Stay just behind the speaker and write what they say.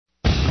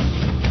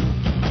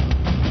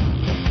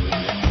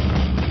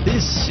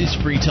This is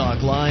Free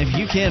Talk Live.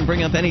 You can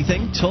bring up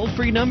anything.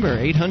 Toll-free number,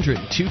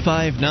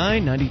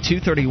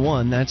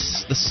 800-259-9231.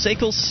 That's the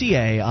SACL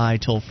CAI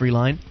toll-free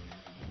line.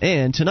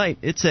 And tonight,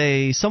 it's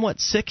a somewhat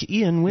sick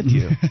Ian with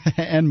you.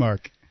 And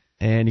Mark.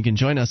 And you can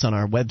join us on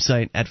our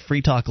website at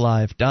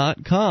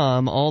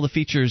freetalklive.com. All the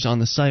features on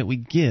the site we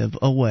give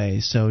away,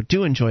 so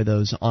do enjoy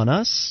those on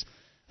us.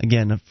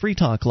 Again,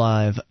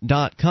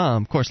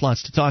 freetalklive.com. Of course,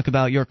 lots to talk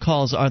about. Your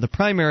calls are the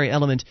primary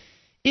element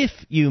if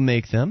you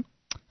make them.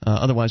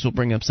 Otherwise, we'll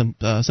bring up some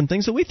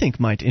things that we think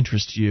might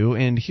interest you.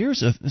 And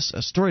here's a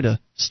story to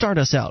start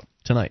us out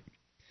tonight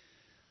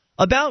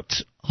about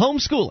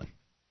homeschooling.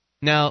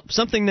 Now,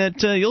 something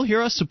that you'll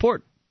hear us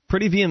support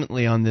pretty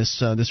vehemently on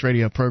this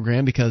radio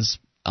program, because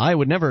I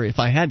would never, if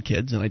I had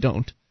kids, and I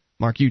don't.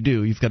 Mark, you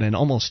do. You've got an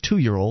almost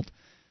 2-year-old.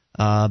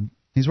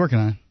 He's working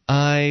on it.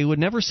 I would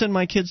never send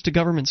my kids to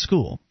government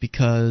school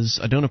because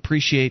I don't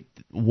appreciate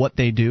what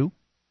they do.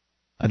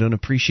 I don't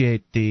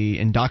appreciate the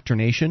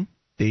indoctrination,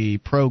 the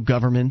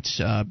pro-government,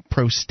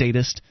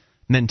 pro-statist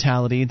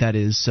mentality that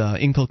is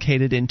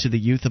inculcated into the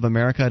youth of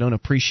America. I don't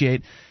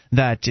appreciate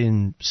that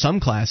in some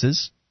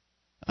classes.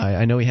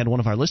 I know we had one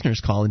of our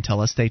listeners call and tell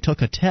us they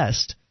took a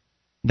test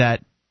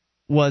that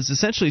was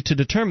essentially to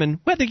determine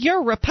whether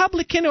you're a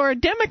Republican or a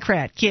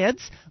Democrat,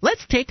 kids.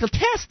 Let's take a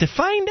test to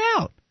find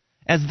out.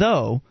 As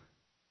though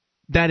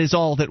that is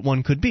all that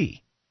one could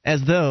be.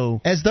 As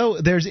though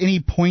there's any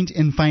point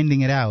in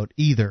finding it out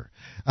either.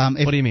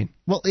 What do you mean?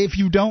 Well, if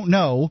you don't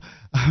know,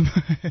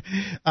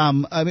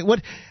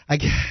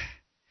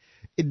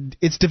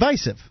 it's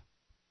divisive.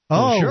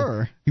 Oh,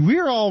 sure.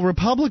 We're all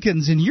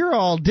Republicans and you're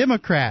all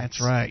Democrats.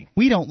 That's right.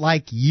 We don't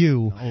like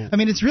you. No. I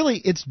mean,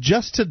 it's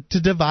just to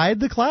divide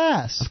the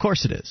class. Of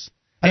course it is.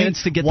 I mean,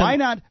 it's to get why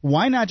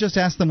not just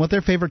ask them what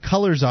their favorite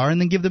colors are and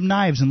then give them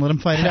knives and let them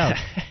fight it out?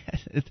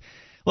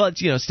 Well,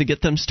 it's to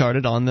get them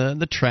started on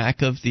the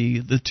track of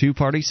the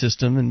two-party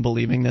system and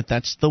believing that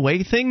that's the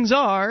way things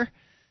are.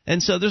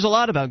 And so there's a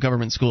lot about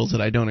government schools that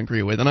I don't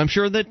agree with, and I'm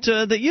sure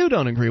that you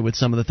don't agree with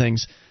some of the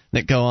things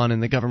that go on in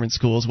the government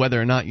schools,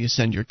 whether or not you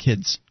send your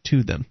kids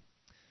to them.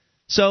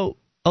 So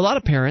a lot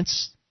of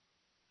parents,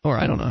 or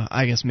I don't know,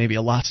 I guess maybe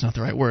a lot's not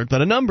the right word,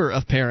 but a number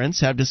of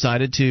parents have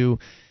decided to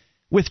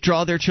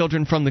withdraw their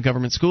children from the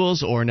government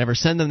schools or never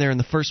send them there in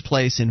the first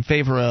place in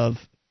favor of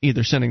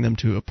either sending them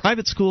to a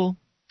private school,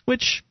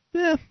 which,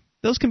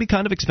 those can be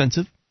kind of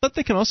expensive, but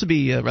they can also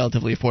be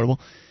relatively affordable,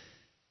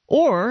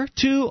 or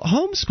to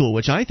homeschool,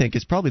 which I think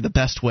is probably the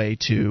best way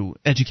to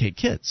educate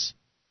kids,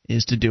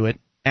 is to do it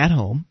at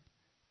home.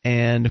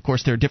 And, of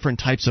course, there are different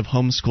types of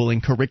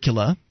homeschooling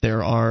curricula.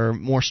 There are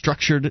more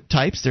structured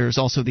types. There's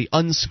also the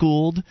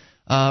unschooled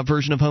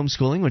version of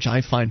homeschooling, which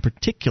I find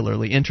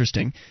particularly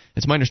interesting.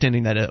 It's my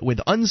understanding that with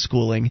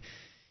unschooling,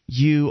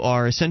 you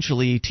are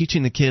essentially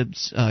teaching your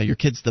kids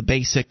the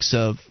basics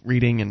of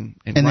reading and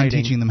writing. Then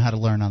teaching them how to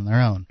learn on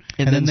their own.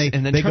 And then they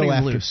turning go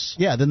after, them loose.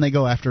 Yeah, then they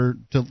go after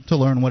to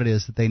learn what it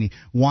is that they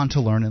want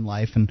to learn in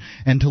life and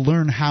to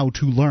learn how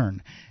to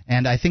learn.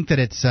 And I think that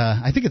it's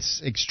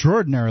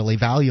extraordinarily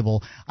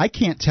valuable. I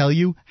can't tell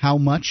you how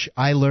much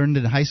I learned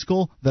in high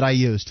school that I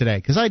use today,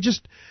 because I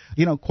just,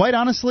 quite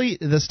honestly,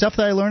 the stuff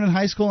that I learned in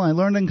high school and I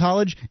learned in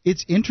college,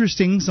 it's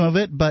interesting, some of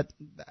it, but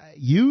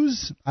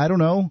I don't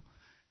know.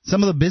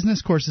 Some of the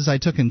business courses I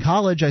took in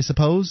college, I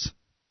suppose.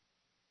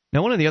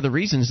 Now, one of the other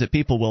reasons that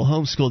people will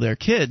homeschool their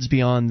kids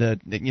beyond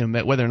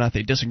whether or not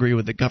they disagree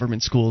with the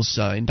government school's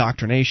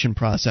indoctrination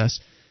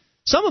process,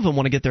 some of them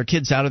want to get their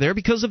kids out of there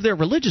because of their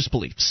religious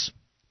beliefs.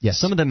 Yes.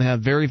 Some of them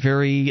have very,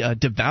 very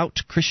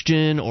devout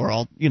Christian or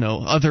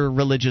other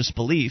religious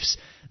beliefs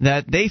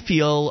that they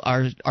feel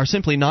are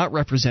simply not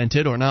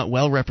represented or not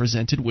well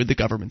represented with the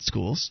government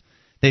schools.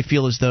 They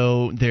feel as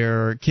though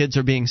their kids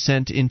are being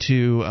sent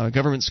into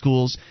government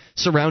schools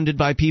surrounded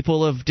by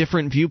people of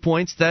different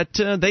viewpoints that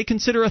they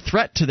consider a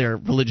threat to their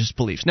religious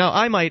beliefs. Now,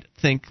 I might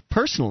think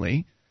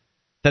personally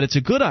that it's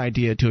a good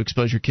idea to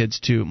expose your kids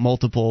to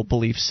multiple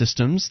belief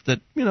systems, that,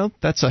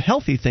 that's a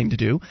healthy thing to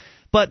do,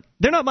 but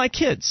they're not my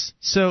kids,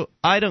 so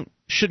I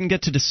shouldn't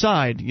get to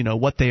decide,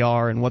 what they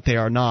are and what they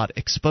are not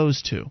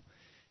exposed to.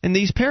 And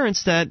these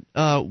parents that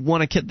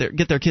want to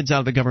get their kids out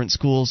of the government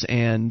schools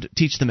and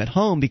teach them at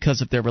home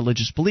because of their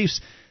religious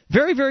beliefs,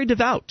 very, very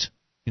devout.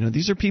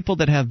 These are people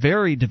that have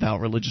very devout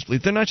religious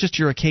beliefs. They're not just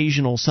your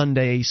occasional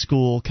Sunday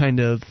school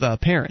kind of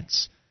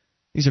parents.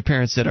 These are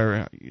parents that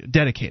are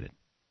dedicated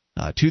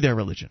to their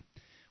religion,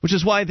 which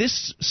is why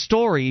this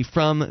story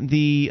from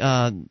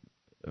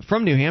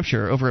New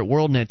Hampshire over at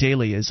WorldNet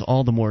Daily is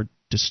all the more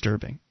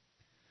disturbing.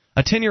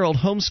 A 10-year-old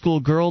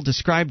homeschool girl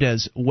described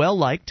as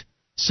well-liked,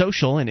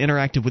 social and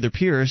interactive with her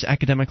peers,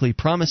 academically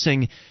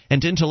promising,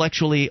 and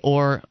intellectually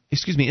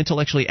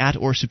at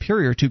or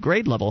superior to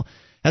grade level,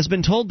 has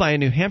been told by a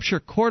New Hampshire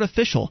court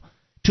official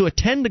to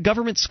attend a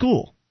government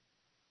school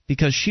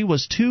because she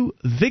was too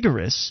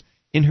vigorous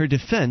in her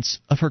defense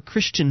of her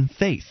Christian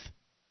faith.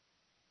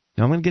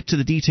 Now, I'm going to get to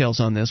the details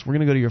on this. We're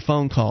going to go to your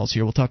phone calls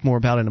here. We'll talk more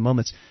about it in a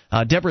moment.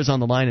 Deborah's on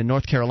the line in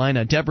North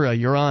Carolina. Deborah,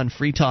 you're on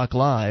Free Talk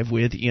Live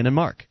with Ian and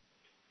Mark.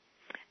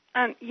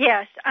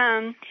 Yes.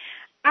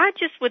 I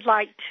just would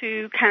like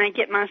to kind of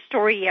get my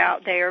story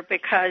out there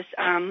because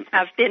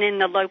I've been in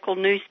the local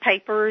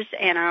newspapers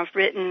and I've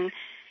written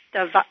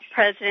the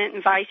president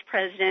and vice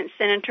president,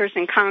 senators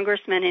and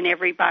congressmen and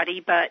everybody,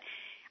 but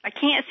I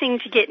can't seem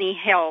to get any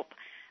help.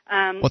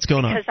 What's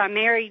going on? Because I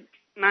married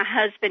my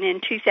husband in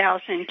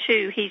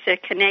 2002. He's a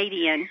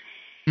Canadian,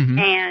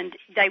 and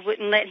they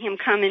wouldn't let him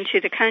come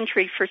into the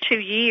country for 2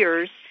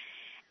 years.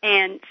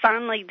 And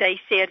finally they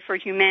said for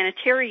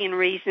humanitarian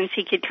reasons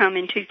he could come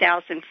in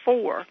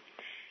 2004.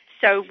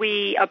 So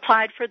we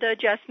applied for the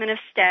adjustment of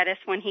status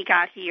when he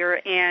got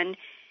here, and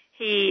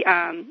he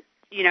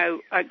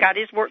got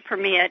his work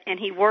permit, and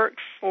he worked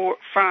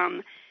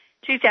from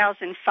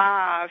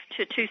 2005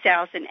 to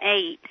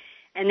 2008.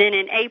 And then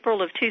in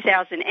April of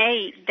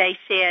 2008, they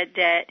said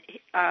that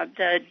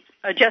the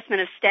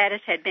adjustment of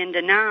status had been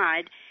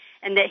denied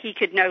and that he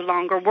could no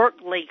longer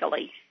work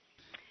legally.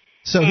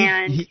 So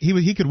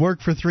he could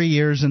work for 3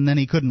 years and then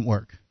he couldn't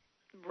work.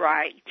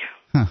 Right.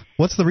 Huh.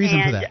 What's the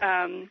reason for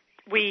that?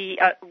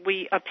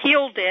 We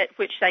appealed it,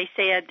 which they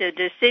said the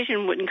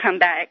decision wouldn't come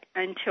back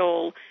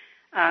until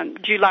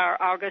July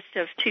or August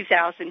of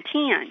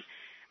 2010.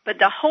 But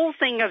the whole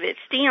thing of it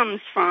stems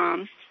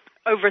from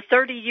over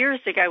 30 years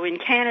ago in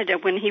Canada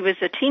when he was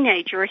a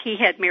teenager, he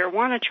had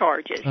marijuana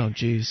charges. Oh,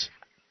 geez.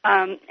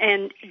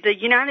 And the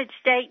United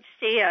States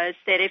says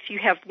that if you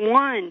have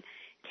one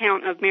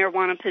count of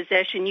marijuana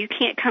possession, you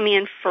can't come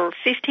in for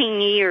 15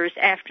 years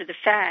after the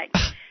fact.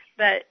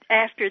 But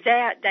after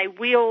that, they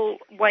will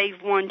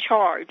waive one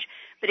charge.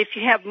 But if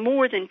you have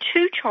more than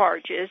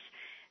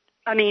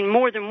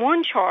more than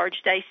one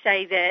charge, they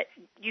say that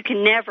you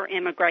can never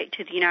immigrate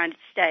to the United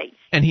States.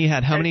 And he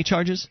had how many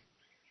charges?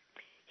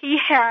 He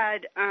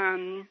had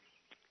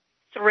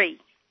 3.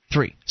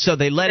 3. So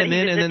they let him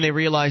in, and then they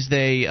realized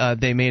they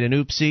made an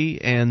oopsie,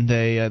 and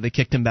they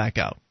kicked him back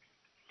out.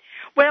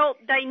 Well,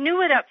 they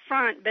knew it up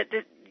front, but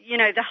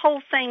the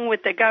whole thing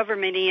with the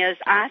government is,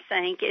 I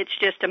think, it's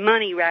just a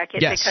money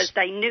racket. Yes. Because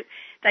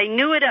they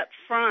knew it up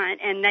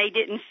front, and they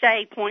didn't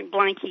say point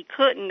blank he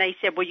couldn't. They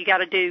said, well, you got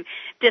to do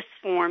this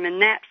form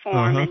and that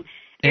form, and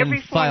every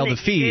file form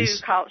the fees. You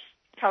do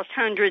cost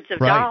hundreds of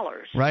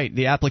dollars. Right,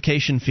 the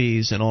application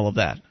fees and all of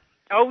that.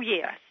 Oh,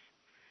 yes.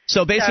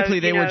 So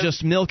basically they were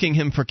just milking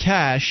him for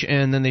cash,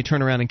 and then they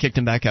turned around and kicked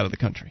him back out of the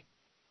country.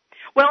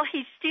 Well,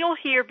 he's still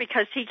here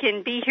because he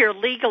can be here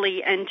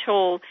legally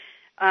until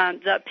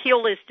the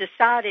appeal is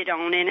decided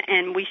on,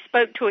 and we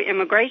spoke to an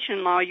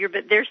immigration lawyer,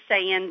 but they're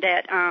saying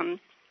that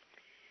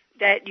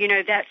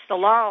that's the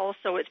law,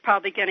 so it's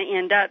probably going to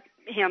end up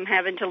him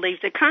having to leave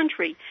the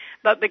country.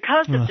 But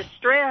because of the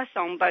stress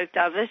on both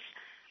of us,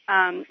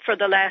 for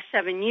the last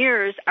 7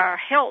 years, our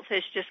health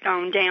has just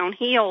gone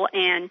downhill,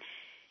 and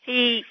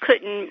he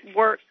couldn't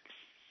work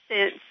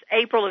since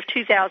April of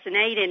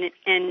 2008,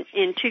 and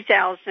in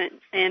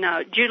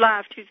July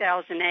of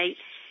 2008,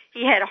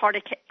 he had a heart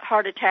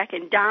attack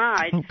and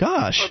died. Oh,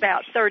 gosh. For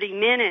about 30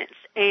 minutes.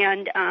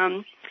 And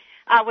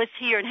I was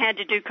here and had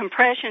to do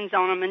compressions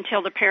on him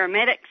until the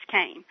paramedics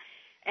came.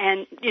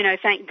 And,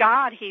 thank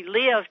God he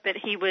lived, but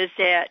he was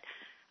at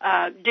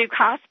Duke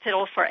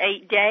Hospital for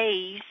 8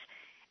 days.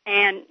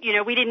 And,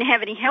 we didn't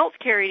have any health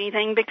care or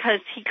anything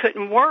because he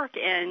couldn't work.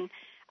 And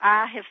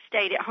I have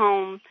stayed at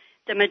home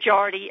the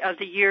majority of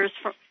the years,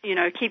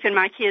 keeping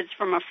my kids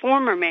from a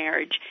former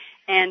marriage.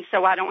 And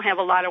so I don't have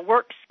a lot of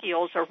work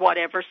skills or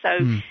whatever. So,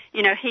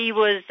 he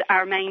was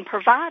our main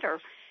provider.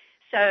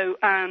 So,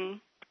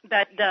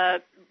 but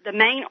the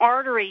main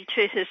artery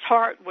to his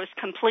heart was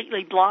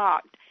completely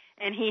blocked.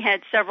 And he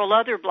had several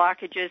other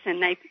blockages,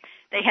 and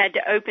they had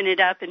to open it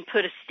up and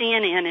put a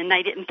stent in, and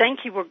they didn't think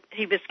he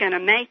was going to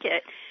make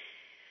it.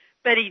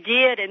 But he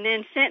did, and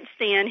then since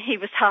then he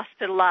was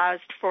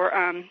hospitalized for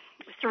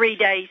 3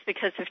 days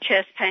because of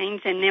chest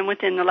pains, and then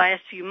within the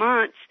last few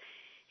months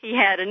he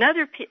had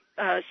another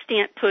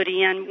stent put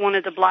in, one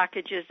of the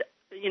blockages,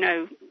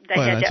 they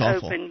had to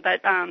open.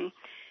 But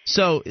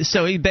So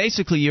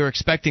basically you're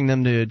expecting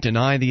them to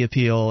deny the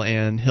appeal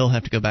and he'll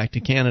have to go back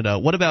to Canada.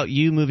 What about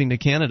you moving to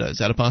Canada? Is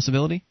that a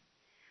possibility?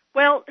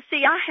 Well,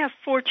 see, I have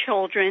 4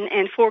 children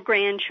and 4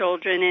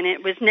 grandchildren, and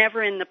it was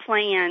never in the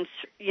plans,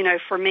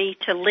 for me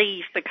to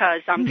leave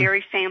because I'm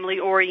very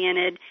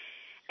family-oriented,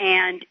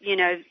 and,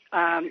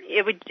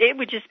 it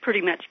would just pretty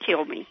much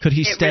kill me. Could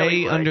he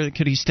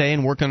Could he stay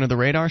and work under the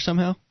radar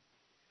somehow?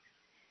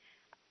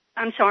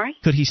 I'm sorry?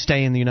 Could he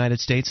stay in the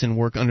United States and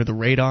work under the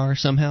radar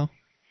somehow?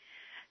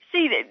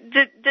 See,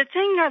 the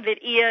thing of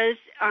it is,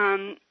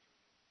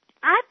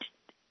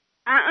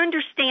 I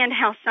understand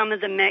how some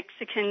of the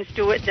Mexicans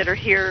do it that are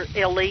here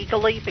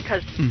illegally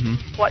because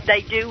what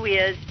they do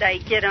is they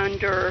get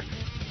under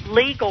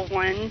legal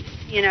ones,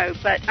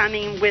 but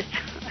with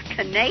a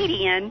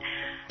Canadian,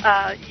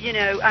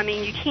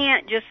 you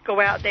can't just go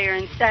out there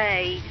and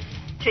say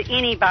to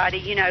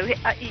anybody,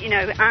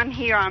 I'm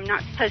here, I'm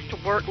not supposed to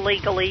work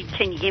legally,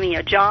 can you give me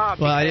a job?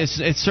 Well,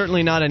 it's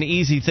certainly not an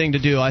easy thing to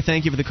do. I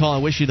thank you for the call. I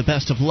wish you the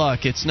best of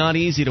luck. It's not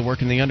easy to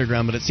work in the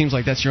underground, but it seems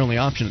like that's your only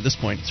option at this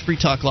point. It's Free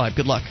Talk Live.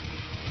 Good luck.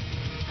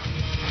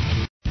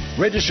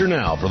 Register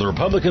now for the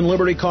Republican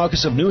Liberty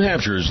Caucus of New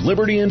Hampshire's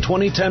Liberty in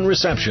 2010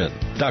 reception.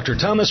 Dr.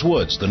 Thomas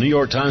Woods, the New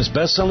York Times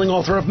best-selling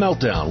author of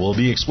Meltdown, will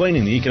be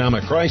explaining the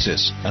economic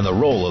crisis and the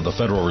role of the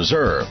Federal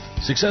Reserve.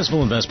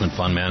 Successful investment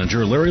fund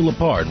manager Larry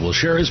Lepard will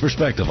share his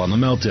perspective on the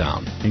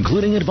meltdown,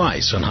 including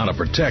advice on how to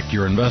protect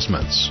your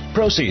investments.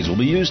 Proceeds will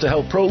be used to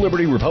help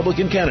pro-liberty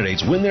Republican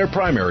candidates win their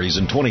primaries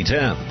in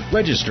 2010.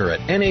 Register at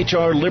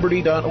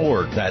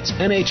nhrliberty.org. That's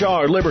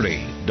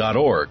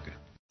nhrliberty.org.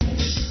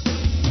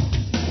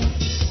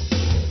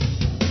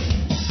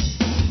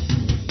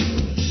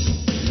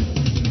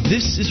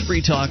 This is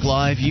Free Talk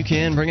Live. You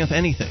can bring up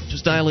anything.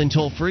 Just dial in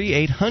toll-free,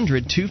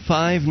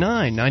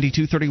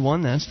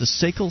 800-259-9231. That's the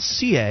SACL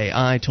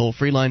CAI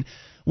toll-free line,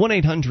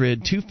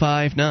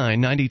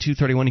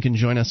 1-800-259-9231. You can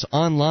join us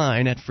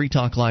online at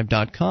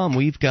freetalklive.com.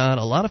 We've got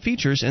a lot of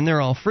features, and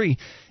they're all free,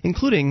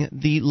 including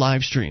the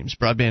live streams,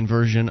 broadband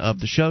version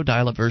of the show,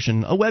 dial-up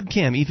version, a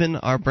webcam, even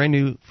our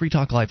brand-new Free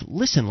Talk Live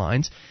listen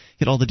lines.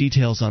 Get all the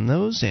details on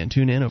those and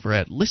tune in over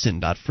at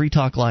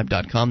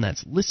listen.freetalklive.com.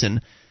 That's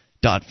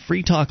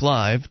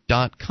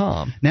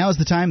listen.freetalklive.com. Now is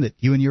the time that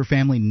you and your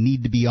family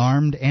need to be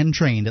armed and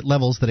trained at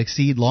levels that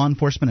exceed law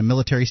enforcement and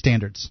military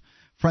standards.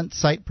 Front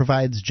Sight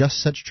provides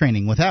just such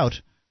training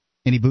without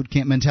any boot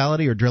camp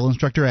mentality or drill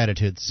instructor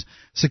attitudes.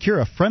 Secure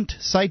a Front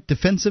Sight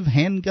defensive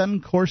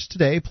handgun course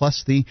today,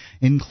 plus the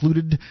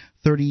included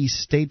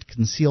 30-state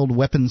concealed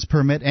weapons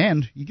permit,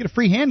 and you get a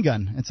free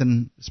handgun. It's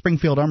a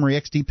Springfield Armory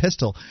XD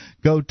pistol.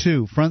 Go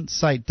to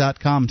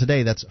frontsight.com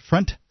today. That's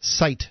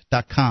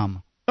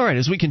frontsight.com. All right,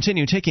 as we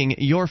continue taking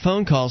your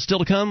phone calls, still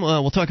to come,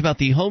 we'll talk about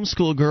the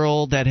homeschool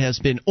girl that has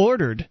been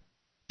ordered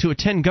to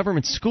attend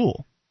government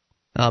school.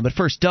 But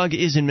first, Doug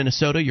is in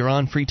Minnesota. You're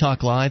on Free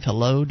Talk Live.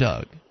 Hello,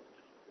 Doug.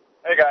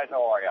 Hey, guys.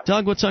 How are you?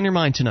 Doug, what's on your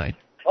mind tonight?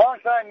 Long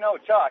time no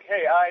talk.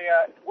 Hey,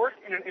 I work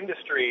in an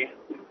industry,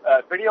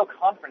 video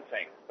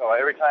conferencing. So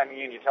every time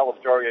Ian, you tell a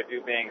story of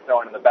you being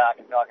thrown in the back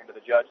and talking to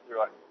the judge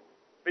through a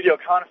video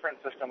conference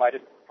system, I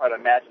just try to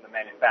imagine the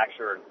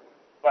manufacturer.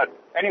 But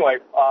anyway,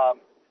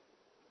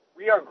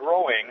 we are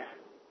growing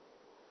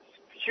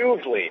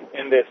hugely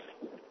in this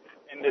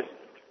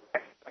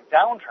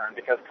downturn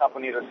because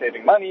companies are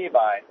saving money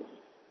by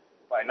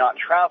not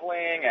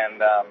traveling,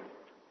 and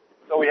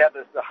so we had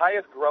the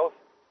highest growth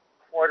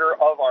quarter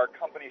of our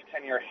company's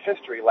 10-year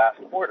history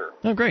last quarter.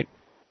 Oh, great.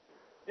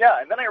 Yeah,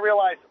 and then I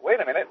realized, wait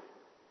a minute,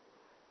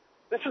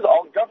 this is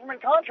all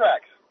government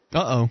contracts.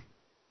 Uh-oh.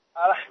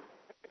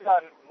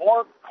 On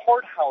more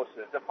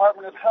courthouses,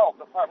 Department of Health,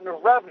 Department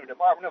of Revenue,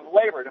 Department of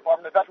Labor,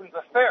 Department of Veterans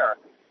Affairs,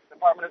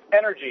 Department of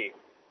Energy,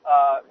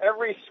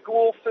 every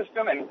school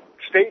system and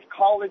state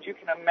college you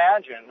can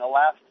imagine in the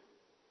last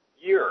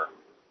year.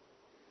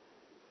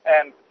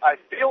 And I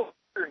feel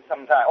weird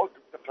sometimes.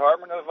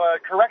 Department of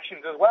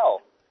Corrections as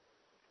well.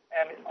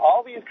 And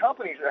all these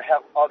companies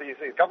have, all these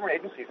government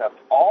agencies have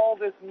all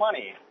this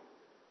money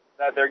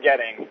that they're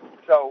getting.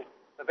 So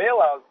the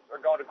bailouts are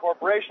going to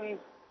corporations,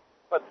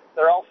 but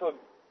they're also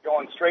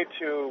going straight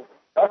to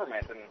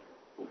government, and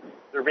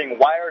they're being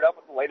wired up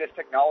with the latest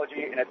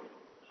technology, and it's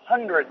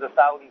hundreds of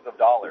thousands of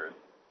dollars.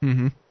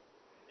 Mm-hmm.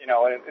 You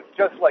know, and it's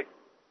just like,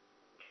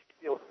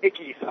 feel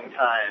icky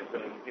sometimes,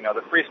 and, you know,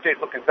 the free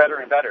state's looking better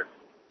and better.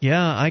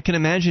 Yeah, I can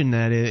imagine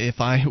that if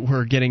I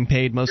were getting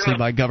paid mostly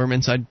by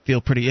governments, I'd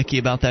feel pretty icky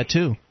about that,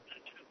 too.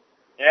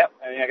 Yep,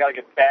 I mean, I got to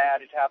get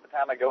badged half the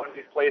time I go into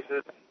these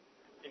places.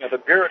 You know, the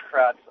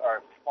bureaucrats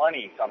are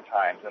funny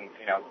sometimes, and,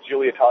 you know,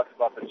 Julia talks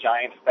about the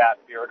giant fat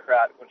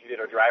bureaucrat when she did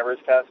her driver's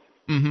test.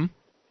 Mm-hmm.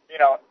 You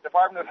know,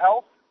 Department of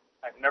Health,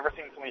 I've never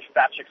seen so many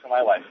fat chicks in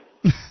my life.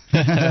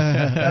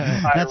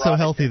 That's so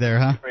healthy there,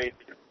 huh?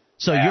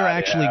 So you're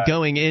actually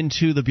going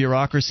into the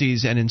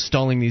bureaucracies and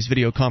installing these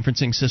video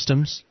conferencing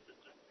systems?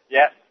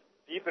 Yes,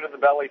 deep into the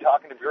belly,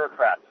 talking to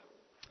bureaucrats.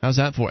 How's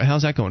that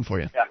going for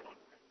you? Yeah.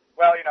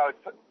 Well, you know,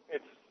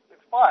 it's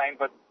fine,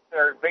 but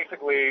they're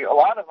basically, a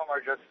lot of them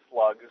are just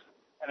slugs,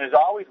 and there's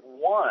always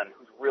one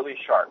who's really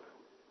sharp,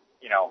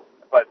 you know,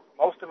 but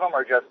most of them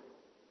are just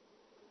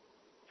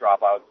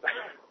dropouts.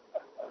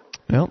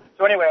 Well.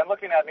 So anyway, I'm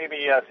looking at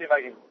maybe see if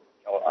I can,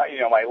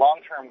 you know, my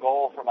long-term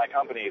goal for my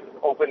company is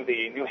open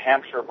the New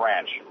Hampshire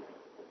branch.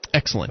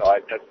 Excellent. So I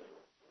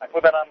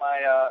put that on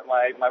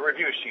my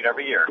review sheet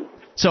every year.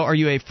 So are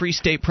you a Free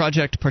State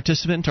Project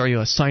participant? Are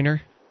you a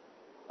signer?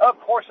 Of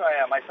course I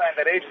am. I signed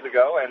that ages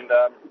ago, and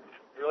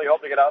really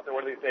hope to get out there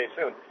one of these days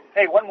soon.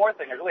 Hey, one more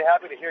thing. I'm really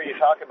happy to hear you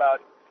talk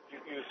about,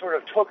 you sort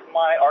of took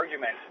my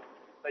argument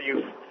that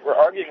you were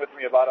arguing with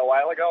me about a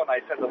while ago, and I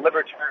said the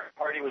Libertarian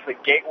Party was the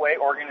gateway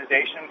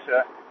organization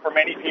for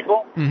many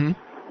people. Mm-hmm.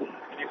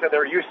 You said they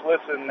were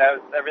useless and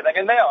everything,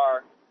 and they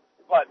are,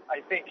 but I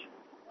think,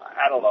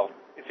 I don't know,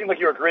 it seemed like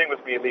you were agreeing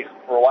with me at least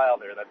for a while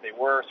there, that they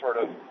were sort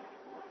of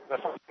the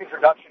first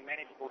introduction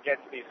many people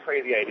get to these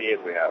crazy ideas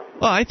we have.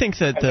 Well, I think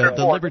that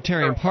the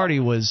Libertarian Party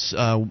was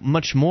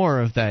much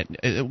more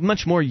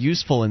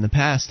useful in the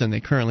past than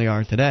they currently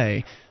are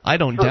today. I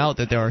don't doubt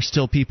that there are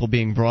still people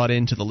being brought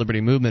into the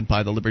liberty movement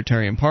by the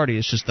Libertarian Party.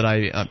 It's just that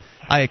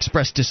I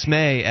express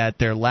dismay at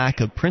their lack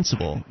of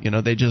principle. You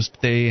know,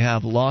 they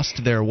have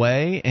lost their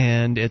way,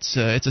 and it's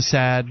a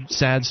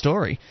sad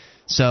story.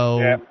 So,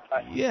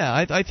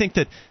 I think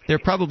that they're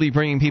probably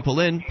bringing people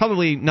in,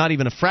 probably not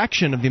even a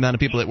fraction of the amount of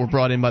people that were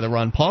brought in by the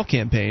Ron Paul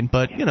campaign,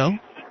 but, you know,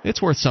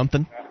 it's worth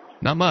something.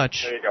 Not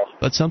much, there you go.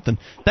 but something.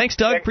 Thanks,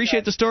 Doug.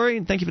 Appreciate the story,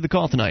 and thank you for the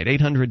call tonight.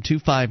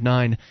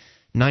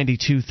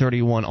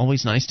 800-259-9231.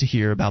 Always nice to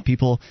hear about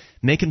people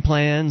making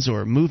plans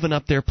or moving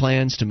up their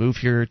plans to move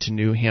here to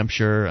New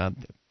Hampshire.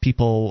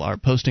 People are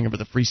posting over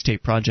the Free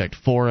State Project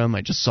forum.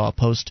 I just saw a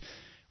post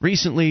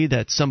recently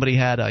that somebody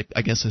had, I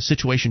guess, a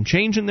situation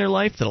change in their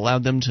life that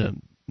allowed them to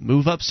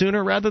move up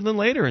sooner rather than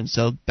later, and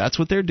so that's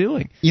what they're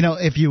doing. You know,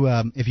 if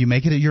you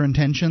make it your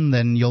intention,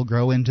 then you'll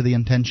grow into the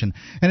intention,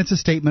 and it's a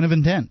statement of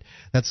intent.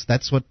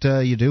 That's what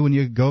you do when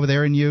you go over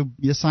there and you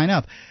sign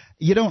up.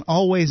 You don't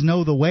always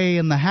know the way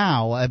and the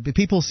how.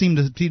 People seem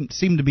to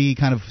be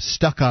kind of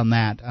stuck on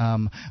that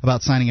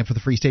about signing up for the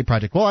Free State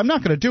Project. Well, I'm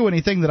not going to do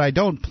anything that I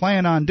don't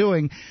plan on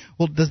doing.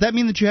 Well, does that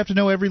mean that you have to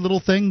know every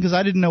little thing? Because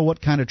I didn't know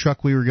what kind of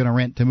truck we were going to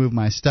rent to move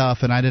my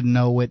stuff, and I didn't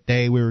know what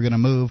day we were going to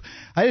move.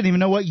 I didn't even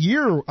know what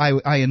year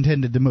I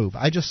intended to move.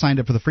 I just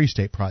signed up for the Free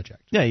State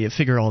Project. Yeah, you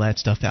figure all that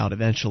stuff out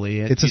eventually.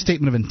 It's a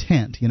statement of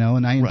intent, you know,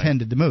 and I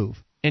intended to move.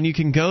 And you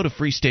can go to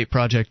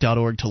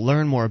freestateproject.org to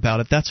learn more about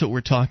it. That's what we're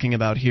talking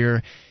about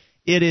here.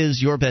 It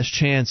is your best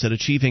chance at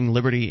achieving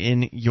liberty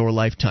in your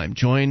lifetime.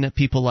 Join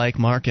people like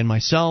Mark and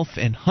myself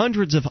and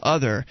hundreds of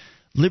other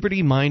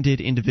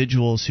liberty-minded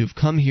individuals who've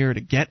come here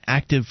to get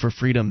active for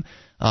freedom.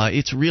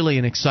 It's really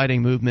an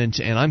exciting movement,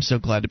 and I'm so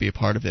glad to be a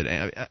part of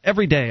it.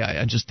 Every day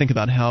I just think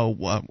about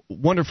how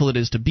wonderful it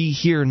is to be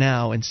here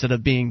now instead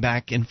of being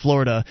back in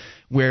Florida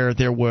where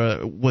there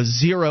was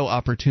zero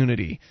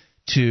opportunity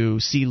to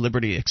see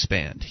liberty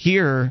expand.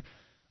 Here,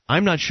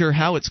 I'm not sure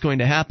how it's going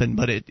to happen,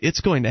 but it's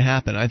going to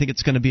happen. I think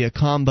it's going to be a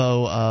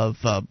combo of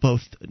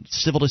both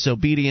civil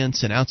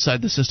disobedience and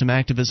outside-the-system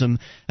activism,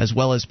 as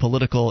well as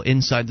political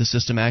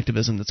inside-the-system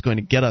activism that's going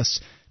to get us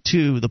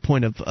to the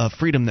point of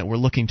freedom that we're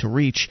looking to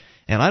reach.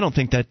 And I don't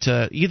think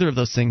that either of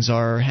those things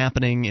are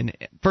happening.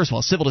 First of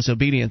all, civil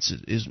disobedience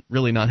is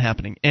really not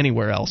happening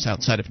anywhere else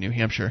outside of New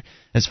Hampshire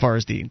as far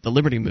as the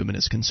liberty movement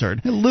is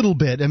concerned. A little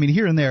bit. I mean,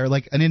 here and there,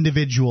 like an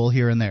individual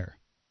here and there.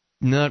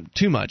 Not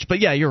too much, but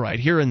yeah, you're right,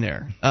 here and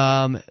there.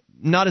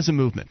 Not as a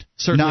movement.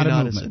 Certainly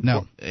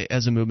not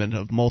as a movement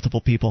of multiple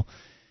people.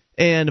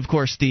 And, of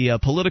course, the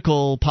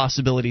political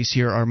possibilities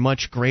here are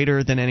much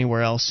greater than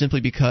anywhere else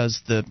simply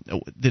because the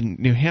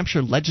New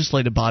Hampshire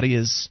legislative body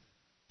is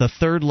the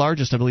third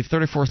largest, I believe,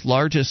 third or fourth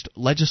largest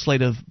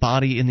legislative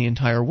body in the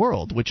entire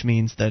world, which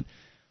means that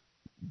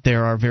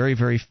there are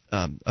there's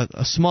a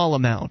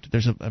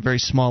very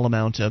small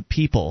amount of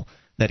people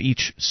that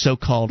each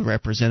so-called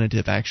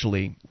representative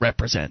actually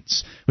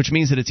represents, which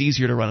means that it's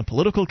easier to run a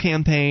political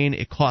campaign,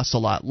 it costs a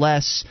lot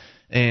less,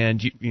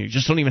 and you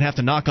just don't even have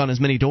to knock on as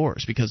many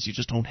doors because you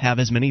just don't have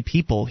as many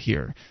people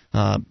here.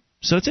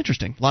 So it's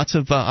interesting. Lots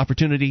of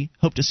opportunity.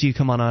 Hope to see you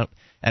come on out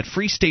at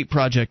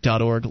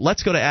freestateproject.org.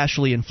 Let's go to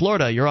Ashley in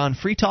Florida. You're on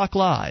Free Talk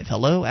Live.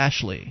 Hello,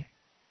 Ashley.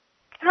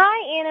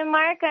 Hi, Ian and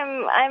Mark.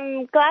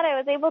 I'm glad I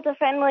was able to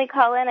finally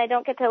call in. I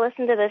don't get to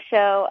listen to the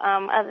show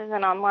other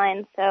than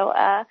online, so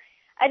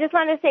I just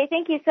wanted to say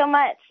thank you so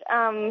much.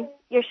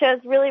 Your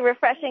show's really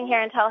refreshing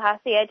here in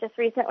Tallahassee. I just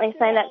recently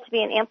signed up to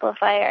be an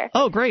amplifier.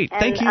 Oh, great.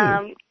 Thank you.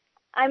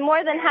 I'm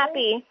more than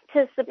happy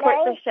to support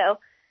the show.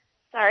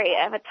 Sorry,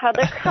 I have a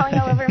toddler crawling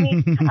all over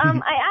me.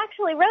 I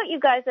actually wrote you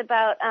guys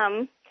about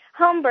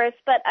home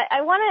births, but I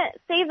want to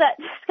save that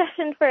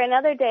discussion for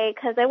another day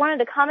because I wanted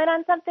to comment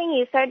on something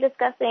you started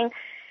discussing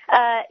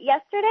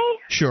yesterday.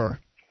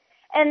 Sure.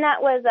 And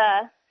that was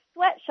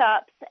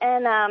sweatshops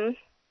and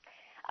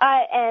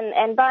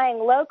buying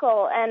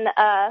local. And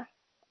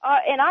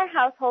in our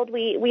household,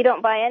 we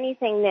don't buy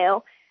anything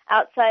new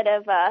outside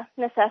of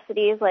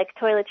necessities like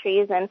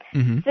toiletries and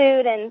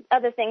food and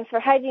other things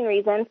for hygiene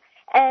reasons.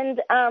 And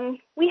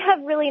we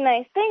have really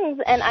nice things,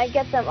 and I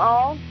get them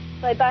all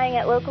by buying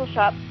at local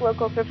shops,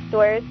 local thrift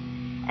stores,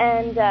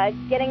 and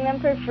getting them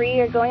for free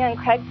or going on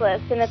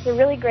Craigslist. And it's a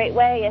really great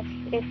way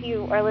if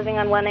you are living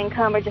on one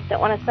income or just don't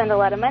want to spend a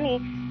lot of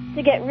money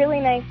to get really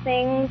nice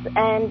things.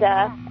 And,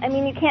 I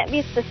mean, you can't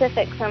be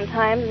specific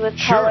sometimes with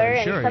color,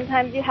 and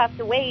sometimes you have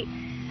to wait.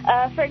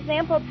 For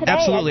example, today...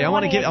 Absolutely. I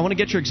want to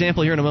get your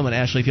example here in a moment,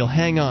 Ashley. If you'll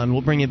hang on,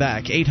 we'll bring you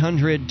back.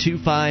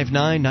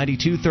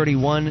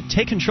 800-259-9231.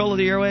 Take control of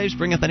the airwaves.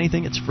 Bring up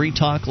anything. It's Free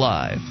Talk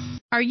Live.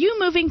 Are you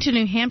moving to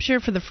New Hampshire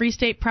for the Free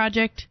State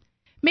Project?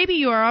 Maybe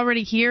you are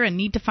already here and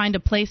need to find a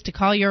place to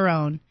call your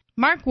own.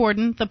 Mark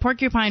Warden, the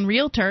Porcupine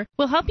Realtor,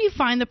 will help you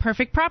find the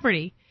perfect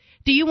property.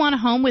 Do you want a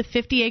home with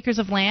 50 acres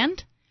of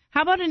land?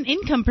 How about an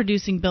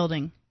income-producing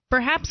building?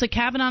 Perhaps a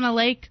cabin on a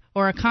lake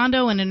or a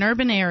condo in an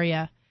urban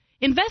area.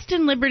 Invest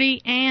in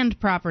liberty and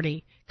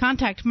property.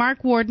 Contact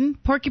Mark Warden,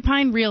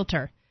 Porcupine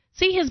Realtor.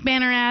 See his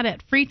banner ad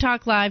at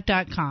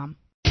freetalklive.com.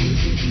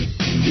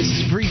 This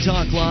is Free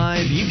Talk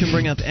Live. You can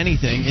bring up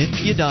anything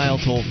if you dial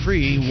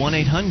toll-free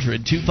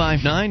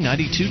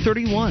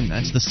 1-800-259-9231.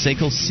 That's the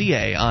SACL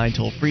CAI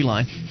toll-free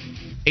line.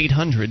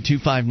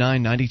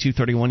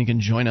 800-259-9231. You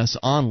can join us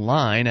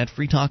online at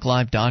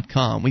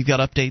freetalklive.com. We've got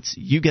updates.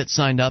 You get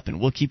signed up,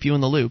 and we'll keep you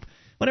in the loop.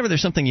 Whenever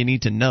there's something you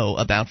need to know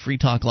about Free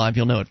Talk Live,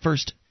 you'll know it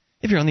first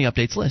if you're on the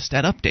updates list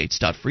at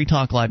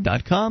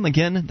updates.freetalklive.com.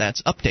 Again,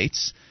 that's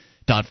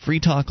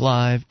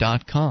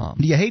updates.freetalklive.com.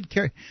 Do you hate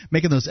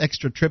making those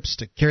extra trips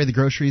to carry the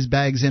groceries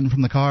bags in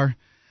from the car?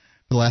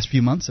 For the last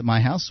few months at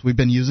my house, we've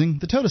been using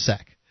the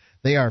Totasack.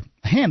 They are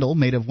a handle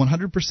made of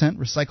 100%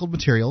 recycled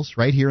materials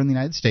right here in the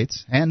United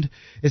States, and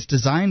it's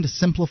designed to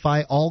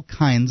simplify all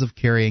kinds of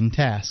carrying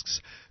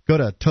tasks. Go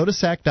to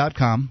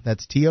Totasack.com,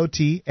 that's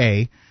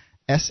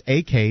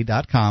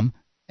TOTASAK.com,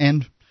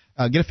 and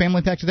get a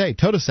family pack today.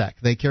 Totasack,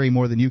 they carry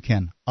more than you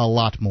can, a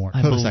lot more.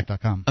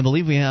 Totasack.com. I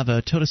believe we have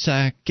a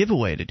Totasack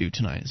giveaway to do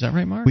tonight. Is that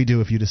right, Mark? We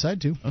do if you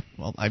decide to.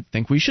 Well, I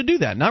think we should do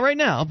that. Not right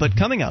now, but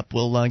coming up,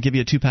 we'll give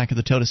you a 2-pack of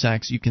the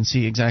Totasacks. You can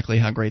see exactly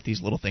how great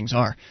these little things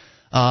are.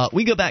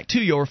 We go back to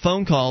your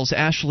phone calls.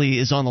 Ashley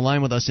is on the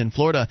line with us in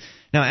Florida.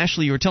 Now,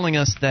 Ashley, you were telling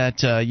us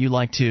that you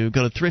like to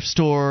go to thrift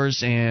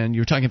stores, and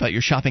you were talking about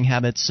your shopping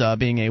habits,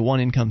 being a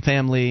one-income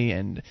family,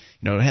 and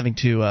having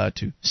to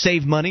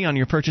save money on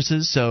your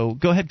purchases. So,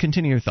 go ahead,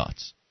 continue your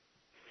thoughts.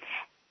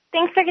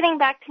 Thanks for getting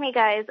back to me,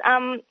 guys.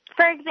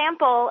 For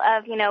example,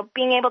 of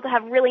being able to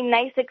have really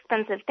nice,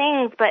 expensive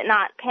things, but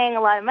not paying a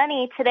lot of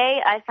money.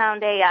 Today, I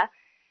found a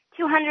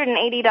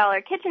 $280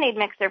 KitchenAid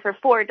mixer for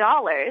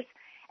 $4.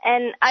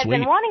 And I've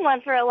been wanting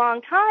one for a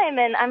long time,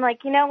 and I'm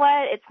like, you know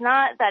what? It's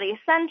not that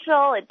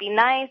essential. It'd be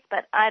nice,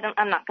 but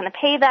I'm not going to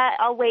pay that.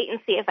 I'll wait and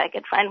see if I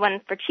could find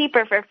one for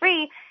cheaper, for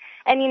free.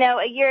 And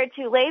a year or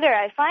two later,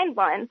 I find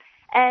one.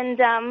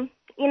 And I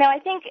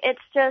think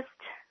it's just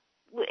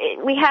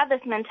we have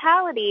this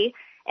mentality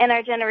in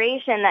our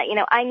generation that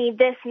I need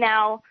this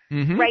now,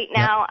 right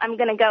now. Yep. I'm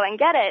going to go and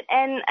get it.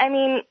 And I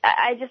mean,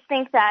 I just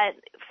think that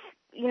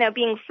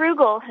being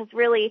frugal has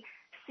really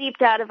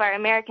seeped out of our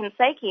American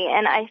psyche,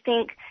 and I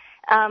think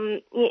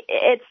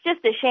it's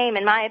just a shame,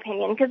 in my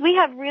opinion, because we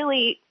have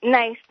really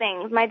nice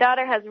things. My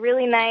daughter has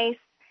really nice,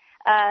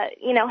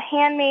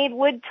 handmade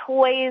wood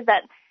toys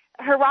that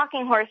her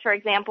rocking horse, for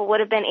example, would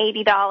have been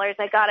 $80.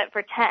 I got it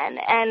for $10,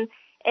 and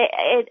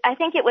I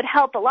think it would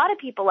help a lot of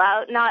people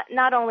out,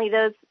 not only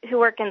those who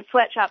work in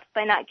sweatshops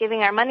by not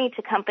giving our money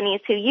to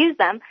companies who use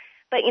them,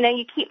 but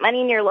you keep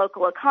money in your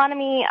local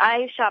economy.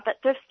 I shop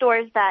at thrift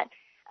stores that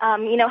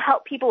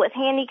help people with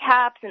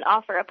handicaps and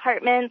offer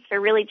apartments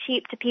for really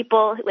cheap to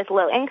people with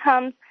low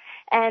incomes.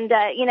 And,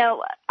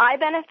 I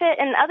benefit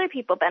and other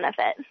people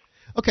benefit.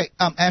 Okay,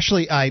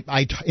 Ashley,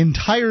 I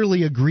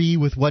entirely agree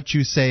with what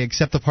you say,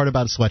 except the part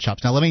about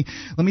sweatshops. Now, let me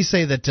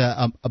say that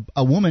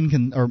a woman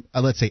can, or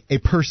let's say a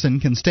person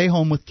can stay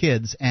home with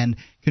kids and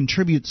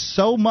contribute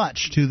so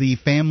much to the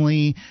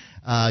family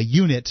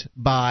unit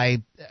by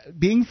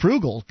being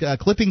frugal,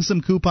 clipping some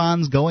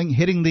coupons,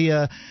 hitting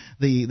the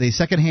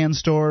secondhand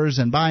stores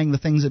and buying the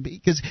things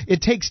because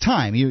it takes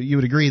time. You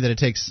would agree that it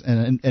takes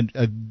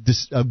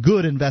a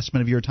good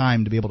investment of your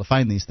time to be able to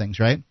find these things,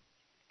 right?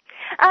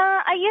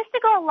 I used to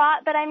go a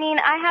lot, but I mean,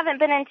 I haven't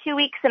been in 2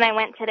 weeks, and I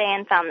went today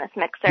and found this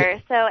mixer. Yeah.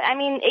 So, I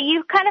mean,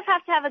 you kind of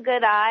have to have a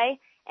good eye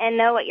and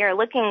know what you're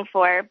looking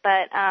for,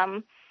 but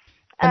and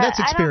that's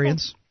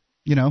experience.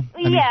 Yeah,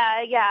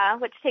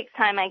 which takes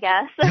time, I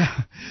guess.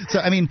 Yeah. So,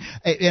 I mean,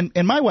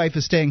 and my wife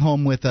is staying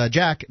home with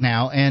Jack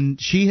now,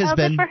 and she has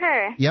been. Good for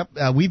her. Yep,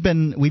 we've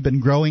been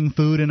growing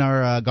food in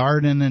our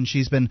garden, and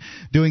she's been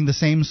doing the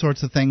same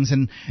sorts of things,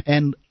 and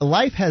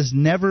life has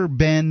never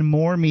been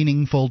more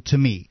meaningful to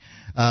me.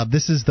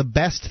 This is the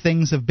best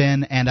things have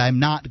been, and I'm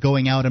not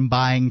going out and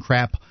buying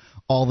crap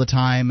all the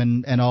time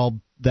and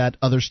all that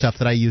other stuff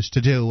that I used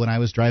to do when I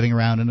was driving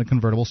around in a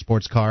convertible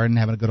sports car and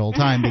having a good old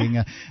time being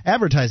an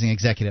advertising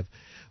executive.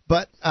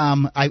 But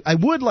I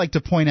would like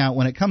to point out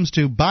when it comes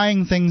to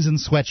buying things in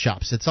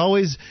sweatshops, it's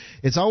always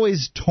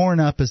torn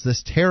up as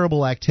this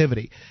terrible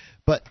activity.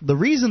 But the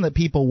reason that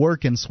people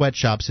work in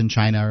sweatshops in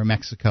China or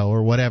Mexico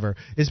or whatever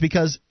is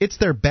because it's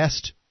their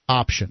best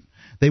option.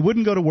 They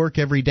wouldn't go to work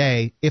every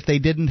day if they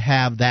didn't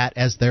have that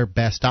as their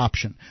best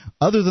option.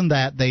 Other than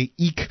that, they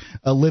eke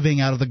a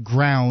living out of the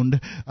ground,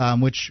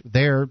 which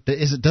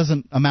it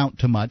doesn't amount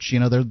to much.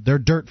 They're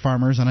dirt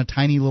farmers on a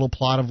tiny little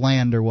plot of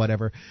land or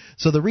whatever.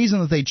 So the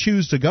reason that they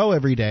choose to go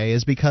every day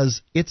is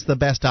because it's the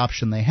best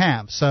option they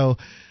have. So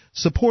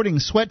supporting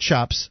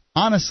sweatshops,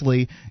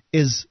 honestly,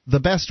 is the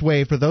best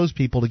way for those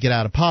people to get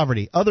out of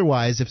poverty.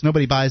 Otherwise, if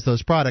nobody buys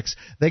those products,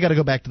 they got to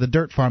go back to the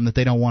dirt farm that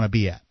they don't want to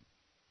be at.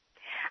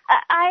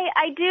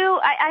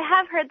 I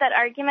have heard that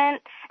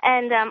argument,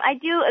 and I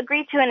do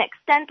agree to an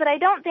extent, but I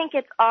don't think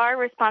it's our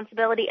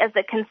responsibility as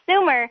a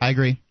consumer. I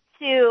agree.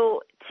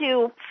 To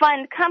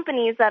fund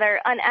companies that are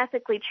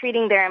unethically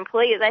treating their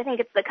employees. I think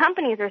it's the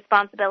company's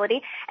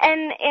responsibility,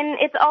 and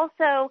it's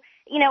also,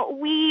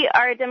 we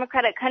are a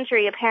democratic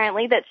country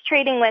apparently that's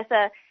trading with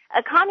a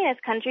a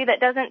communist country that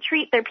doesn't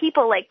treat their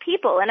people like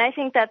people. And I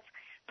think that's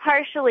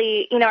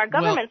partially, our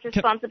government's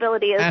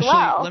responsibility as Ashley,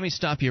 well. Let me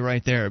stop you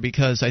right there,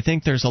 because I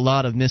think there's a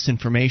lot of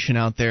misinformation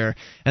out there,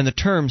 and the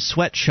term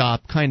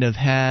sweatshop kind of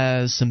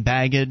has some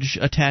baggage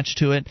attached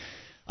to it.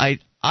 I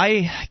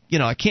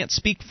can't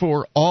speak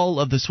for all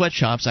of the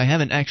sweatshops. I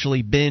haven't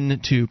actually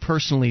been to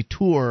personally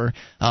tour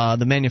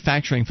the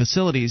manufacturing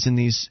facilities in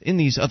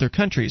these other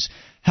countries.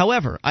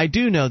 However, I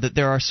do know that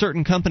there are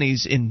certain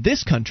companies in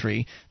this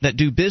country that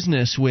do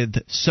business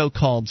with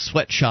so-called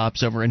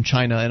sweatshops over in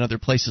China and other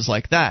places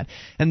like that.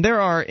 And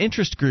there are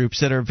interest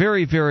groups that are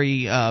very,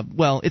 very,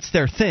 it's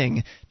their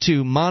thing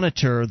to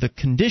monitor the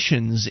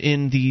conditions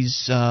in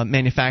these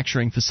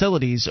manufacturing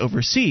facilities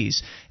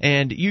overseas.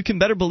 And you can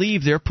better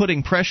believe they're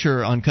putting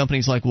pressure on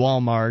companies like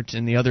Walmart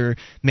and the other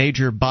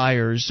major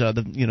buyers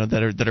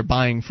that are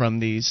buying from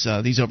these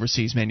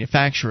overseas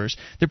manufacturers.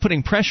 They're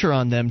putting pressure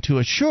on them to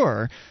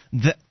assure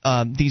that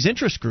these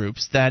interest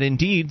groups that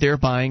indeed they're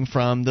buying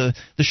from the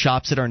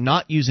shops that are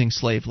not using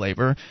slave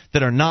labor,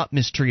 that are not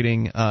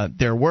mistreating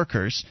their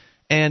workers.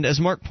 And as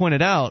Mark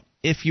pointed out,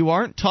 if you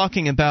aren't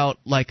talking about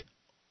like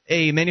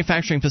a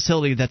manufacturing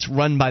facility that's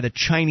run by the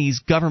Chinese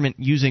government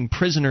using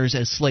prisoners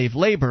as slave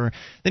labor,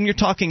 then you're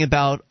talking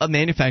about a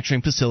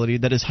manufacturing facility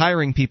that is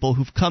hiring people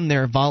who've come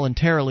there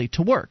voluntarily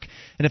to work.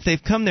 And if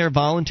they've come there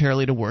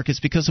voluntarily to work, it's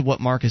because of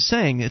what Mark is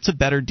saying. It's a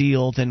better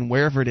deal than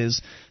wherever it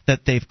is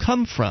that they've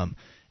come from.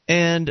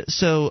 And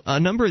so a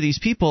number of these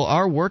people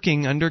are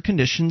working under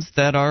conditions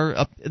that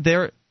are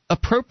they're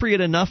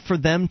appropriate enough for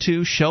them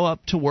to show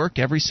up to work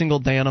every single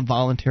day on a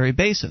voluntary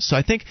basis. So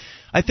I think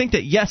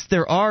that yes,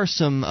 there are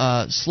some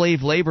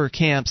slave labor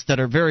camps that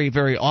are very,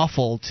 very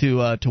awful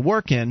to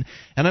work in,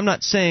 and I'm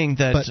not saying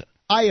that. But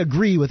I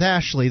agree with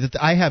Ashley that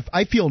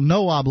I feel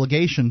no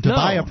obligation to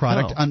buy a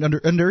product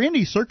under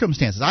any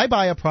circumstances. I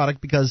buy a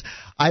product because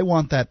I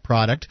want that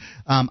product.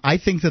 I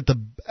think that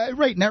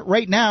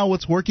right now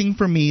what's working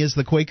for me is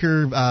the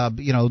Quaker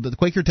the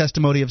Quaker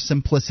testimony of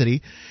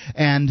simplicity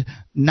and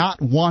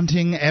not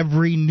wanting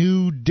every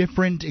new,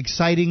 different,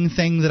 exciting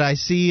thing that I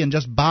see and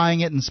just buying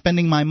it and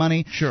spending my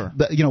money. Sure.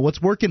 But,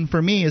 what's working for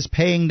me is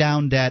paying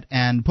down debt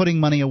and putting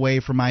money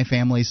away for my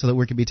family so that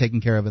we can be taken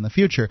care of in the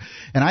future.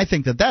 And I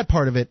think that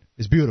part of it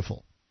is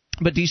beautiful.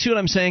 But do you see what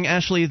I'm saying,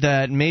 Ashley,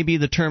 that maybe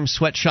the term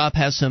sweatshop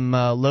has some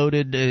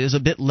is a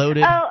bit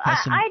loaded? Oh,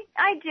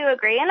 I do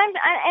agree. And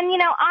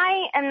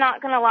I am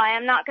not going to lie.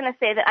 I'm not going to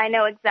say that I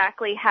know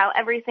exactly how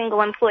every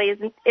single employee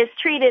is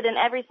treated in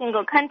every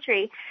single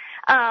country,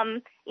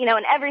 in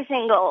every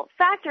single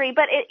factory.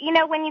 But,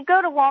 when you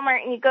go to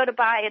Walmart and you go to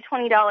buy a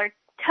 $20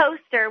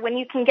 toaster when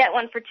you can get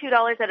one for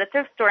 $2 at a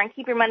thrift store and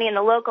keep your money in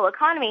the local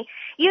economy,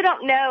 you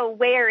don't know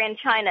where in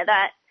China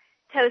that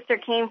toaster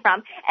came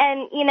from,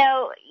 and you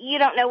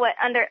don't know what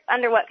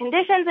under what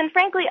conditions, and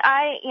frankly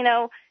I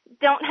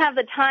don't have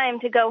the time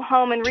to go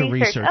home and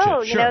research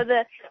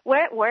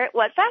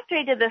what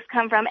factory did this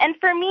come from. And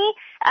for me,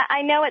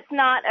 I know it's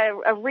not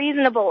a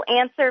reasonable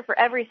answer for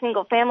every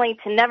single family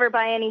to never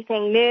buy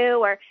anything new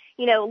or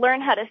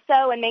learn how to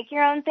sew and make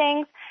your own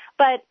things,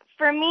 but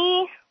for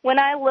me, when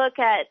I look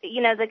at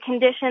the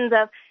conditions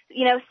of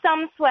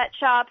some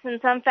sweatshops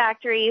and some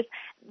factories,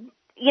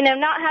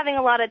 not having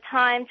a lot of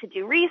time to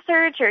do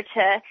research or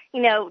to,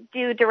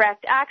 do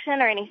direct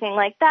action or anything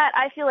like that,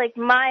 I feel like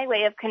my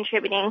way of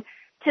contributing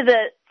to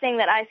the thing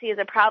that I see as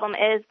a problem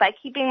is by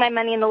keeping my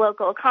money in the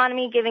local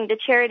economy, giving to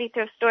charity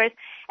thrift stores,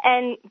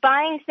 and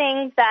buying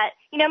things that,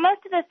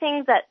 most of the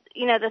things that,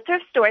 the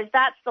thrift stores,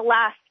 that's the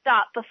last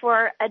stop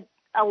before a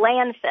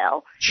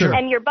landfill. Sure.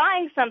 And you're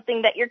buying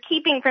something that you're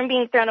keeping from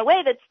being thrown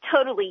away that's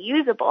totally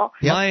usable.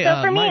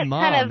 Yeah. So for me, it's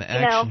kind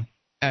of,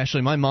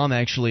 Ashley, my mom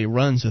actually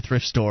runs a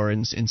thrift store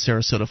in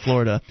Sarasota,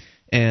 Florida,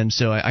 and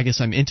so I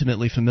guess I'm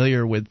intimately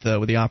familiar with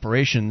the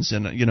operations.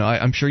 And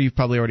I'm sure you've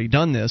probably already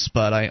done this,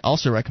 but I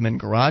also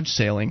recommend garage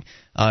sailing.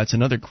 It's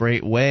another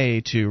great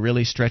way to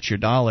really stretch your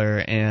dollar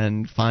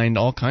and find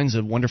all kinds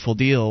of wonderful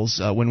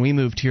deals. When we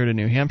moved here to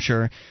New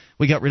Hampshire,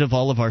 we got rid of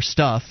all of our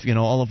stuff,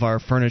 all of our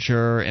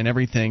furniture and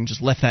everything,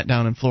 just left that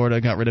down in Florida,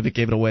 got rid of it,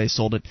 gave it away,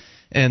 sold it,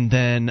 and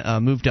then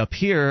moved up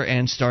here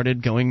and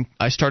started going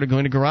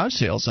to garage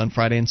sales on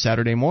Friday and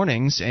Saturday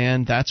mornings,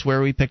 and that's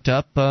where we picked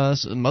up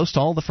most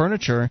all the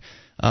furniture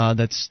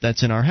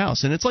that's in our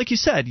house. And it's like you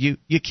said,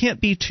 you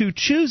can't be too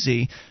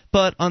choosy,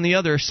 but on the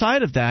other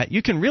side of that,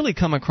 you can really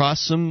come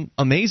across some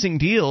amazing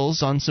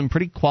deals on some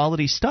pretty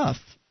quality stuff.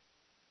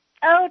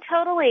 Oh,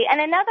 totally. And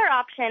another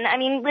option,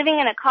 living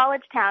in a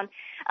college town,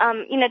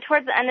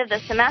 towards the end of the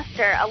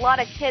semester, a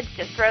lot of kids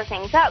just throw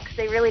things out because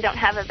they really don't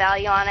have a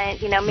value on it.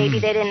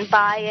 Maybe they didn't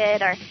buy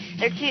it or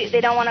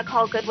they don't want to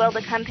call Goodwill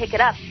to come pick it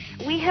up.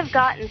 We have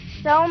gotten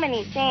so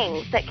many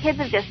things that kids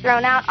have just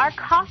thrown out. Our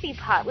coffee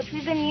pot, which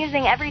we've been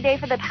using every day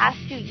for the past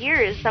 2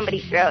 years, somebody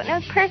threw out, and it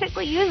was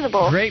perfectly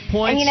usable. Great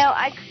point.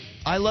 And,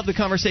 I love the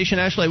conversation,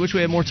 Ashley. I wish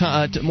we had more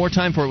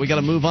time for it. We got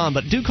to move on,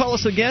 but do call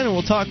us again, and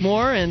we'll talk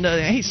more. And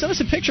hey, send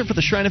us a picture for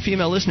the Shrine of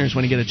Female listeners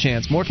when you get a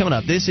chance. More coming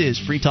up. This is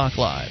Free Talk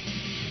Live.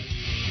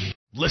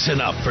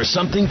 Listen up for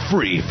something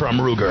free from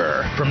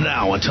Ruger. From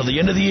now until the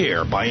end of the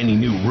year, buy any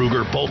new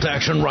Ruger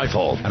bolt-action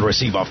rifle and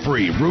receive a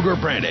free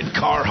Ruger-branded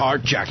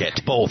Carhartt jacket,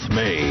 both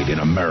made in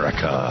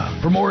America.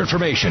 For more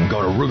information,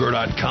 go to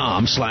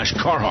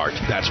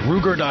Ruger.com/Carhartt. That's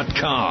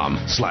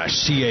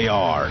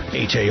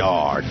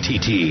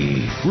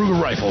Ruger.com/CARHARTT.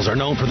 Ruger rifles are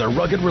known for their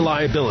rugged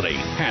reliability,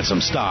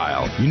 handsome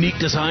style, unique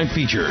design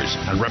features,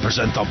 and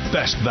represent the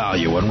best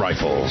value in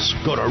rifles.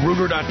 Go to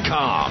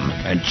Ruger.com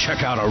and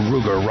check out a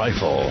Ruger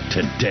rifle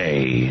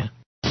today. This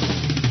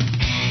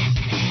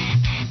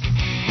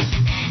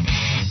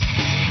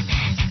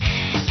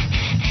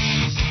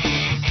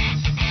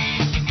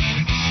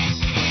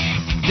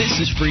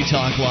is Free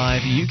Talk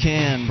Live. You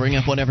can bring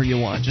up whatever you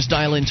want. Just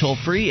dial in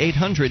toll-free,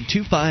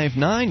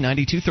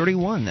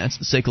 800-259-9231. That's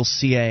the SACL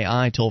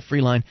CAI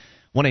toll-free line,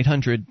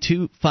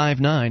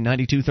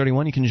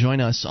 1-800-259-9231. You can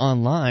join us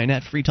online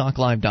at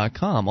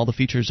freetalklive.com. All the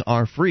features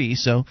are free,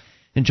 so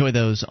enjoy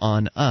those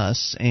on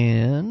us.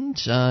 And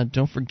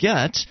don't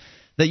forget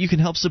that you can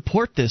help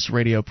support this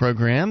radio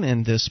program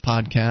and this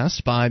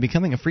podcast by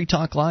becoming a Free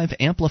Talk Live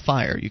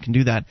amplifier. You can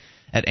do that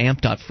at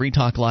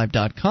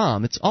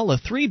amp.freetalklive.com. It's all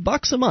of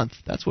 $3 a month.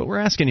 That's what we're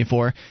asking you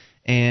for.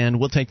 And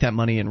we'll take that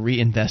money and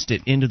reinvest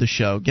it into the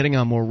show, getting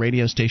on more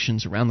radio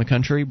stations around the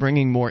country,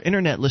 bringing more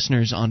Internet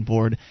listeners on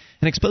board,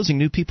 and exposing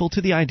new people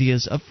to the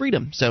ideas of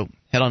freedom. So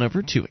head on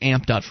over to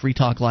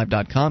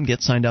amp.freetalklive.com,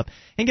 get signed up,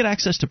 and get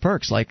access to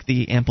perks like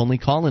the AMP-only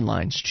call-in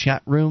lines,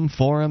 chat room,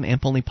 forum,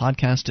 AMP-only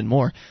podcast, and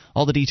more.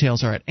 All the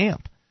details are at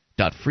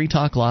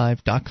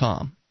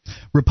amp.freetalklive.com.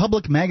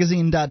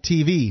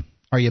 RepublicMagazine.tv.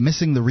 Are you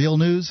missing the real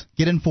news?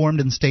 Get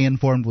informed and stay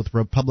informed with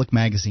Republic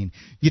Magazine.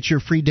 Get your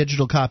free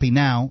digital copy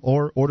now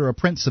or order a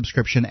print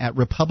subscription at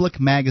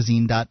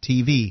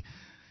RepublicMagazine.tv.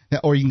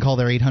 Or you can call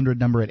their 800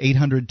 number at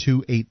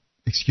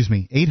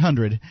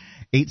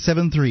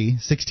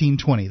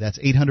 800-873-1620. That's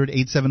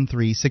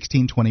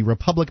 800-873-1620,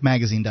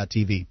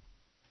 RepublicMagazine.tv.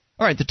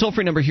 All right, the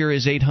toll-free number here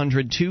is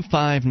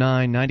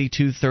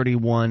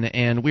 800-259-9231,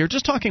 and we were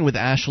just talking with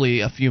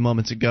Ashley a few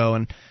moments ago,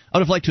 and I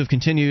would have liked to have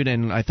continued,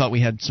 and I thought we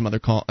had some another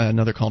call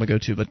to go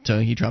to, but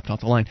he dropped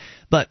off the line.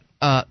 But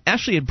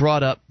Ashley had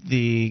brought up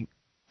the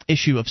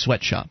issue of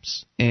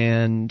sweatshops,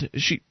 and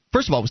she,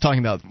 first of all, was talking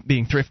about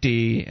being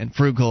thrifty and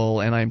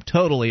frugal, and I'm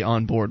totally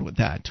on board with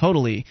that,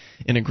 totally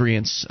in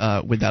agreement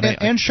with that.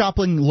 And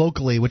shopping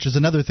locally, which is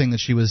another thing that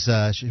she was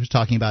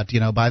talking about. You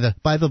know, buy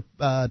the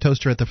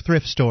toaster at the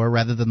thrift store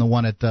rather than the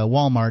one at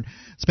Walmart.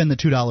 Spend the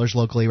 $2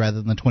 locally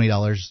rather than the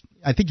 $20.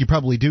 I think you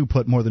probably do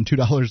put more than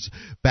 $2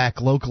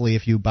 back locally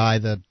if you buy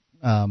the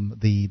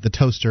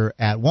toaster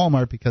at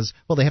Walmart because,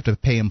 well, they have to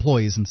pay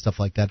employees and stuff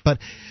like that. But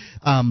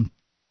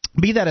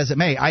be that as it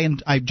may,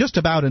 I just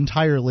about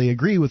entirely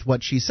agree with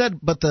what she said,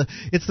 but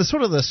it's the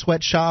sort of the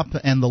sweatshop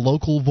and the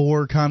local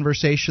vor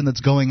conversation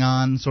that's going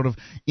on sort of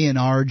in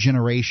our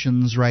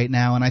generations right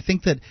now, and I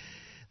think that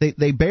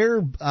they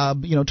bear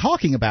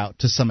talking about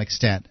to some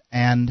extent.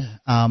 And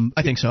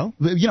I think so.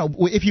 You know,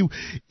 if you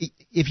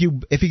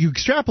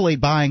extrapolate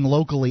buying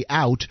locally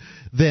out,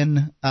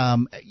 then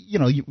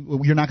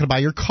you're not going to buy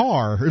your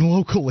car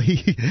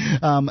locally.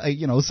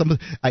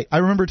 I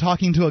remember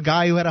talking to a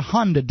guy who had a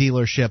Honda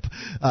dealership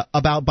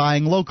about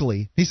buying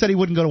locally. He said he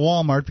wouldn't go to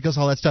Walmart because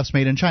all that stuff's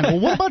made in China. Well,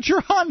 what about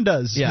your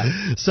Hondas?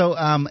 Yeah. So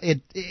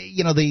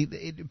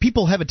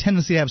people have a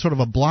tendency to have sort of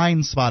a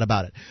blind spot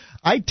about it.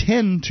 I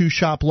tend to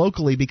shop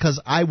locally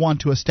because I want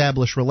to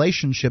establish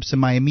relationships in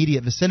my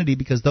immediate vicinity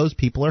because those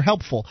people are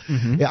helpful.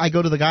 Mm-hmm. I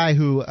go to the guy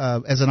who,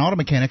 as an auto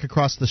mechanic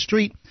across the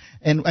street,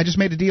 and I just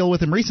made a deal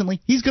with him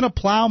recently. He's going to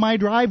plow my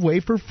driveway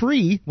for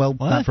free. Well,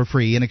 what? Not for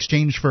free, in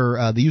exchange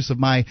for the use of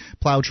my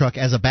plow truck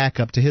as a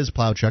backup to his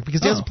plow truck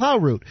because he has a plow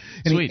route.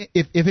 And Sweet.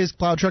 If his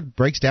plow truck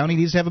breaks down, he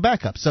needs to have a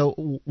backup.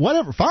 So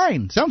whatever,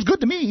 fine, sounds good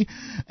to me.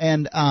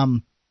 And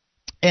I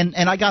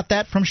got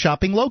that from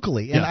shopping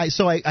locally. And yeah.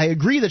 I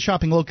agree that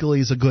shopping locally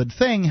is a good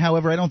thing.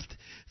 However, I don't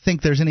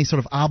think there's any sort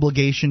of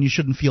obligation. You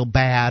shouldn't feel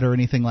bad or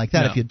anything like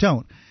that if you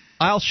don't.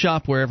 I'll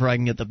shop wherever I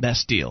can get the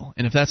best deal.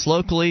 And if that's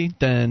locally,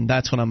 then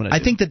that's what I'm going to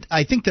do.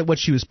 I think that what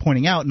she was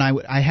pointing out, and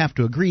I have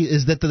to agree,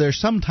 is that there's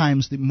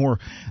sometimes more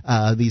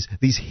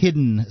these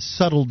hidden,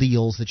 subtle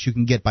deals that you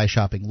can get by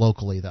shopping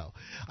locally, though.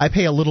 I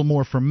pay a little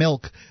more for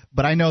milk,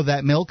 but I know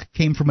that milk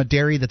came from a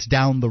dairy that's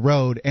down the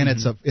road, and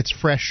it's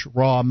fresh,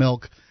 raw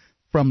milk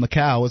from the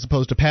cow as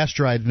opposed to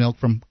pasteurized milk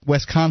from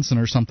Wisconsin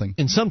or something.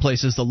 In some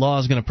places, the law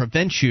is going to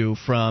prevent you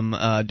from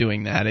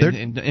doing that.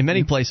 In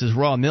many places,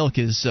 raw milk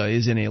is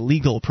an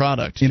illegal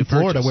product. In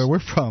Florida, where we're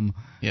from,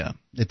 yeah,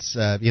 it's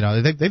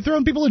they've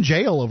thrown people in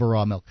jail over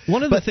raw milk.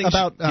 One of the things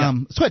about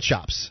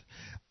sweatshops,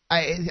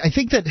 I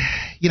think that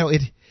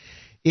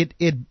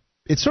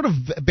it sort of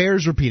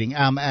bears repeating.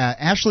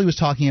 Ashley was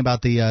talking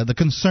about the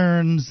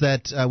concerns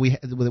that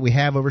we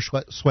have over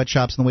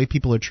sweatshops and the way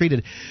people are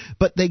treated,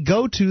 but they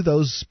go to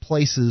those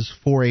places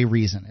for a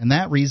reason, and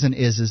that reason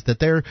is that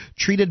they're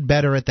treated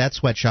better at that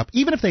sweatshop,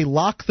 even if they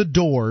lock the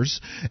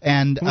doors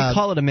and we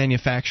call it a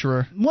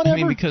manufacturer. Whatever. I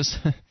mean, because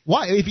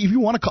Why? If you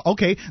want to,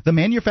 okay, the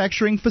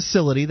manufacturing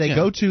facility, they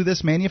go to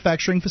this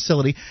manufacturing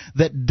facility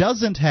that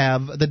doesn't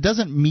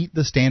meet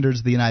the standards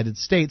of the United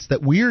States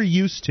that we're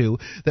used to,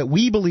 that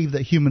we believe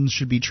that humans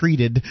should be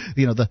treated,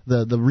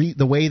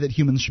 the way that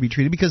humans should be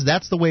treated, because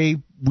that's the way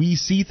we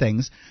see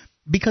things.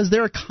 Because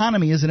their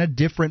economy is in a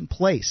different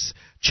place.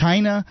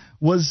 China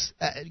was,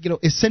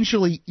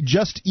 essentially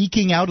just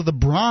eking out of the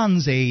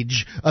Bronze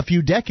Age a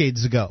few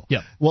decades ago.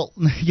 Yeah. Well,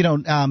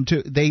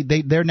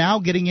 they're now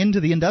getting into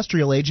the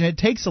industrial age, and it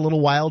takes a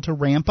little while to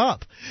ramp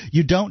up.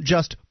 You don't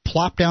just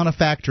plop down a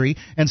factory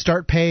and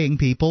start paying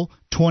people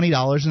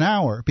 $20 an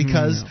hour,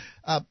 because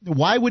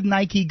why would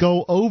Nike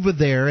go over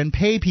there and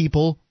pay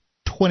people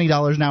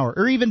 $20 an hour,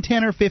 or even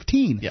 10 or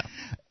 15,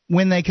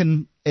 when they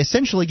can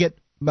essentially get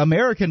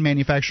American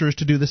manufacturers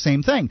to do the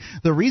same thing?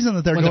 The reason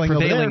that they're going over there, the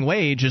prevailing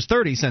wage is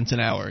 30 cents an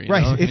hour.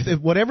 Right. If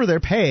whatever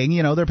they're paying,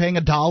 they're paying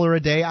 $1 a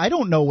day. I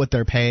don't know what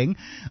they're paying,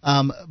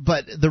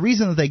 but the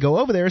reason that they go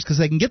over there is because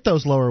they can get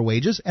those lower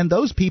wages, and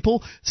those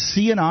people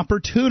see an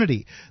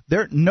opportunity.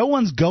 No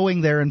one's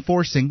going there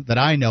enforcing, that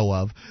I know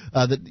of,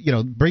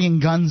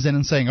 bringing guns in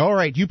and saying, "All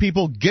right, you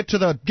people get to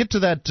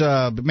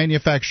that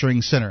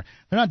manufacturing center."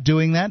 They're not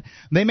doing that.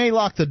 They may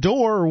lock the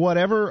door or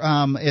whatever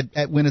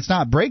when it's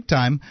not break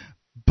time,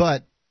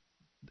 but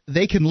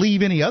they can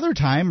leave any other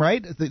time,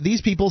 right?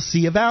 These people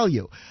see a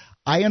value.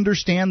 I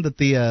understand that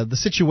the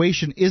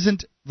situation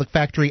isn't the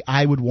factory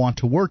I would want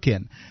to work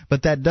in,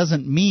 but that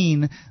doesn't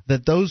mean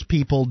that those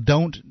people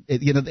don't.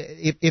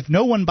 If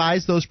no one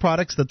buys those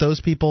products that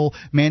those people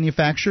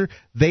manufacture,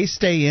 they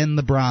stay in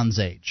the Bronze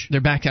Age. They're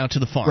back out to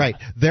the farm. Right.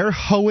 They're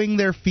hoeing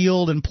their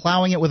field and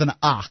plowing it with an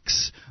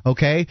ox.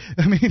 Okay.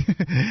 I mean,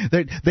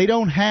 they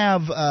don't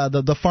have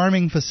the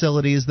farming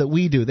facilities that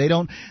we do. They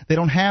don't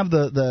have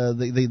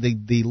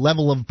the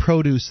level of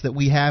produce that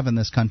we have in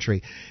this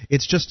country.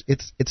 It's just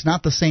it's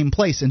not the same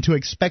place, and to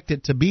expect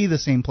it to be the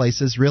same place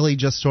is really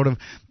just sort of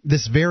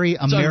this very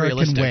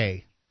American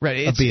way.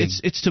 Right.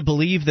 It's to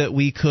believe that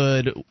we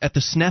could, at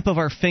the snap of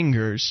our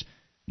fingers,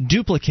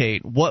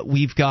 duplicate what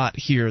we've got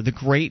here, the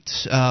great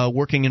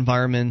working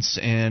environments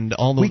and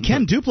all the... We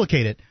can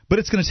duplicate it, but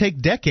it's going to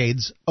take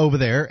decades over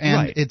there,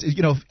 and it's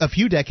a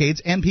few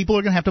decades, and people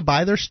are going to have to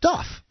buy their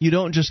stuff. You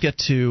don't just get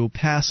to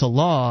pass a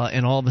law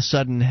and all of a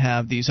sudden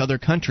have these other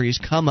countries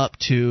come up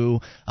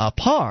to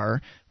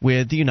par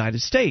with the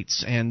United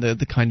States and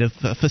the kind of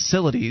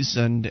facilities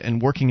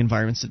and working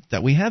environments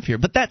that we have here.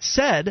 But that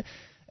said,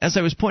 as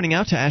I was pointing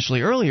out to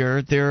Ashley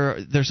earlier,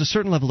 there's a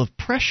certain level of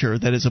pressure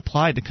that is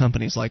applied to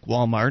companies like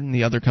Walmart and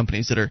the other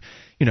companies that are,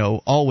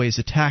 always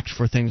attacked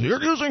for things.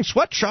 You're using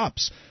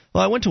sweatshops.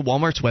 Well, I went to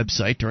Walmart's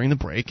website during the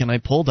break, and I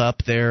pulled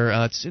up their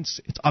it's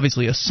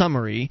obviously a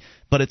summary,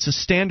 but it's a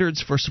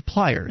standards for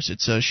suppliers.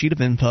 It's a sheet of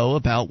info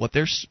about what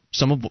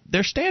some of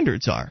their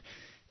standards are.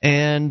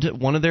 And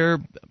one of their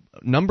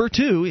number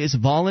 2 is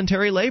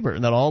voluntary labor,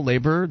 that all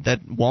labor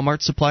that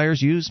Walmart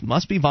suppliers use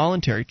must be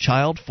voluntary.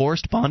 Child,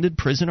 forced, bonded,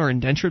 prison, or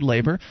indentured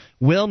labor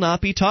will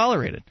not be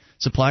tolerated.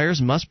 Suppliers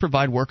must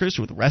provide workers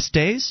with rest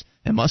days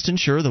and must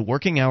ensure the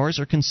working hours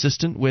are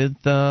consistent with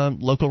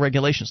local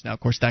regulations. Now, of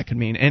course, that could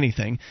mean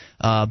anything,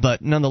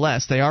 but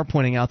nonetheless, they are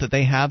pointing out that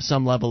they have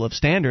some level of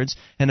standards,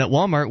 and that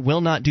Walmart will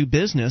not do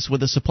business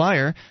with a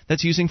supplier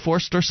that's using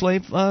forced or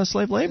slave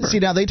labor. See,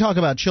 now they talk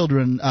about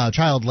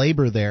child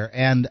labor there,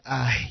 and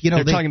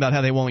they're talking about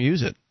how they won't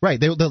use it. Right,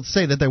 they'll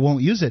say that they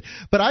won't use it,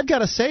 but I've got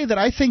to say that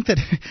I think that,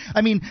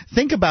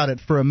 think about it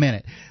for a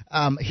minute.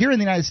 Here in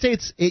the United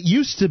States, it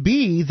used to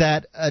be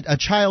that a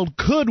child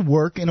could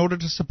work in order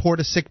to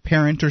support a sick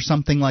parent or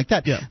something like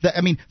that. Yeah.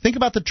 Think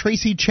about the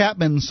Tracy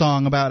Chapman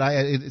song about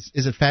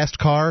is it Fast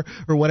Car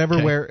or whatever,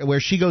 okay, where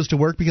she goes to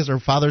work because her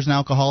father's an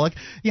alcoholic.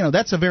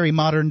 That's a very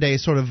modern day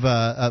sort of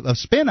a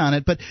spin on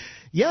it, but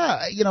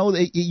yeah,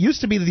 it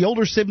used to be that the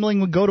older sibling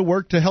would go to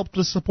work to help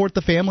to support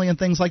the family and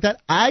things like that.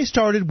 I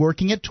started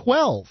working at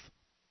 12.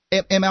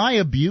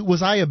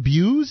 Was I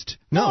abused?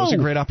 No, it was a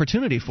great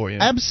opportunity for you.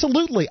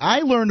 Absolutely. I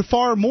learned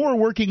far more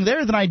working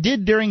there than I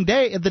did during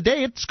the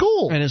day at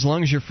school. And as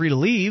long as you're free to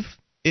leave,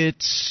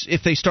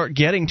 if they start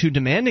getting too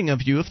demanding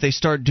of you, if they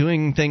start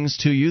doing things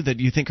to you that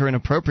you think are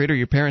inappropriate or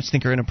your parents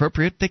think are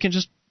inappropriate,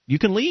 you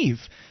can leave.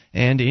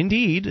 And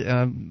indeed,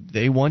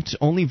 they want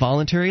only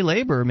voluntary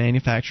labor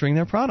manufacturing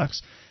their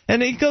products.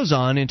 And it goes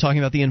on in talking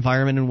about the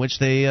environment in which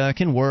they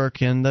can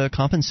work and the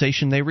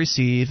compensation they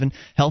receive and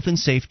health and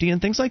safety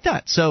and things like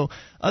that. So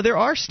there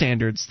are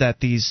standards that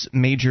these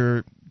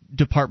major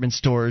department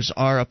stores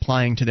are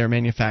applying to their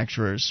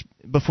manufacturers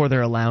before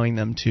they're allowing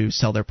them to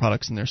sell their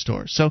products in their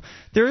stores. So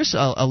there is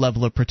a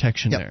level of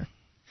protection there.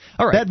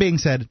 All right. That being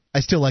said, I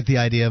still like the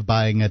idea of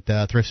buying at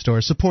thrift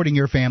stores, supporting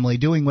your family,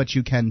 doing what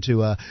you can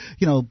to,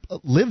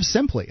 live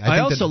simply. I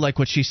also like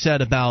what she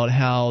said about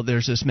how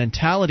there's this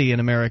mentality in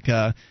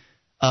America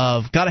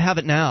of got to have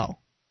it now.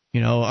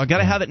 I got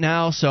to have it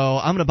now, so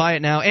I'm going to buy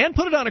it now and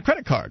put it on a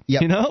credit card.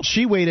 Yep.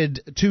 She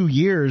waited 2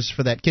 years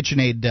for that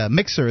KitchenAid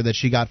mixer that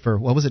she got for,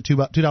 what was it, $2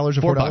 or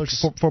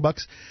 $4?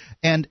 $4.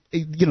 And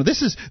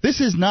this is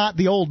not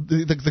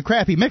the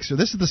crappy mixer.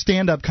 This is the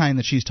stand-up kind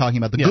that she's talking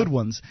about, the good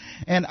ones.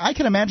 And I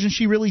can imagine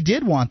she really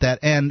did want that.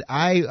 And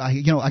I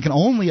can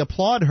only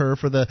applaud her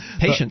for the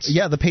patience.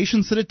 The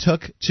patience that it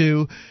took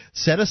to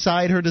set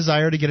aside her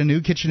desire to get a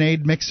new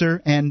KitchenAid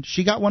mixer, and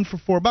she got one for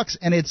 $4.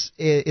 And it's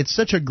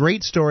such a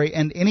great story,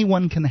 and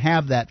anyone can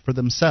have that for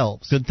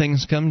themselves. Good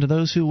things come to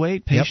those who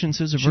wait.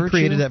 Patience is a virtue. She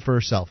created that for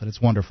herself, and it's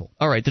wonderful.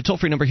 All right, the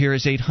toll-free number here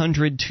is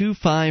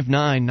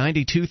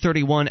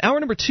 800-259-9231. Hour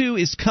number 2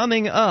 is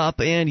coming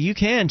up, and you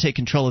can take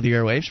control of the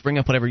airwaves, bring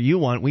up whatever you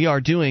want. We are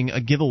doing a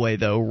giveaway,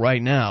 though,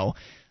 right now.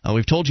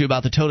 We've told you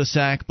about the Total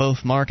Sack.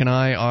 Both Mark and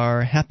I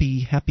are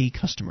happy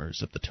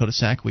customers of the Total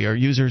Sack. We are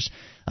users.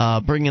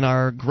 Bringing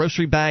our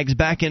grocery bags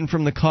back in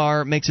from the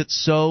car makes it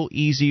so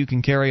easy. You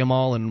can carry them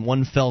all in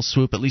one fell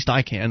swoop. At least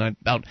I can.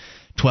 About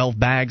 12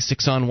 bags,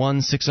 6 on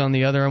one, 6 on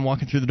the other. I'm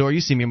walking through the door. You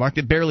see me, Mark.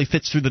 It barely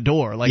fits through the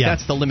door.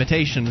 That's the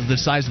limitation of the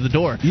size of the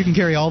door. You can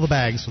carry all the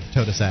bags with the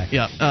Total Sack.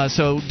 Yeah.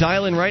 So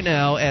dial in right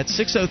now at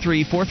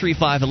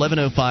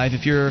 603-435-1105.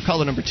 If you're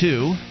caller number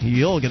 2,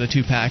 you'll get a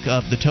 2-pack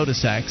of the Total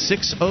Sack.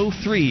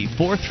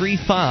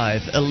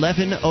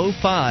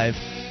 603-435-1105.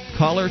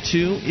 Caller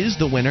 2 is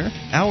the winner.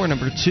 Hour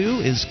number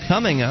 2 is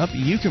coming up.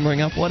 You can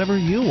bring up whatever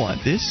you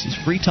want. This is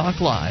Free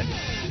Talk Live.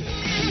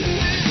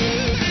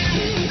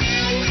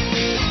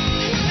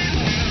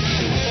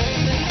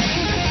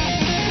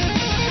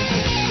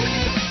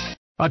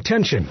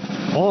 Attention,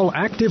 all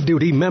active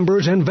duty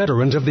members and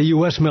veterans of the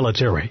U.S.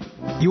 military.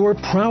 Your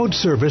proud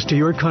service to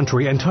your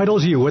country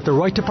entitles you with the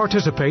right to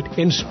participate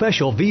in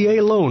special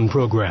VA loan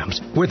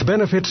programs with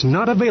benefits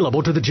not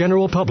available to the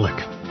general public,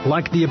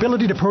 like the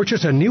ability to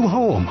purchase a new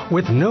home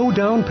with no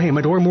down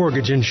payment or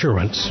mortgage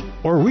insurance,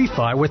 or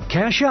refi with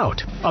cash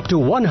out, up to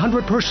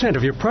 100%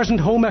 of your present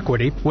home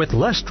equity with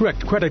less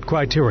strict credit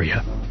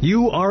criteria.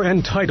 You are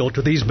entitled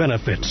to these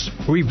benefits.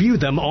 Review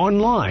them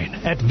online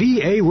at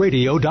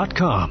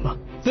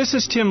varadio.com. This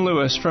is Tim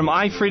Lewis from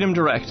iFreedom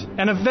Direct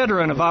and a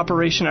veteran of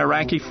Operation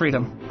Iraqi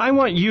Freedom. I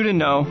want you to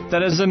know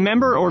that as a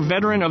member or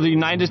veteran of the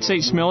United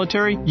States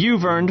military,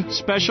 you've earned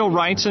special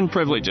rights and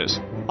privileges.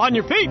 On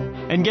your feet!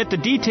 And get the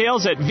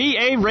details at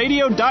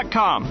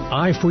varadio.com.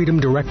 iFreedom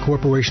Direct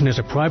Corporation is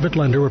a private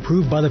lender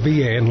approved by the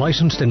VA and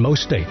licensed in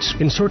most states.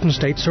 In certain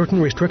states,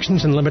 certain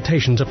restrictions and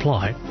limitations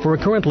apply. For a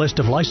current list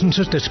of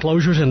licenses,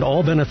 disclosures, and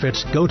all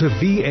benefits, go to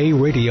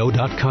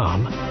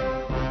varadio.com.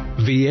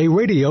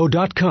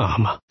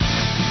 varadio.com.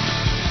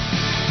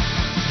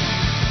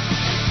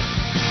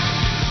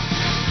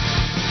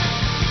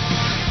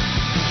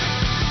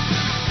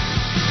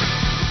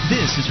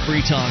 This is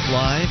Free Talk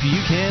Live.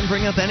 You can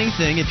bring up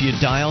anything if you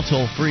dial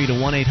toll-free to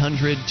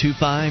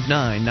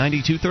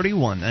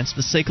 1-800-259-9231. That's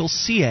the SACL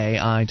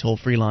CAI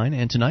toll-free line.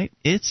 And tonight,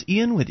 it's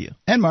Ian with you.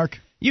 And Mark.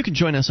 You can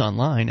join us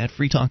online at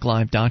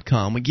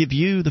freetalklive.com. We give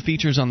you the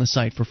features on the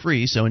site for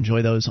free, so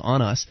enjoy those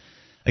on us.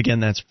 Again,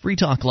 that's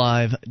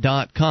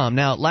freetalklive.com.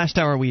 Now, last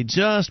hour we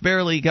just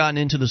barely gotten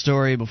into the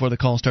story before the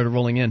call started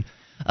rolling in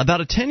about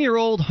a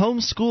 10-year-old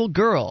homeschool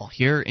girl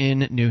here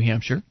in New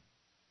Hampshire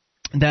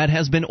that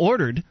has been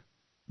ordered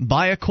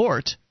by a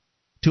court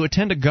to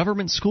attend a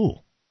government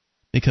school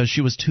because she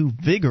was too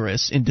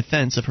vigorous in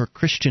defense of her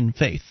Christian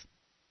faith.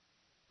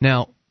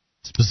 Now,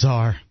 it's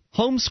bizarre.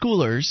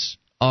 Homeschoolers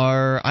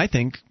are, I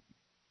think,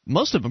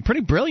 most of them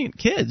pretty brilliant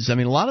kids. I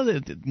mean, a lot of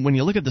when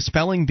you look at the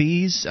spelling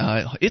bees,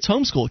 it's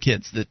homeschool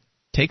kids that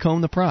take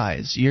home the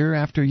prize year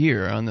after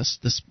year on this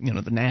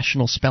the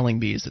national spelling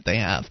bees that they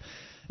have.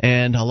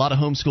 And a lot of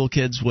homeschool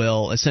kids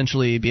will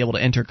essentially be able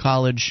to enter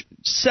college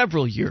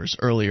several years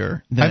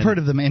earlier than... I've heard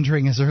of them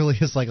entering as early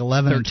as like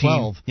 11 or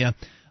 12. Yeah,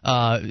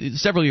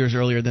 several years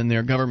earlier than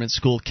their government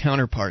school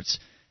counterparts.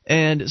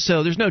 And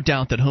so there's no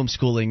doubt that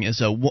homeschooling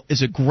is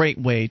a great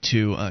way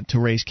to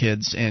raise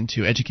kids and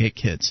to educate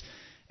kids.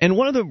 And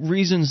one of the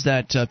reasons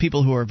that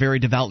people who are very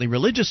devoutly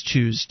religious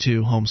choose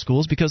to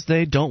homeschool is because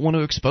they don't want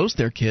to expose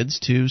their kids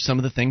to some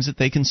of the things that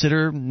they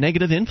consider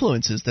negative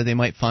influences that they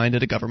might find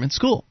at a government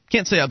school.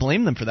 Can't say I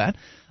blame them for that.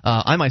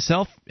 I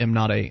myself am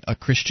not a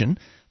Christian,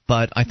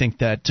 but I think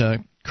that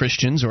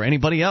Christians or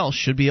anybody else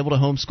should be able to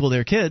homeschool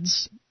their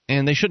kids,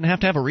 and they shouldn't have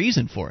to have a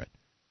reason for it.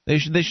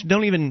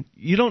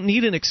 You don't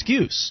need an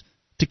excuse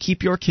to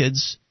keep your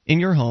kids in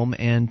your home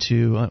and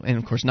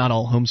of course not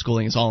all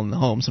homeschooling is all in the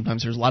home.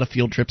 Sometimes there's a lot of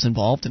field trips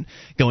involved and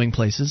going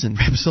places and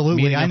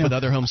absolutely meeting up with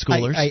other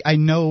homeschoolers. I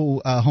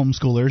know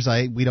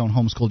homeschoolers. We don't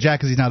homeschool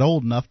Jack because he's not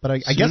old enough, but I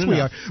guess we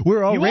are.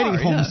 We're already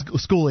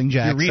homeschooling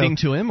Jack. You're reading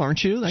to him,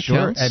 aren't you? That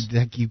sure. Counts.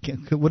 You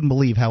wouldn't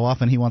believe how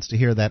often he wants to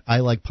hear that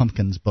I Like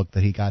Pumpkins book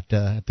that he got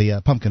at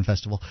the Pumpkin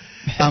Festival.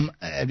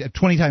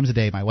 20 times a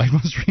day my wife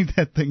wants to read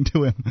that thing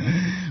to him.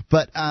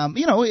 But,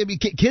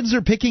 kids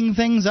are picking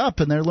things up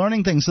and they're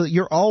learning things, so that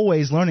you're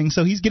always learning. learning,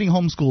 so he's getting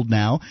homeschooled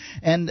now.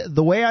 And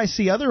the way I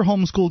see other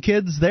homeschool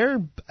kids, they're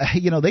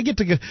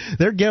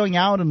going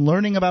out and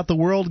learning about the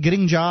world,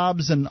 getting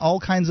jobs and all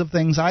kinds of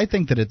things. I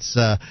think that it's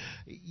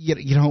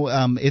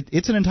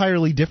it's an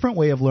entirely different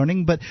way of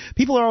learning, but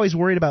people are always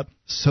worried about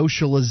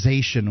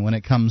socialization when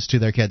it comes to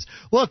their kids.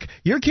 Look,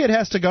 your kid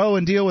has to go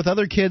and deal with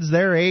other kids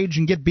their age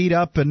and get beat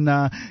up and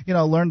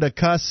learn to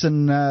cuss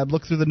and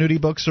look through the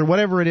nudie books or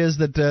whatever it is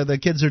that the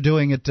kids are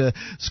doing at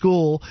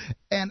school.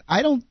 And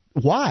I don't.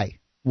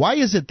 Why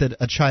is it that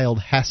a child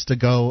has to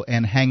go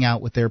and hang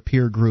out with their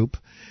peer group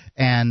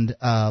and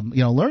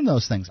learn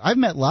those things? I've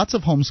met lots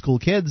of homeschool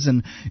kids,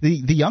 and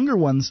the younger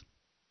ones,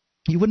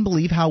 you wouldn't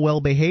believe how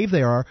well behaved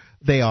they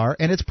are,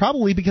 and it's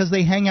probably because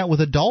they hang out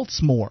with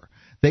adults more.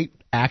 They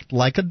act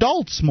like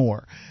adults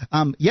more.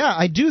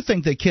 I do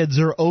think that kids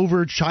are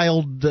over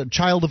childified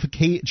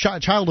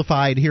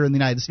here in the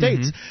United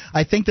States. Mm-hmm.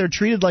 I think they're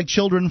treated like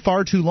children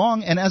far too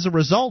long, and as a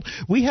result,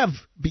 we have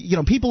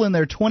people in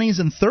their 20s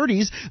and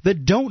 30s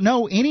that don't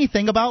know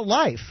anything about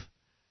life,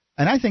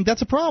 and I think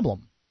that's a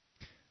problem.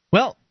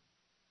 Well,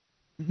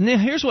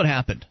 here's what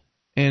happened,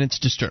 and it's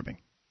disturbing.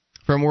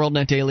 From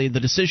WorldNet Daily, the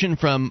decision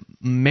from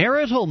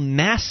marital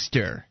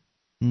master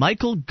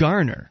Michael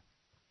Garner.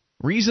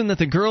 Reason that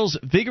the girl's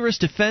vigorous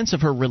defense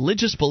of her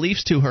religious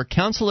beliefs to her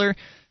counselor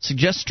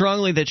suggests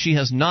strongly that she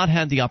has not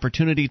had the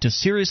opportunity to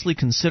seriously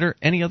consider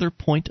any other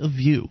point of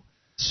view.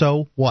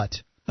 So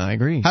what? I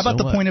agree. How about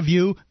the point of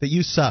view that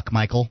you suck,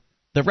 Michael?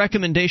 The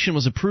recommendation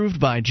was approved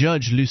by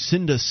Judge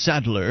Lucinda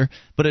Sadler,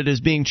 but it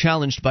is being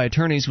challenged by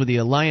attorneys with the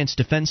Alliance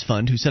Defense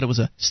Fund, who said it was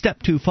a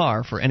step too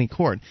far for any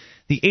court.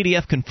 The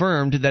ADF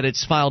confirmed that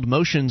it's filed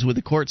motions with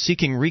the court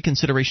seeking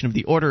reconsideration of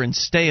the order and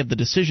stay of the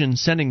decision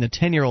sending the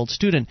 10-year-old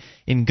student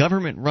in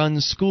government-run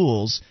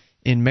schools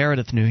in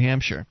Meredith, New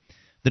Hampshire.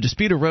 The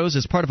dispute arose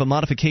as part of a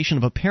modification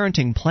of a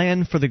parenting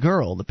plan for the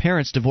girl. The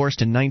parents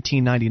divorced in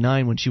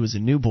 1999 when she was a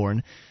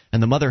newborn,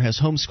 and the mother has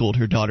homeschooled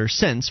her daughter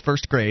since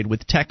first grade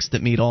with texts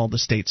that meet all the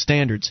state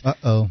standards.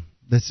 Uh-oh.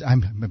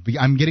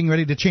 I'm getting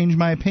ready to change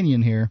my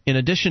opinion here. In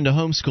addition to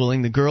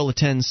homeschooling, the girl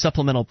attends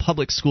supplemental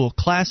public school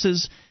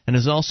classes and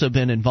has also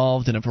been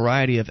involved in a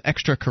variety of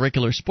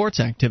extracurricular sports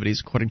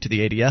activities, according to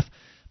the ADF.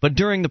 But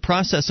during the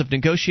process of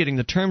negotiating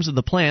the terms of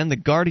the plan, the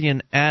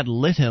guardian ad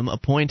litem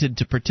appointed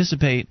to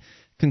participate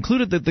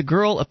concluded that the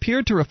girl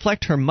appeared to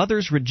reflect her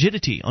mother's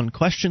rigidity on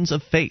questions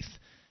of faith,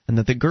 and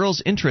that the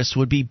girl's interests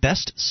would be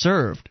best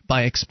served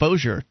by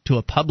exposure to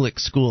a public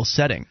school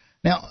setting.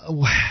 Now,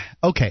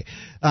 okay,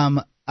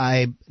 now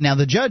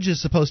the judge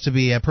is supposed to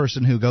be a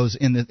person who goes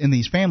in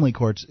these family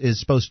courts,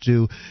 is supposed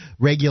to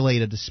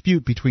regulate a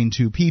dispute between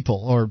two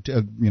people or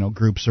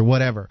groups or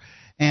whatever.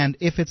 And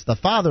if it's the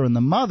father and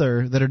the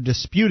mother that are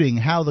disputing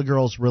how the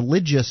girl's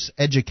religious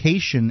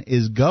education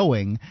is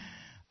going,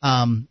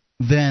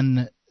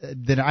 then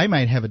I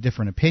might have a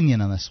different opinion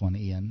on this one,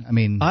 Ian. I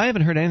mean, I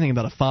haven't heard anything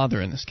about a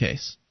father in this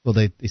case. Well,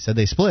 they said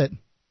they split.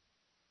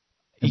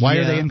 Why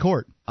are they in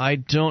court? I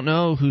don't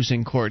know who's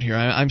in court here.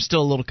 I'm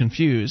still a little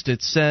confused.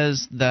 It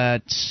says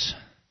that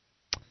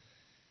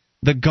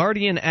the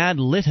guardian ad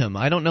litem.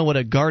 I don't know what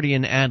a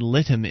guardian ad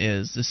litem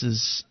is. This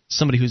is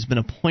somebody who's been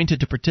appointed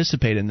to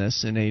participate in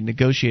this in a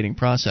negotiating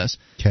process.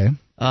 Okay.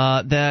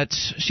 That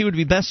she would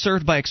be best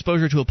served by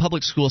exposure to a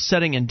public school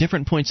setting and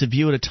different points of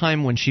view at a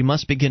time when she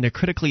must begin to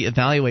critically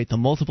evaluate the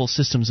multiple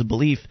systems of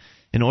belief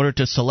in order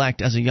to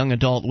select as a young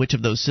adult which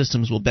of those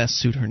systems will best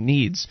suit her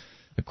needs.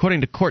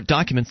 According to court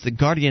documents, the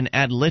guardian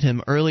ad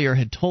litem earlier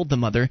had told the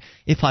mother,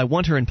 if I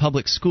want her in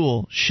public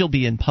school, she'll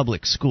be in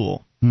public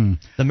school. I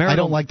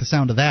don't like the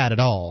sound of that at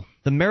all.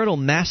 The marital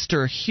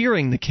master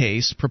hearing the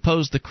case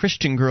proposed the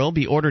Christian girl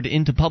be ordered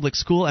into public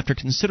school after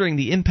considering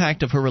the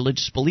impact of her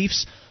religious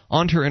beliefs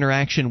on her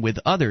interaction with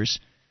others.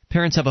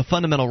 Parents have a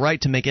fundamental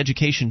right to make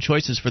education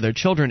choices for their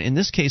children. In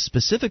this case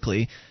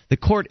specifically, the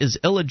court is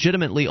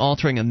illegitimately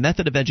altering a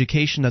method of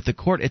education that the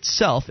court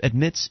itself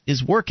admits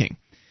is working.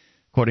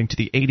 According to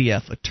the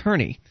ADF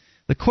attorney,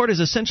 the court is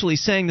essentially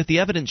saying that the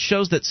evidence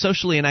shows that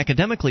socially and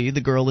academically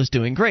the girl is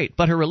doing great,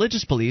 but her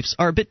religious beliefs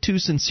are a bit too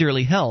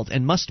sincerely held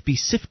and must be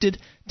sifted,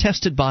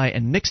 tested by,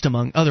 and mixed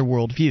among other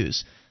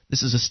worldviews.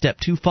 This is a step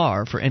too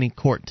far for any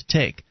court to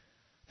take.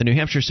 The New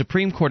Hampshire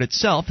Supreme Court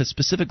itself has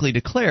specifically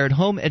declared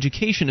home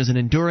education is an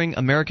enduring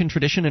American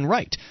tradition and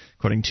right,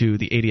 according to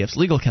the ADF's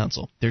legal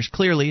counsel. There's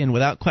clearly and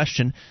without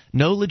question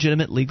no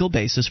legitimate legal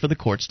basis for the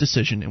court's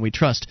decision, and we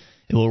trust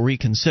it will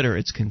reconsider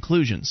its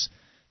conclusions.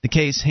 The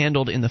case,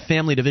 handled in the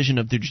Family Division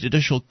of the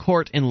Judicial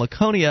Court in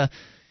Laconia,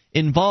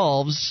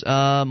 involves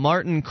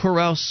Martin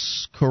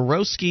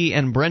Kurowski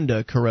and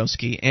Brenda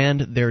Kurowski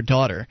and their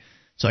daughter.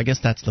 So I guess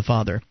that's the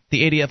father.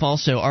 The ADF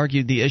also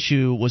argued the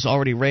issue was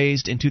already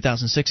raised in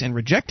 2006 and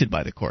rejected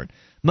by the court.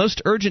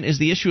 Most urgent is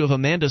the issue of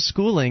Amanda's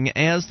schooling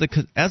as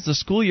the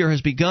school year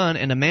has begun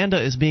and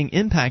Amanda is being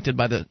impacted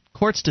by the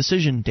court's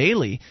decision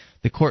daily,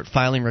 the court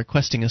filing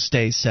requesting a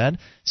stay said.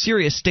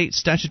 Serious state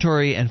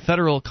statutory and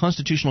federal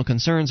constitutional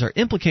concerns are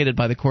implicated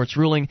by the court's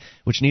ruling,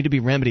 which need to be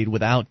remedied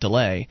without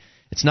delay.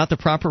 It's not the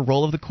proper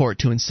role of the court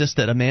to insist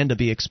that Amanda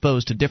be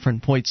exposed to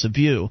different points of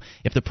view.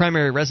 If the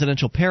primary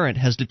residential parent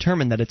has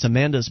determined that it's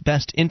Amanda's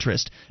best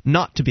interest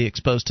not to be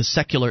exposed to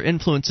secular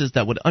influences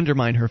that would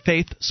undermine her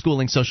faith,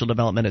 schooling, social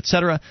development,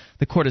 etc.,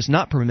 the court is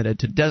not permitted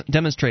to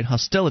demonstrate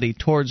hostility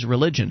towards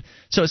religion.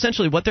 So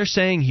essentially what they're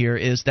saying here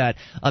is that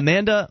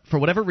Amanda, for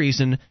whatever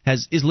reason,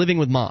 is living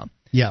with mom.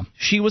 Yeah.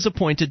 She was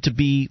appointed to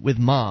be with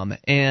mom,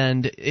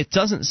 and it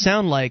doesn't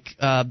sound like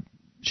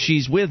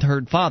she's with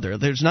her father.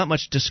 There's not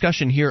much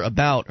discussion here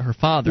about her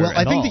father. Well,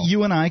 I think that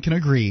you and I can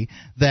agree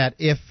that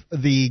if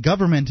the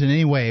government in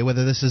any way,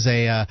 whether this is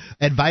a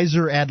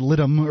advisor ad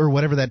litem or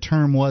whatever that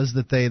term was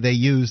that they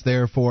used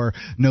there for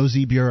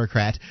nosy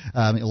bureaucrat,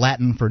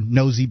 Latin for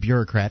nosy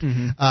bureaucrat,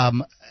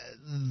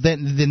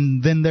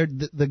 then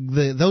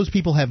those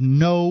people have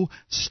no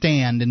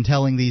stand in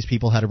telling these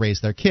people how to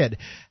raise their kid.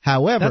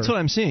 However, that's what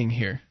I'm seeing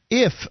here.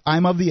 If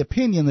I'm of the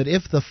opinion that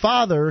if the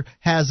father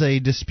has a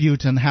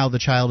dispute on how the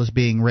child is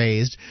being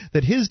raised,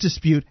 that his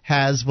dispute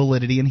has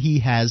validity and he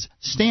has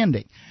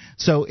standing.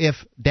 So if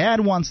dad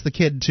wants the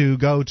kid to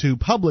go to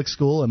public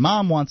school and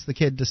mom wants the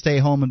kid to stay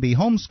home and be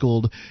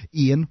homeschooled,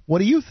 Ian, what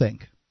do you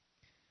think?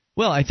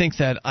 Well, I think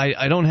that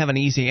I don't have an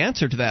easy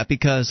answer to that,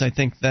 because I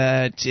think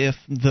that if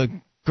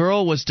the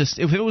girl was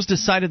if it was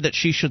decided that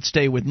she should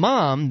stay with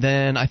mom,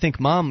 then I think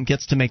mom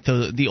gets to make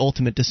the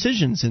ultimate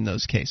decisions in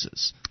those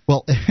cases.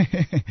 Well,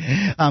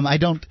 I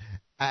don't.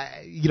 I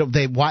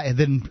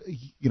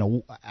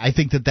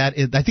think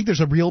I think there's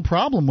a real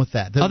problem with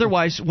that.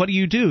 Otherwise, what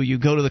do? You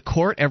go to the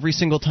court every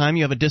single time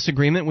you have a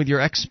disagreement with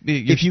your ex.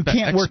 If you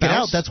can't work it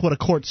out, that's what a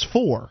court's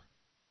for.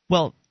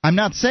 Well, I'm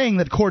not saying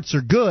that courts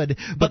are good,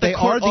 but they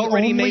are the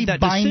only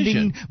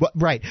binding.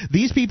 Right.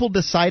 These people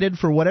decided,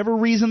 for whatever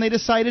reason they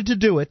decided to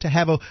do it, to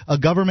have a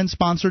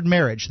government-sponsored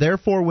marriage.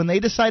 Therefore, when they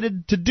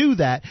decided to do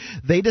that,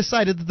 they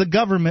decided that the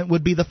government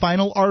would be the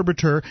final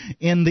arbiter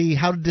in the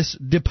how to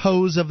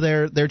depose of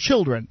their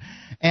children.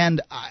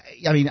 And,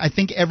 I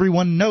think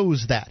everyone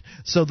knows that.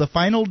 So the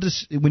final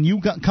when you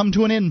come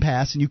to an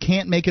impasse and you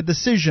can't make a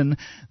decision,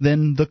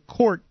 then the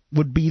court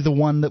would be the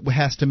one that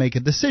has to make a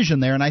decision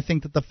there, and I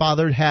think that the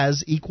father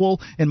has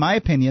in my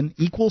opinion,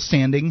 equal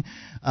standing,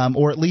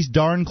 or at least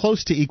darn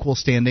close to equal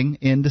standing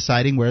in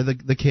deciding where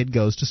the kid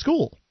goes to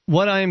school.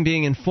 What I am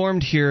being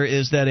informed here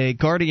is that a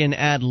guardian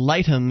ad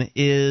litem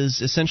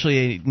is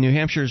essentially New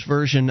Hampshire's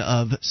version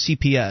of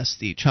CPS,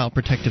 the Child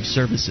Protective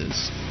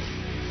Services.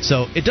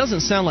 So it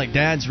doesn't sound like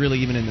Dad's really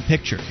even in the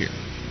picture here.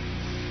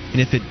 And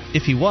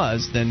if he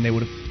was, then they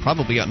would have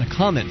probably gotten a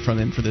comment from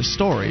him for this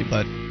story,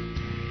 but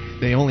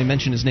they only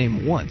mention his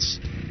name once.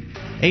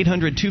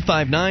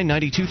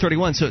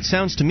 800-259-9231. So it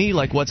sounds to me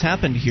like what's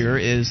happened here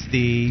is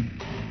the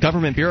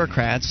government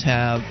bureaucrats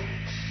have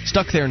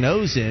stuck their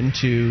nose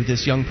into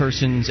this young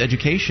person's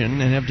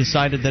education and have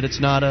decided that it's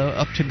not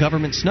up to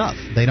government snuff.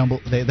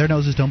 Their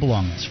noses don't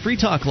belong there. It's Free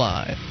Talk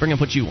Live. Bring up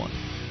what you want.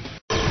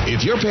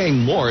 If you're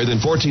paying more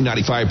than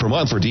 $14.95 per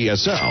month for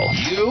DSL,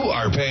 you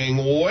are paying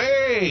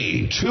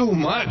way too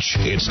much.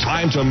 It's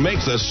time to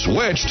make the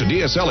switch to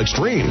DSL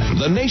Extreme,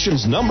 the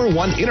nation's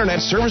 #1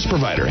 internet service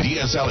provider.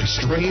 DSL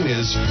Extreme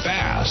is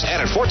fast, and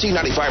at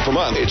 $14.95 per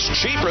month, it's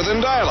cheaper than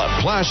dial-up.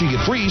 Plus, you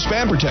get free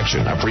spam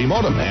protection, a free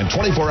modem, and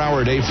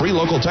 24-hour-a-day free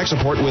local tech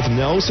support with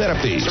no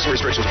setup fees. Some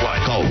restrictions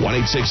apply. Call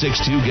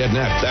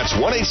 1-866-2-GET-NET. That's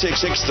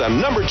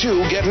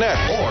 1-866-2-GET-NET.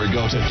 Or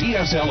go to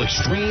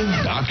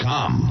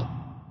DSLExtreme.com.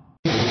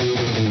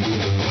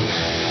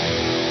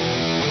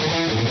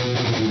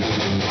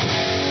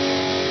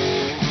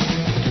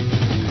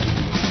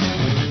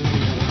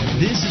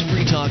 This is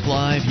Free Talk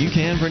Live. You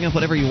can bring up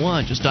whatever you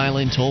want. Just dial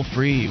in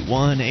toll-free,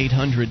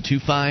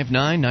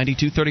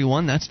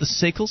 1-800-259-9231. That's the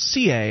SACL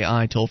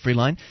CAI toll-free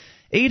line,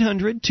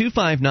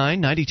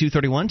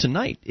 800-259-9231.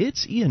 Tonight,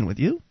 it's Ian with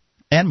you.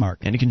 And Mark.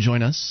 And you can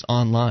join us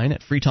online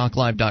at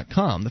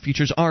freetalklive.com. The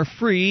features are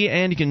free,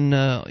 and you can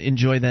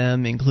enjoy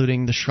them,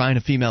 including the Shrine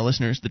of Female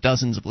Listeners, the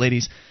dozens of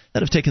ladies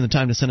that have taken the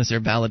time to send us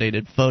their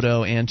validated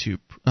photo and to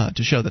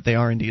show that they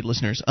are indeed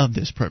listeners of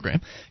this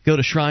program. Go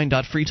to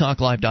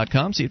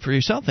shrine.freetalklive.com, see it for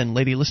yourself, and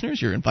lady listeners,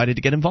 you're invited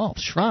to get involved.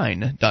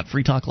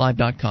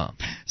 Shrine.freetalklive.com.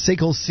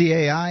 SACL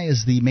CAI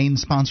is the main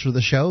sponsor of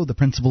the show. The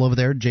principal over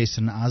there,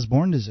 Jason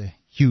Osborne, is a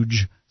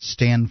huge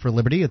stand for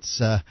liberty. It's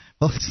the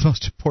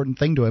most important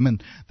thing to him,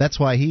 and that's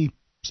why he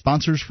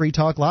sponsors Free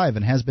Talk Live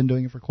and has been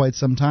doing it for quite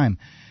some time.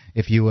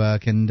 If you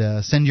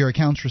can send your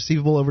accounts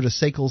receivable over to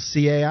SACL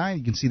CAI,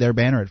 you can see their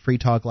banner at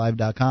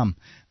freetalklive.com.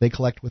 They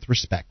collect with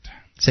respect.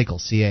 SACL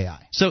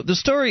CAI. So the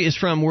story is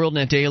from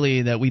WorldNet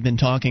Daily that we've been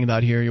talking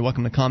about here. You're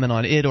welcome to comment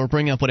on it or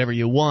bring up whatever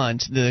you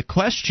want. The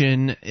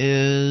question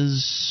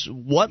is,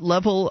 what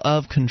level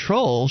of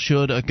control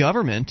should the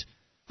government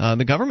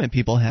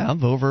people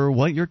have over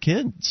what your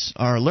kids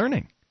are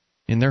learning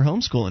in their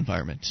homeschool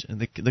environment?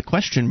 The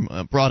question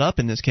brought up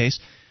in this case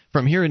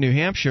from here in New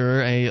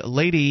Hampshire, a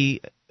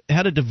lady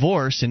had a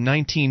divorce in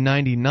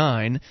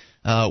 1999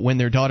 when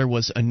their daughter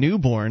was a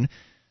newborn.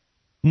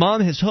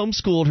 Mom has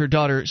homeschooled her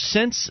daughter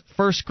since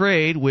first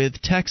grade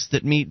with texts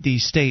that meet the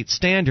state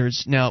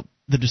standards. Now,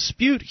 the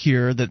dispute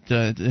here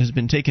that has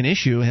been taken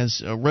issue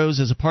arose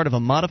as a part of a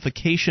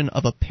modification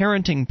of a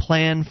parenting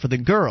plan for the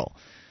girl.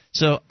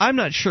 So I'm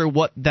not sure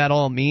what that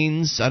all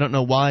means. I don't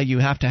know why you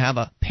have to have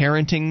a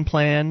parenting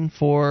plan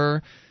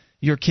for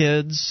your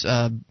kids.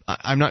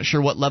 I'm not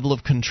sure what level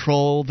of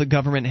control the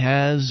government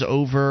has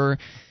over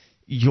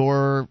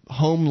your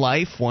home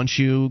life once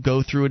you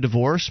go through a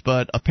divorce,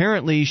 but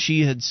apparently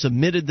she had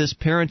submitted this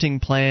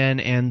parenting plan,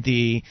 and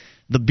the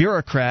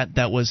bureaucrat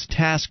that was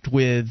tasked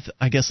with,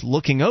 I guess,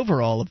 looking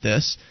over all of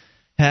this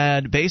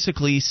had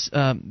basically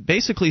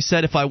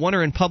said, if I want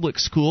her in public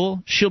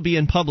school, she'll be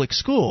in public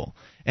school.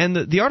 And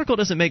the article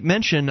doesn't make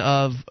mention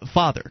of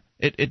father.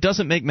 It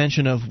doesn't make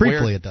mention of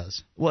briefly. It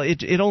does. Well,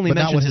 it only but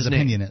mentions not what his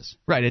name. opinion is.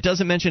 Right. It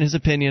doesn't mention his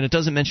opinion. It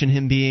doesn't mention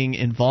him being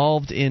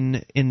involved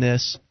in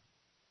this.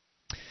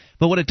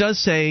 But what it does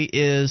say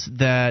is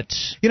that,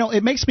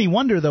 it makes me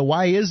wonder though,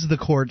 why is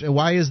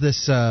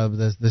this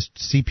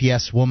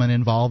CPS woman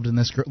involved in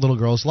this little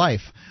girl's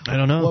life? I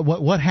don't know.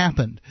 What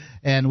happened?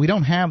 And we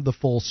don't have the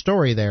full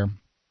story there,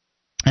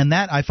 and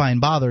that I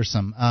find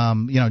bothersome.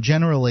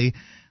 Generally,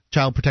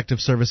 Child Protective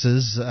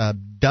Services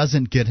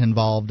doesn't get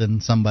involved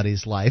in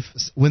somebody's life.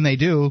 When they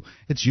do,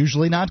 it's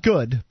usually not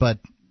good, but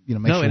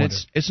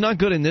it's not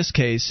good in this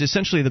case.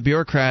 Essentially, the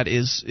bureaucrat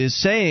is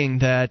saying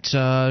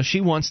that she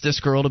wants this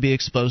girl to be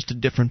exposed to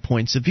different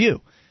points of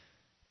view,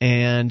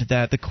 and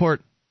that the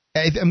court.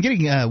 I'm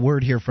getting a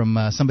word here from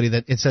somebody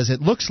that it says it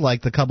looks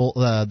like the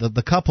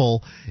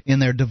couple in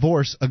their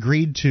divorce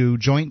agreed to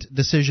joint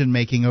decision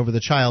making over the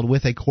child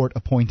with a court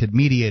appointed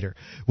mediator,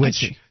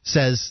 which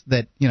says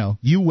that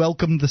you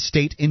welcomed the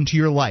state into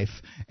your life,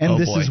 and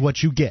this is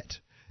what you get.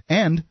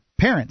 And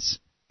parents,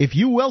 if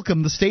you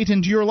welcome the state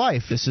into your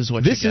life, this is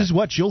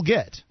what you'll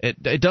get.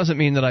 It doesn't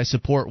mean that I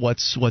support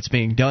what's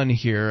being done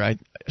here.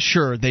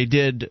 Sure, they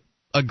did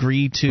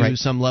agree to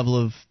some level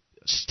of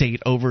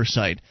state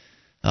oversight.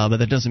 But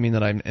that doesn't mean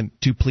that I'm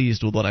too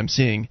pleased with what I'm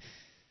seeing.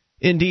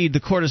 Indeed, the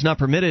court is not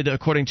permitted,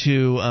 according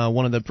to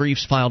one of the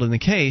briefs filed in the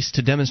case,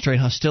 to demonstrate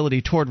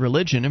hostility toward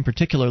religion, and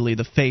particularly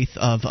the faith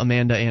of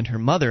Amanda and her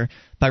mother,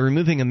 by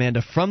removing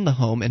Amanda from the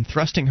home and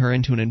thrusting her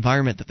into an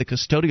environment that the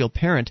custodial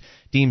parent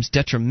deems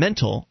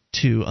detrimental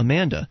to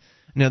Amanda.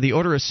 Now, the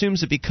order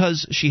assumes that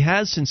because she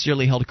has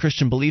sincerely held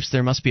Christian beliefs,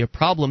 there must be a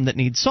problem that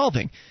needs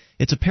solving.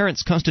 It's a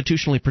parent's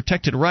constitutionally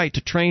protected right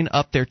to train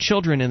up their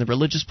children in the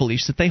religious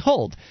beliefs that they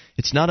hold.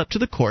 It's not up to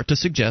the court to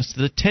suggest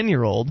that a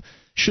 10-year-old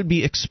should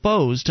be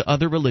exposed to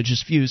other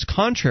religious views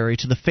contrary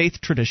to the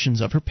faith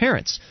traditions of her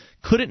parents.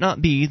 Could it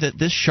not be that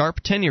this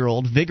sharp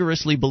 10-year-old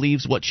vigorously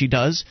believes what she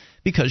does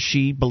because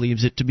she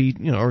believes it to be,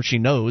 or she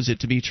knows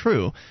it to be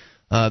true?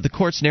 The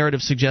court's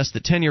narrative suggests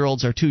that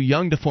 10-year-olds are too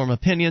young to form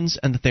opinions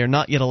and that they are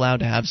not yet allowed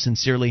to have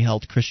sincerely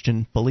held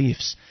Christian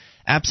beliefs.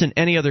 Absent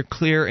any other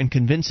clear and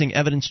convincing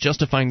evidence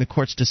justifying the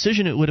court's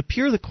decision, it would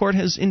appear the court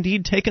has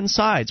indeed taken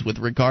sides with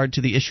regard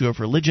to the issue of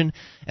religion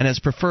and has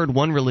preferred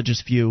one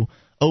religious view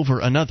over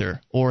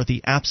another, or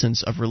the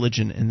absence of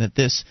religion, and that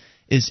this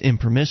is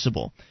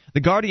impermissible. The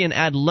guardian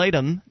ad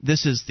litem,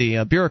 this is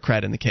the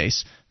bureaucrat in the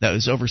case that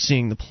was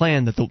overseeing the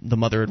plan that the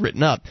mother had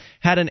written up,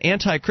 had an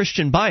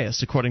anti-Christian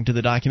bias, according to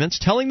the documents,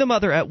 telling the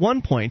mother at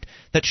one point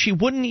that she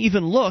wouldn't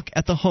even look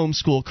at the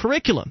homeschool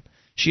curriculum.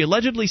 She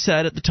allegedly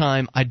said at the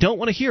time, "I don't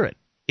want to hear it.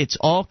 It's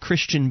all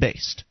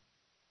Christian-based."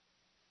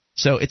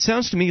 So it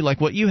sounds to me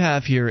like what you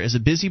have here is a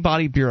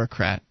busybody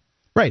bureaucrat.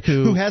 Right,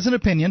 who has an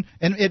opinion,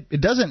 and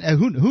it doesn't.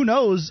 Who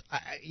knows?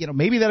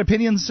 Maybe that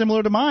opinion's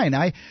similar to mine.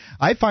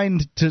 I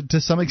find to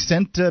some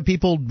extent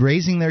people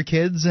raising their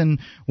kids in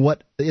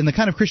the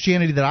kind of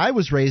Christianity that I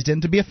was raised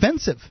in to be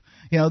offensive.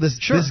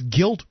 This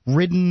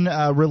guilt-ridden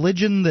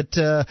religion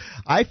that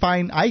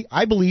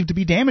I believe to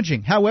be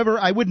damaging. However,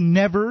 I would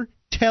never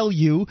tell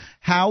you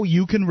how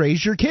you can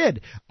raise your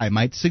kid. I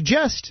might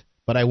suggest,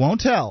 but I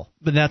won't tell.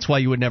 But that's why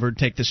you would never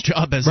take this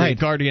job as a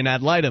guardian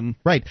ad litem.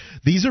 Right.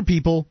 These are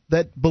people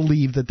that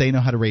believe that they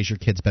know how to raise your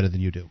kids better than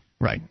you do.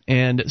 Right.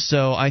 And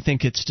so I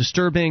think it's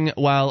disturbing.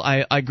 While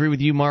I agree with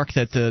you, Mark,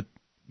 that the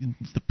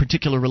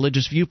particular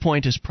religious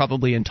viewpoint is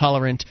probably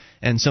intolerant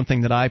and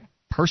something that I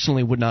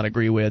personally would not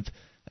agree with,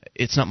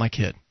 it's not my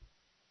kid.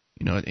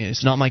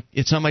 It's not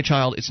my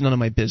child. It's none of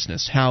my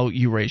business how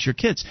you raise your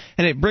kids.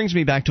 And it brings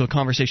me back to a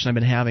conversation I've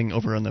been having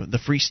over on the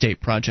Free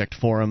State Project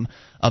forum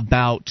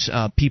about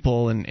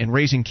people and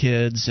raising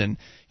kids, and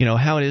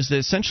how it is that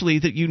essentially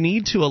that you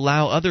need to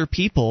allow other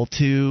people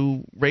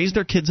to raise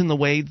their kids in the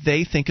way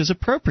they think is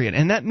appropriate,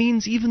 and that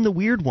means even the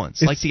weird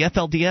ones, like the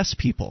FLDS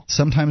people.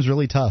 Sometimes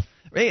really tough.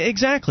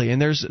 Exactly,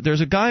 and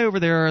there's a guy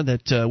over there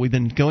that we've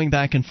been going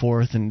back and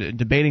forth and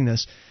debating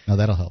this. Oh,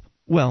 that'll help.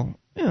 Well,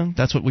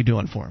 that's what we do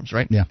on forums,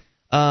 right? Yeah.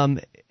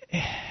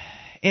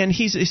 And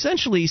he's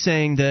essentially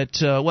saying that,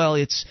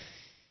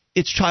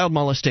 it's child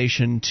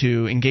molestation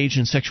to engage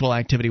in sexual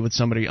activity with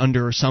somebody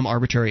under some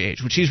arbitrary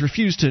age, which he's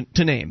refused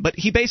to name. But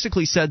he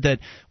basically said that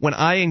when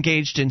I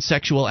engaged in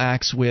sexual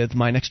acts with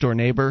my next-door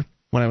neighbor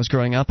when I was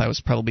growing up, I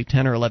was probably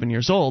 10 or 11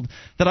 years old,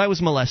 that I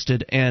was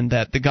molested, and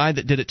that the guy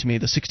that did it to me,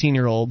 the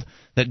 16-year-old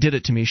that did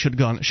it to me, should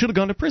have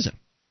gone to prison.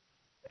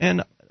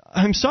 And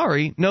I'm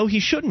sorry, no, he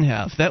shouldn't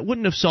have. That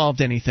wouldn't have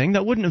solved anything.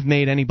 That wouldn't have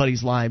made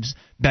anybody's lives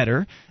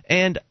better.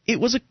 And it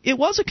was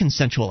a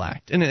consensual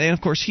act. And of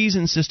course, he's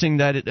insisting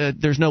that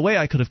there's no way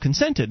I could have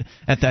consented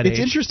at that age.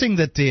 It's interesting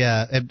that the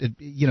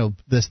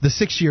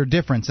 6-year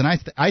difference, and I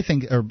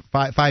think, or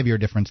 5-year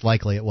difference,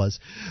 likely it was.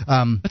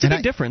 That's a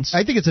big difference.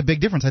 I think it's a big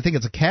difference. I think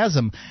it's a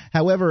chasm.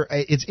 However,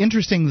 it's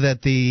interesting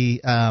that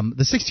the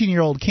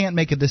 16-year-old can't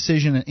make a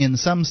decision in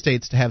some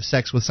states to have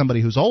sex with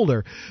somebody who's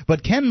older,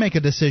 but can make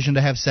a decision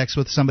to have sex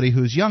with somebody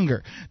who's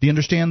younger. Do you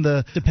understand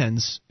the...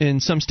 Depends.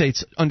 In some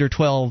states, under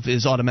 12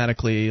 is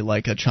automatically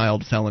like a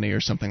child felony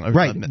or something.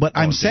 Right, but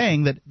I'm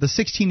saying that the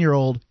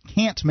 16-year-old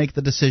can't make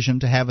the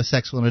decision to have a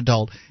sex with an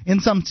adult in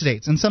some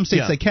states. In some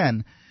states they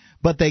can,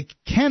 but they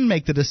can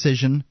make the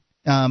decision...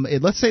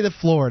 let's say that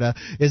Florida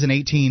is an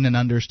 18 and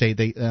under state.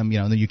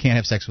 You can't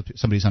have sex with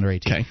somebody who's under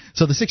 18. Okay.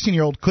 So the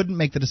 16-year-old couldn't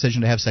make the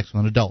decision to have sex with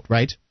an adult,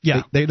 right?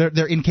 Yeah.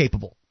 They're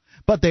incapable.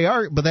 But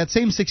that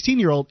same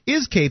 16-year-old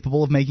is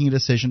capable of making a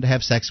decision to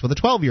have sex with a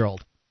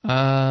 12-year-old or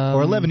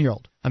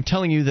 11-year-old. I'm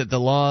telling you that the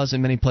laws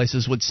in many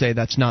places would say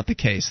that's not the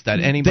case. That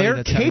anybody they're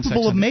that's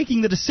capable of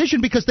making the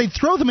decision because they'd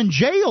throw them in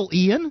jail,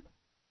 Ian.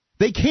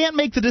 They can't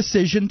make the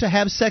decision to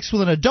have sex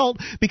with an adult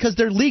because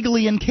they're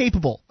legally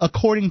incapable,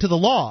 according to the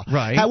law.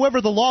 Right.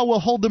 However, the law will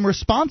hold them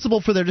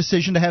responsible for their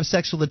decision to have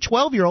sex with a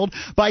 12-year-old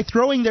by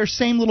throwing their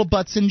same little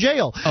butts in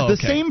jail. The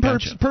same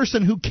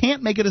person who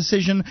can't make a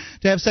decision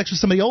to have sex with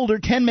somebody older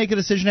can make a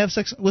decision to have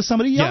sex with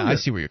somebody younger. Yeah, I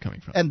see where you're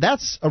coming from. And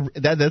that's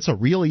a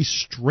really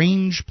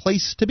strange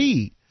place to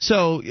be.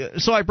 So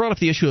I brought up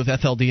the issue of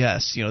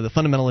FLDS, the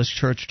Fundamentalist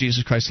Church,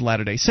 Jesus Christ of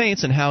Latter-day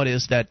Saints, and how it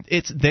is that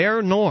it's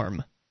their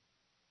norm.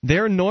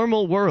 Their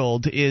normal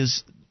world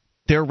is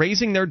they're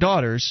raising their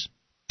daughters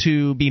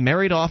to be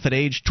married off at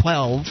age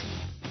 12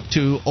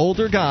 to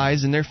older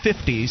guys in their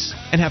 50s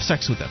and have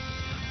sex with them.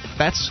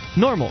 That's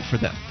normal for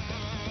them.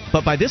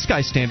 But by this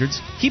guy's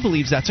standards, he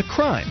believes that's a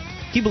crime.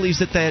 He believes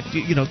that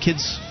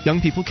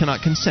young people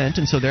cannot consent,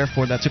 and so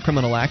therefore that's a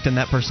criminal act and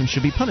that person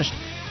should be punished.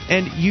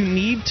 And you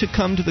need to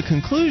come to the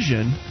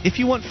conclusion, if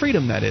you want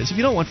freedom, that is. If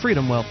you don't want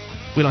freedom, well,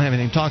 we don't have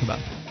anything to talk about.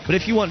 But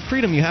if you want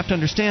freedom, you have to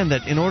understand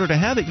that in order to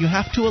have it, you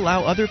have to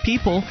allow other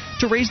people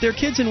to raise their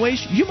kids in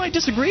ways you might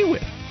disagree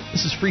with.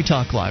 This is Free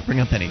Talk Live. Bring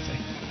up anything.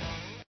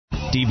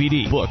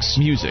 DVD, books,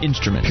 music,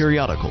 instruments,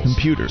 periodicals,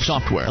 computers,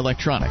 software,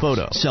 electronic,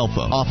 photo, cell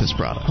phone, office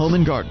product, home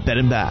and garden, bed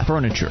and bath,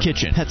 furniture,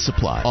 kitchen, pet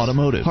supply,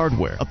 automotive,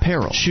 hardware,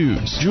 apparel,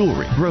 shoes,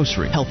 jewelry,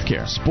 grocery,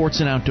 healthcare, sports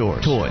and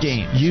outdoors, toys,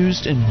 games,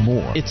 used, and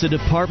more. It's a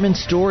department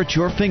store at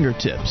your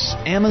fingertips.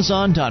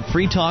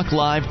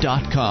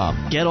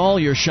 Amazon.freetalklive.com. Get all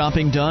your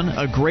shopping done,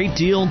 a great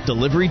deal,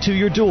 delivery to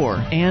your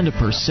door, and a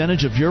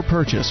percentage of your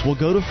purchase will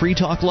go to Free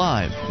Talk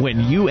Live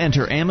when you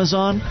enter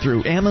Amazon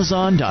through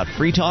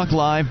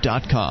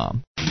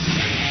Amazon.freetalklive.com.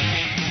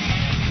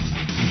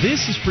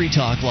 This is Free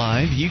Talk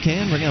Live. You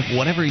can bring up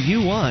whatever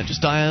you want.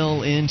 Just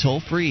dial in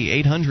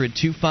toll-free,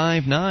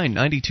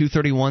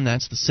 800-259-9231.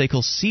 That's the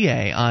SACL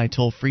CAI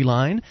toll-free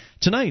line.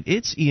 Tonight,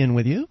 it's Ian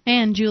with you.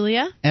 And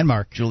Julia. And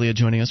Mark. Julia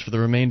joining us for the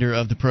remainder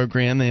of the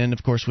program. And,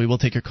 of course, we will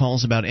take your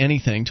calls about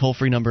anything.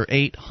 Toll-free number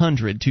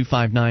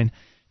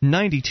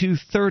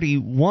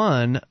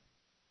 800-259-9231.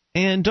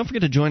 And don't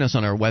forget to join us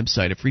on our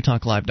website at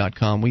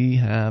freetalklive.com. We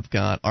have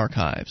got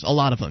archives, a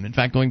lot of them. In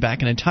fact, going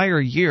back an entire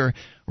year,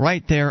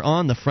 right there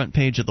on the front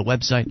page of the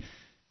website.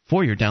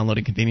 For your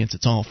downloading convenience,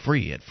 it's all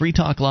free at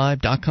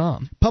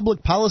freetalklive.com.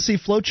 Public policy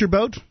floats your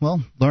boat?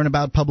 Well, learn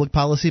about public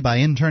policy by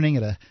interning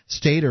at a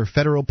state or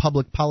federal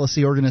public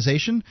policy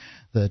organization.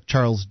 The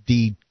Charles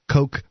D.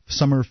 Koch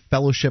Summer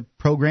Fellowship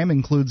Program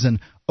includes an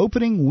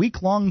opening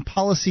week-long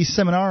policy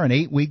seminar, an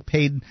 8-week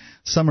paid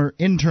summer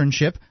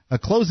internship, a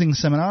closing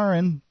seminar,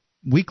 and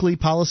weekly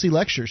policy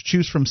lectures.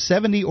 Choose from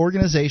 70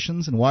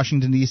 organizations in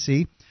Washington,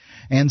 D.C.,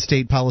 and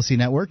State Policy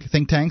Network,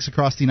 think tanks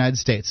across the United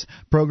States.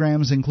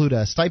 Programs include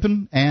a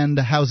stipend and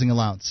a housing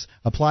allowance.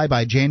 Apply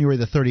by January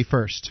the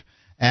 31st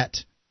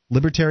at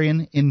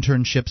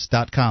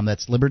libertarianinternships.com.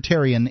 That's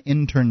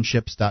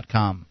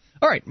libertarianinternships.com.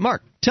 All right,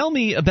 Mark, tell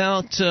me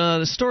about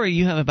the story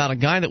you have about a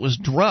guy that was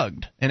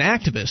drugged, an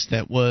activist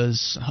that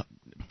was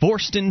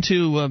forced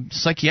into a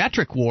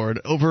psychiatric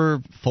ward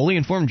over fully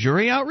informed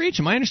jury outreach.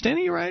 Am I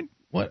understanding you right?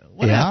 What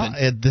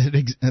happened?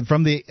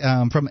 From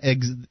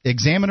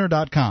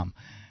Examiner.com.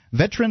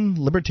 Veteran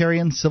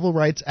libertarian civil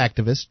rights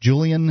activist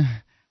Julian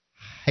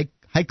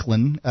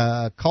Heiklin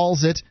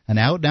calls it an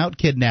out-and-out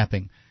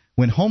kidnapping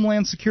when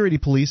Homeland Security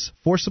police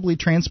forcibly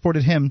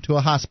transported him to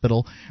a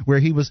hospital where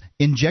he was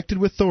injected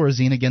with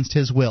Thorazine against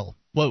his will.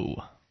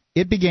 Whoa.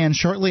 It began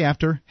shortly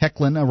after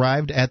Heiklin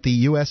arrived at the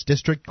U.S.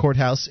 District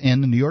Courthouse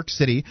in New York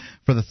City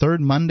for the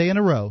third Monday in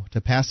a row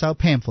to pass out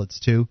pamphlets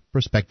to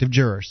prospective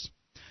jurors.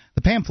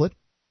 The pamphlet,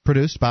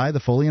 produced by the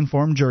Fully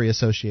Informed Jury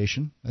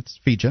Association, that's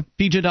FIJA.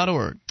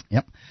 FIJA.org.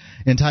 Yep.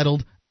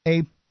 Entitled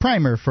A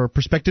Primer for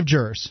Prospective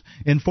Jurors,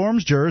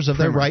 informs jurors of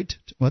their right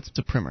to, what's it's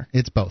a primer?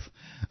 It's both.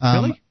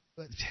 Really?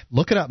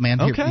 Look it up,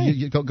 man. Okay.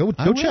 Here, go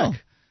check.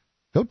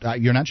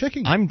 You're not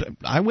checking.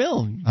 I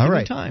will. All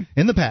right. Time.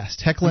 In the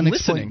past, Heiklin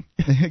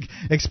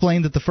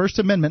explained that the First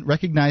Amendment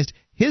recognized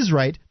his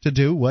right to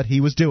do what he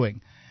was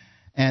doing.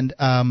 And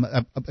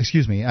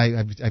excuse me,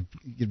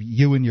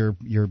 you and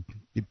your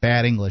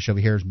bad English over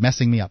here is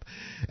messing me up.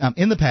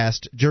 In the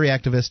past, jury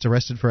activists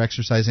arrested for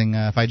exercising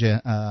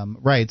FIJA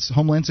rights,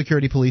 Homeland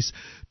Security Police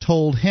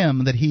told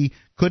him that he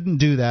couldn't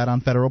do that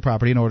on federal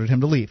property and ordered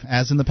him to leave.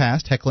 As in the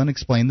past, Hecklin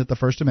explained that the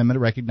First Amendment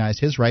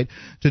recognized his right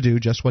to do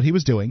just what he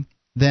was doing.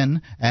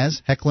 Then,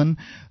 as Hecklin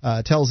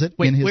tells it,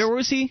 wait, where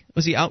was he?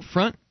 Was he out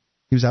front?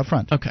 He was out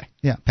front. Okay.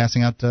 Yeah,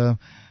 passing out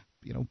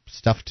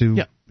stuff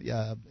to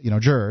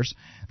jurors.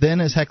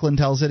 Then, as Hecklin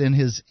tells it in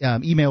his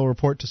email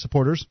report to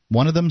supporters,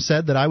 one of them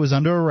said that I was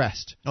under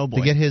arrest. Oh boy.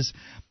 To get his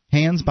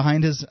hands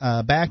behind his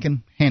back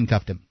and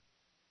handcuffed him.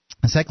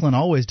 As Hecklin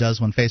always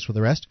does when faced with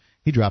arrest,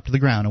 he dropped to the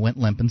ground and went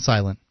limp and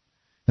silent.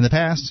 In the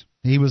past,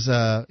 he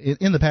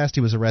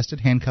was arrested,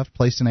 handcuffed,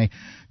 placed in a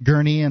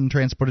gurney, and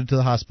transported to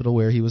the hospital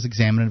where he was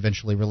examined and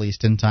eventually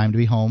released in time to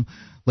be home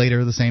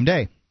later the same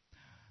day.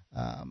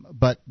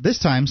 But this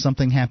time,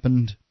 something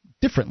happened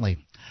differently.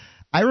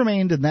 I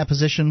remained in that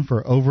position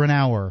for over an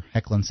hour,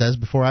 Hecklin says,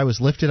 before I was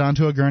lifted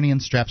onto a gurney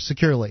and strapped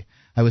securely.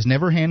 I was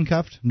never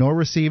handcuffed, nor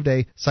received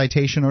a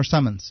citation or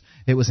summons.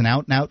 It was an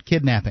out-and-out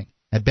kidnapping.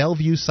 At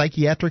Bellevue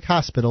Psychiatric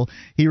Hospital,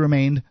 he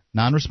remained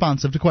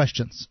non-responsive to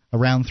questions.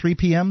 Around 3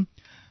 p.m.,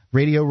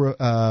 radio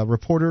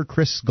reporter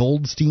Chris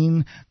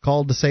Goldstein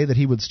called to say that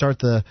he would start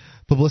the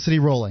publicity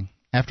rolling.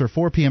 After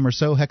 4 p.m. or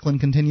so, Hecklin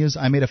continues,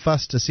 I made a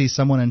fuss to see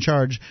someone in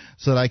charge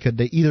so that I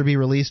could either be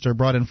released or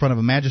brought in front of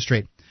a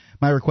magistrate.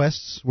 My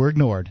requests were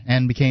ignored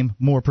and became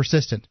more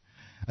persistent.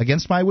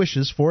 Against my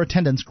wishes, 4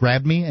 attendants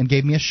grabbed me and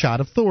gave me a shot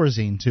of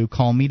Thorazine to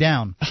calm me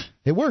down.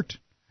 It worked.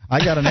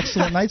 I got an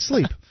excellent night's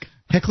sleep.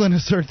 Hecklin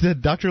asserts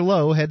that Dr.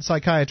 Lowe, head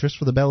psychiatrist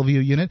for the Bellevue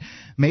unit,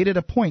 made it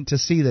a point to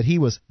see that he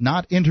was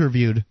not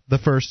interviewed the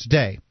first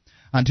day.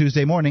 On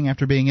Tuesday morning,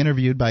 after being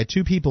interviewed by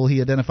 2 people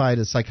he identified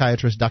as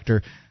psychiatrist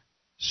Dr.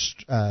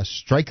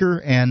 Stryker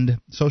and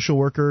social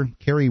worker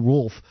Carrie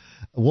Wolf,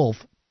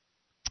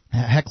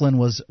 Hecklin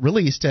was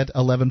released at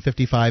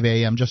 11:55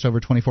 a.m., just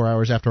over 24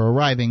 hours after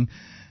arriving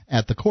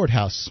at the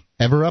courthouse.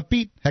 Ever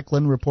upbeat,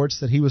 Hecklin reports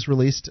that he was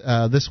released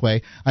this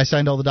way. I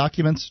signed all the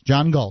documents,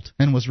 John Galt,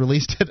 and was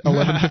released at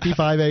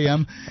 11:55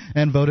 a.m.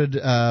 and voted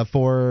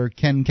for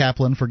Ken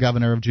Kaplan for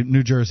governor of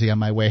New Jersey on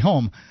my way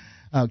home.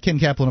 Ken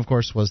Kaplan, of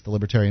course, was the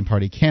Libertarian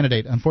Party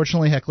candidate.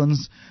 Unfortunately,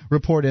 Hecklin's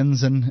report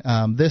ends in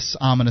this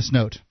ominous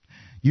note.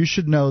 You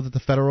should know that the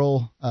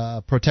Federal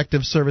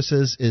Protective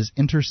Services is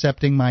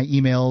intercepting my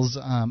emails,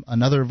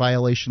 another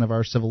violation of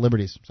our civil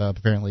liberties. So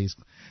apparently he's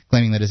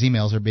claiming that his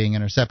emails are being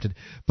intercepted.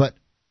 But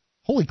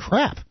holy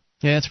crap.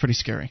 Yeah, it's pretty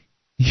scary.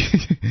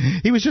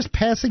 He was just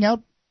passing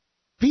out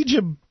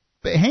FIJA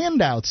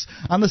handouts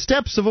on the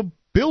steps of a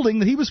building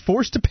that he was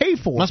forced to pay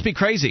for. Must be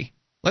crazy.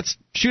 Let's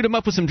shoot him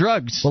up with some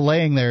drugs. Well,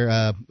 laying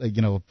there,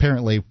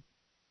 apparently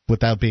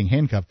without being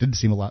handcuffed didn't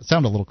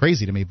sound a little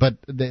crazy to me, but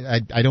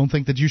I don't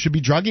think that you should be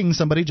drugging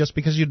somebody just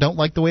because you don't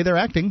like the way they're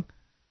acting.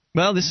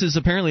 Well, this is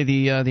apparently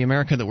the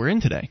America that we're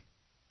in today,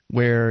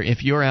 where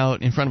if you're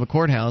out in front of a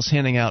courthouse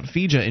handing out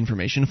FIJA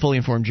information, Fully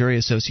Informed Jury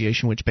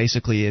Association, which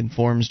basically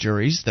informs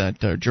jurors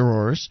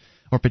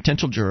or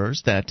potential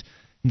jurors that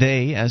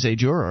they, as a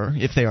juror,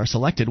 if they are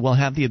selected, will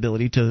have the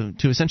ability to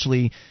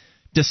essentially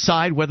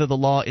decide whether the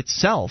law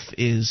itself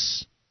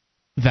is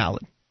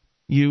valid.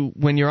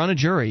 When you're on a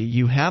jury,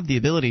 you have the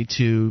ability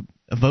to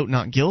vote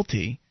not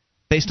guilty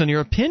based on your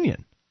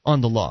opinion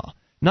on the law,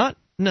 not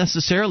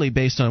necessarily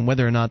based on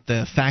whether or not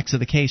the facts of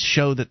the case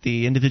show that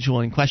the individual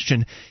in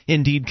question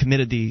indeed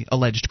committed the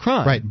alleged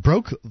crime. Right,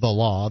 broke the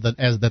law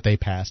that they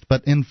passed.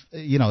 But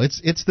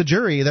it's the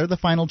jury. They're the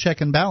final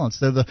check and balance.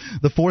 They're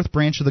the fourth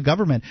branch of the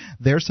government.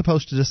 They're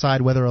supposed to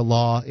decide whether a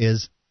law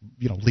is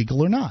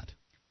legal or not.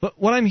 But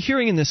what I'm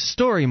hearing in this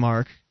story,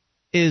 Mark,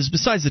 is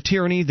besides the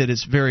tyranny that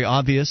is very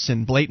obvious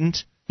and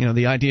blatant,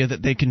 the idea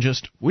that they can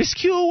just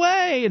whisk you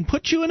away and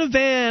put you in a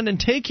van and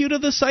take you to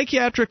the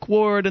psychiatric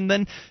ward and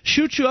then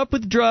shoot you up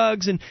with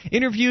drugs and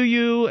interview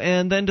you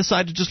and then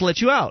decide to just let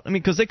you out. I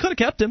mean, because they could have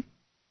kept him.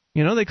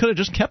 They could have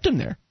just kept him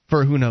there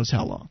for who knows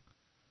how long.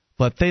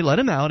 But they let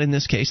him out in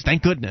this case,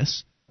 thank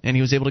goodness, and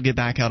he was able to get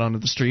back out onto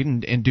the street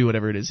and do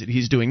whatever it is that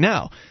he's doing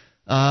now.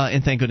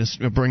 And thank goodness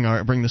bring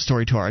the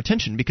story to our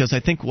attention, because I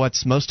think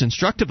what's most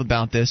instructive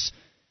about this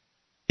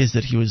is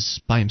that he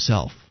was by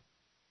himself.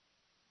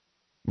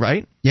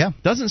 Right? Yeah.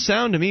 Doesn't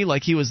sound to me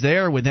like he was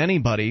there with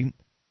anybody.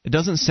 It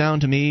doesn't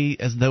sound to me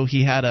as though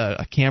he had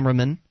a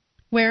cameraman.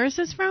 Where is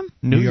this from?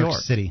 New York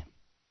City.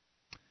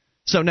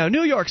 So now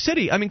New York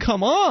City, I mean,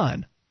 come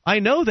on. I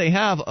know they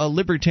have a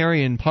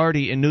libertarian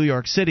party in New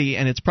York City,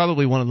 and it's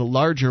probably one of the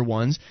larger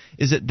ones.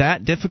 Is it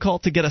that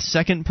difficult to get a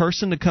second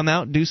person to come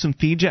out and do some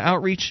FIJA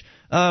outreach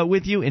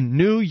with you in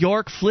New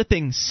York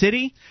flipping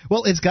city?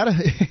 Well, it's got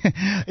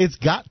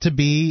to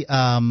be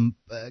kind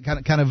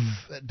of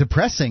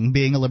depressing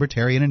being a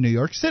libertarian in New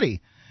York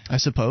City, I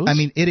suppose. I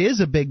mean, it is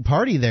a big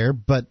party there,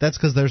 but that's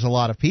because there's a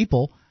lot of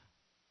people.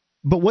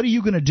 But what are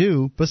you going to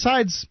do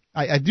besides?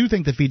 I do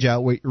think the FIJA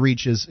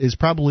outreach is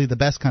probably the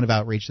best kind of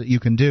outreach that you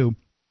can do.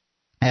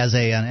 as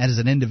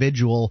an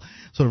individual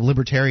sort of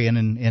libertarian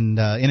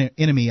in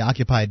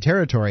enemy-occupied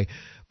territory.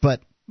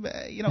 But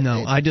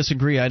no, I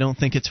disagree. I don't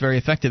think it's very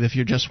effective if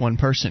you're just one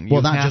person.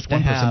 Well, not just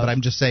one person, but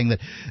I'm just saying that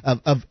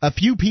a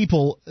few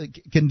people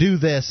can do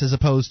this as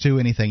opposed to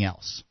anything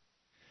else.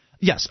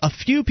 Yes, a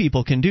few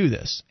people can do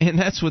this, and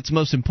that's what's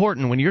most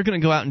important. When you're going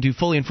to go out and do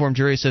fully informed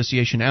jury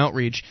association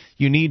outreach,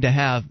 you need to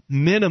have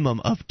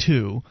minimum of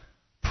 2,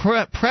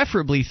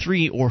 preferably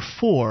 3 or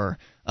 4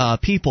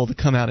 people to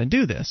come out and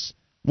do this.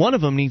 One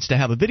of them needs to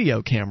have a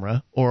video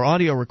camera or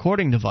audio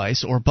recording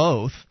device or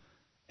both.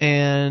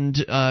 And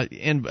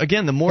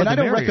again, the more the merrier. And I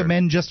don't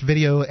recommend just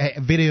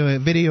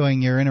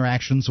videoing your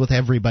interactions with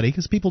everybody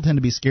because people tend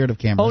to be scared of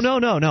cameras. Oh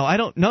no, I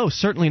don't. No,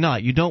 certainly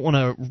not. You don't want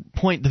to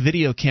point the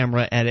video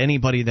camera at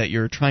anybody that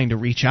you're trying to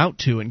reach out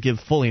to and give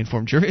fully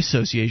informed jury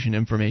association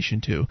information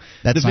to.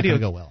 That's not going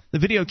to go well. The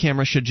video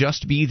camera should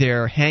just be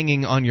there,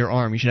 hanging on your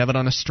arm. You should have it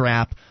on a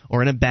strap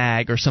or in a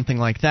bag or something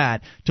like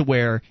that, to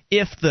where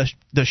if the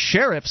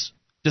sheriff's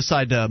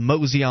decide to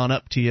mosey on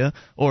up to you,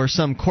 or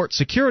some court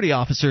security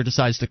officer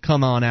decides to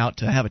come on out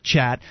to have a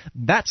chat,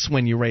 that's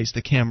when you raise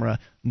the camera.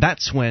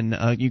 That's when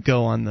you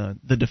go on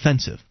the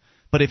defensive.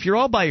 But if you're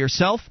all by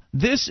yourself,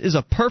 this is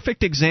a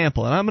perfect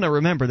example, and I'm going to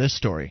remember this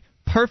story.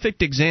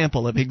 Perfect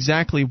example of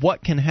exactly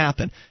what can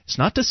happen. It's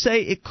not to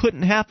say it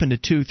couldn't happen to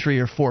 2,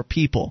 3, or 4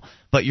 people,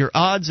 but your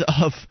odds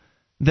of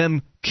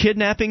them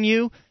kidnapping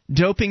you,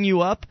 doping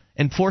you up,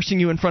 and forcing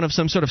you in front of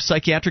some sort of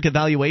psychiatric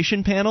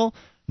evaluation panel,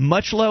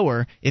 much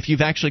lower if you've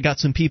actually got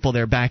some people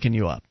there backing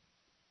you up.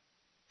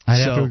 I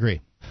have to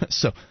agree.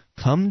 So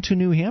come to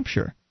New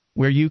Hampshire,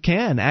 where you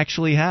can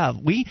actually have.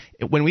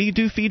 When we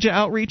do FIJA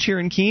outreach here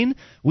in Keene,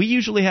 we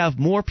usually have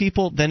more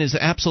people than is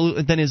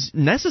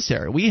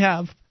necessary. We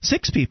have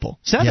 6 people,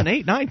 7,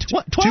 8, 9,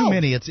 12. Too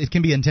many. It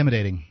can be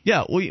intimidating.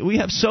 Yeah, we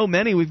have so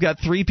many. We've got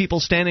 3 people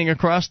standing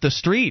across the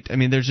street. I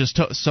mean, there's just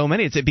so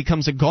many. It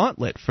becomes a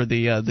gauntlet for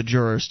the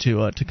jurors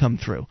to come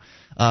through.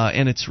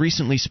 And it's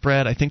recently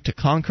spread, I think, to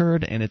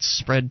Concord, and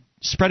it's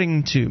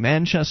spreading to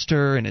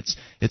Manchester, and it's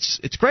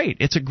great.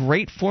 It's a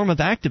great form of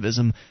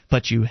activism,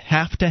 but you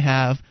have to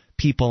have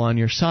people on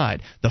your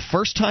side. The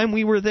first time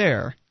we were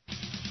there,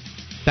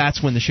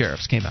 that's when the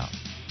sheriffs came out.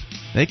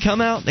 They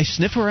come out, they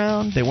sniff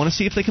around, they want to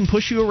see if they can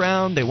push you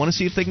around, they want to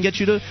see if they can get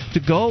you to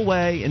go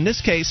away. In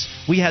this case,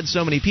 we had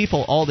so many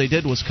people, all they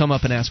did was come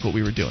up and ask what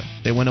we were doing.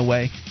 They went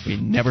away, we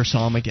never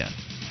saw them again.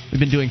 We've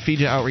been doing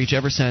FIJA outreach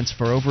ever since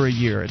for over a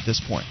year at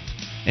this point,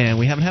 and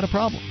we haven't had a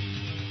problem.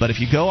 But if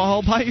you go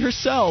all by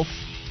yourself,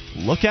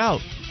 look out.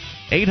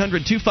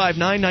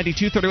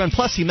 800-259-9231.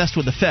 Plus, he messed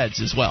with the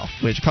feds as well,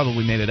 which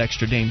probably made it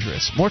extra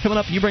dangerous. More coming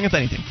up. You bring up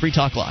anything. Free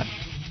Talk Live.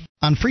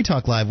 On Free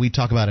Talk Live, we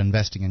talk about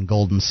investing in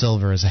gold and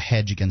silver as a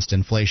hedge against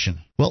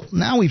inflation. Well,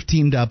 now we've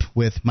teamed up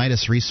with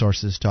Midas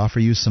Resources to offer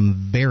you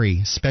some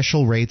very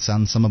special rates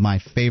on some of my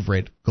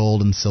favorite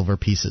gold and silver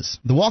pieces.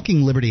 The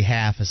Walking Liberty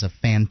Half is a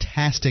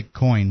fantastic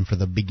coin for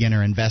the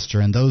beginner investor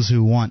and those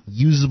who want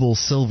usable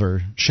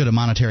silver should a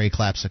monetary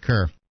collapse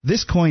occur.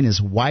 This coin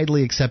is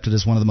widely accepted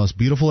as one of the most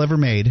beautiful ever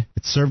made.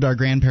 It served our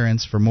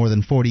grandparents for more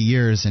than 40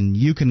 years, and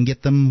you can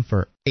get them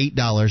for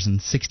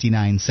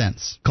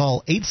 $8.69.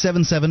 Call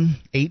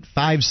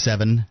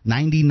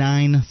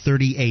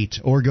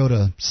 877-857-9938 or go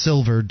to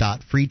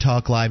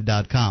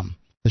silver.freetalklive.com.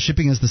 The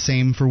shipping is the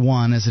same for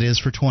 1 as it is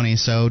for 20,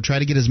 so try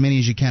to get as many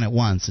as you can at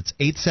once. It's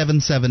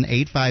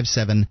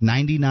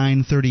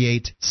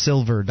 877-857-9938,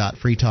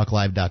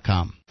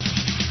 silver.freetalklive.com.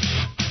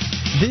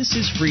 This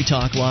is Free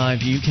Talk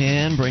Live. You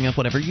can bring up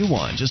whatever you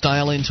want. Just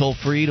dial in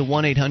toll-free to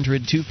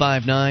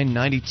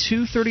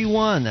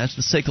 1-800-259-9231. That's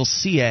the SACL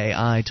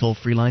CAI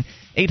toll-free line.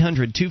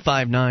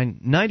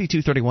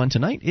 800-259-9231.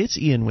 Tonight, it's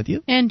Ian with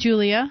you. And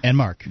Julia. And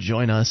Mark.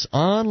 Join us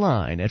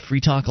online at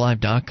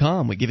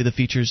freetalklive.com. We give you the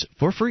features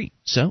for free,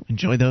 so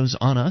enjoy those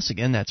on us.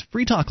 Again, that's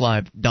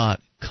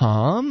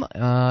freetalklive.com.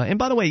 And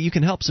by the way, you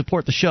can help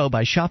support the show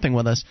by shopping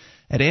with us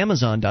at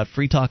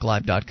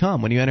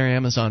amazon.freetalklive.com. When you enter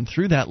Amazon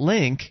through that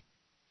link,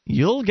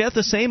 you'll get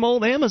the same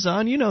old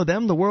Amazon. You know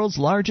them, the world's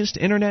largest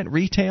internet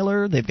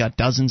retailer. They've got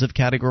dozens of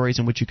categories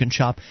in which you can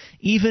shop,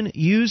 even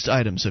used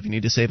items. So if you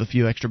need to save a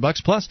few extra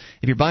bucks, plus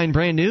if you're buying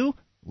brand new,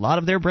 a lot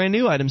of their brand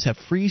new items have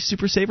free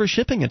Super Saver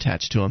shipping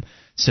attached to them.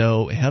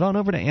 So head on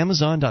over to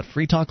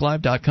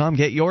amazon.freetalklive.com.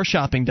 Get your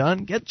shopping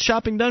done. Get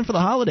shopping done for the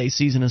holiday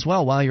season as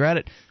well while you're at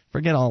it.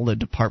 Forget all the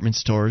department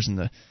stores and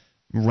the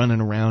running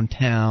around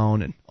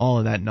town and all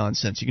of that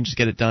nonsense. You can just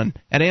get it done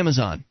at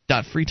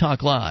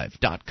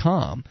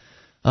amazon.freetalklive.com.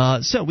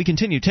 So we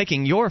continue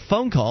taking your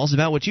phone calls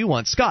about what you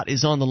want. Scott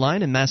is on the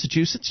line in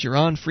Massachusetts. You're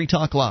on Free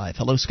Talk Live.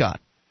 Hello,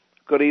 Scott.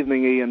 Good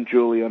evening, Ian,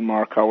 Julia, and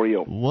Mark. How are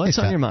you? What's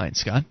on your mind,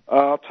 Scott?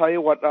 I'll tell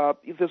you what.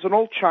 There's an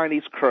old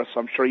Chinese curse.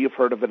 I'm sure you've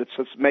heard of it. It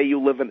says, "May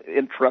you live in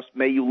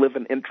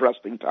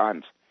interesting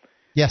times."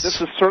 Yes. This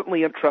is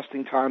certainly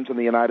interesting times in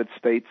the United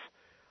States.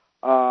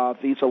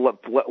 These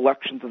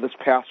elections of this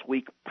past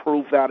week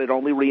prove that. It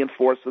only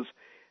reinforces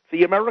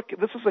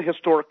this is a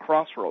historic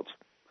crossroads.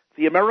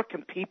 The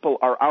American people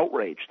are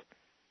outraged.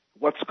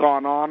 What's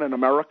gone on in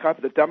America,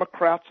 the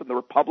Democrats and the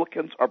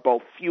Republicans are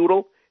both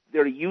futile.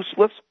 they're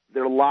useless,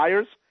 they're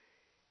liars.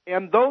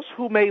 And those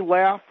who may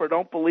laugh or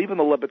don't believe in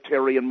the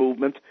libertarian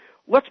movement,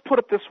 let's put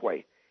it this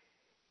way.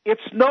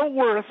 It's no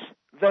worse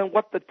than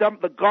what the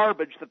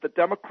garbage that the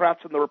Democrats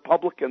and the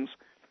Republicans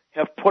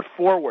have put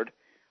forward.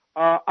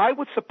 I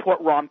would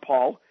support Ron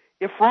Paul.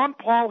 If Ron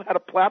Paul had a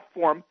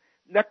platform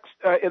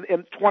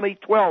in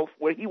 2012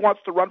 where he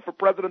wants to run for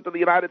president of the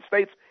United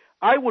States,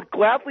 I would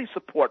gladly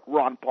support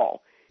Ron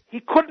Paul. He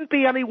couldn't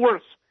be any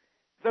worse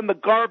than the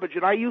garbage,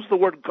 and I use the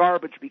word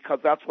garbage because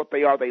that's what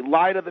they are. They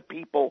lie to the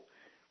people.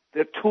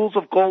 They're tools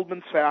of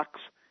Goldman Sachs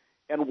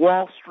and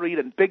Wall Street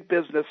and big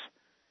business,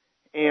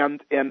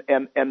 and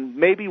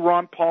maybe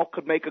Ron Paul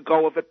could make a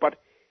go of it, but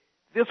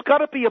there's got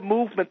to be a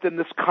movement in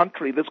this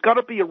country. There's got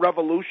to be a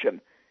revolution.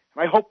 And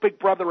I hope Big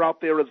Brother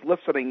out there is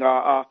listening.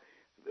 I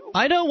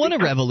don't want a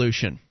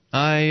revolution.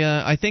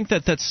 I think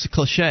that's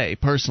cliche,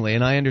 personally,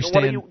 and I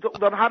understand.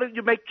 Then how do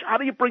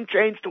you bring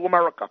change to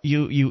America?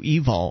 You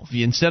evolve.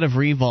 Instead of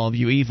revolve,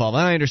 you evolve.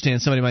 I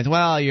understand somebody might say,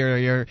 well,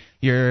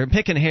 you're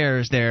picking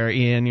hairs there,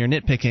 Ian, you're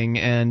nitpicking,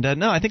 and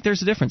no, I think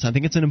there's a difference. I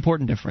think it's an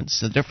important difference.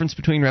 The difference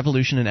between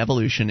revolution and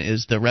evolution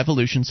is the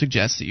revolution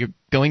suggests that you're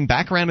going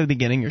back around to the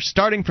beginning, you're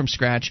starting from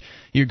scratch,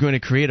 you're going to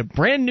create a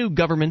brand new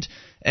government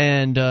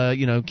and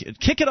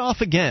kick it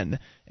off again.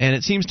 And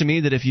it seems to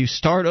me that if you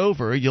start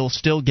over, you'll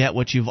still get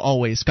what you've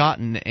always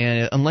gotten,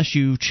 and unless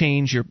you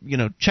change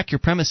check your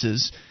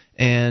premises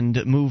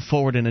and move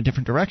forward in a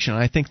different direction.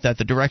 I think that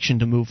the direction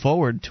to move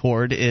forward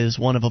toward is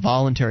one of a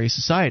voluntary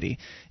society.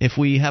 If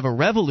we have a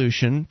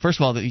revolution, first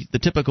of all, the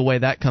typical way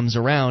that comes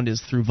around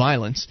is through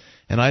violence,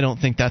 and I don't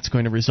think that's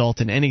going to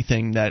result in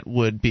anything that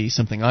would be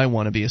something I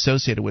want to be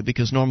associated with,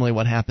 because normally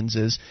what happens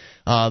is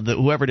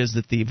whoever it is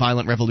that the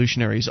violent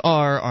revolutionaries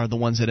are the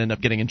ones that end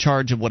up getting in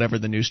charge of whatever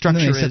the new structure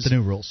is. And they set the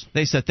new rules.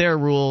 They set their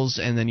rules,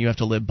 and then you have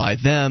to live by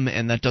them,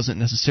 and that doesn't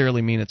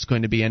necessarily mean it's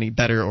going to be any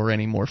better or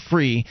any more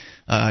free.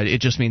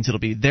 It just means it'll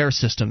be their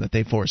system that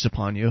they force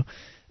upon you.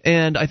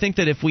 And I think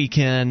that if we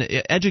can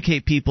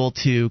educate people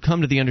to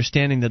come to the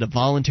understanding that a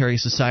voluntary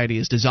society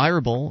is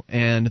desirable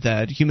and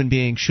that human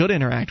beings should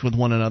interact with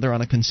one another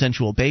on a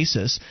consensual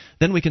basis,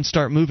 then we can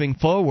start moving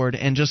forward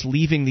and just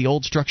leaving the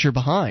old structure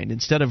behind.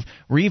 Instead of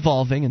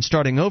revolving and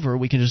starting over,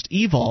 we can just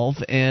evolve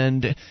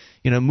and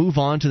move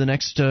on to the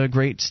next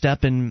great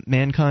step in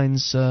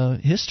mankind's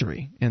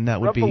history. And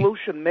that would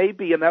revolution may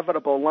be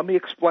inevitable. Let me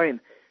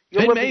explain.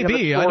 It may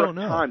be. I don't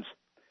know. Times.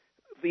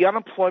 The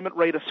unemployment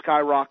rate is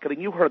skyrocketing.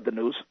 You heard the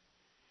news.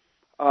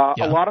 A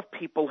lot of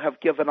people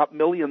have given up,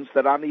 millions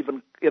that aren't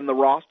even in the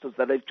rosters,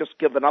 that they've just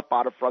given up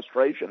out of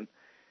frustration.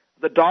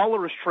 The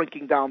dollar is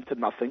shrinking down to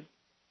nothing.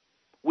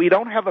 We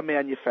don't have a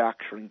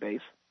manufacturing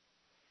base.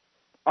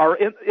 Our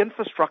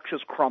infrastructure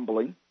is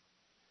crumbling.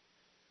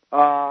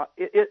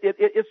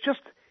 It's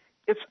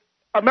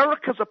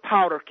America's a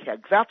powder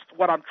keg. That's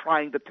what I'm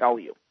trying to tell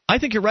you. I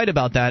think you're right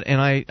about that,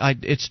 and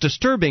it's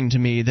disturbing to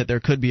me that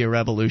there could be a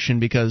revolution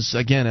because,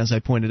 again, as I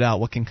pointed out,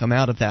 what can come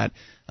out of that,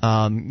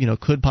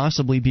 could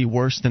possibly be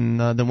worse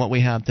than what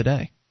we have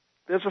today.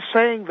 There's a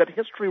saying that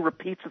history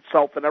repeats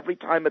itself, and every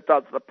time it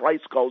does, the price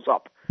goes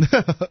up.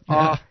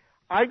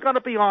 I'm going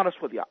to be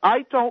honest with you.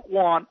 I don't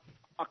want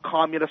a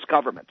communist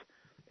government,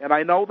 and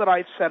I know that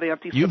I've said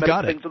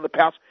anti-Semitic things in the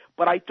past,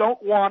 but I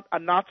don't want a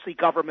Nazi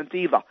government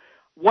either.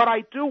 What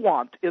I do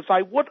want is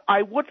I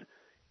would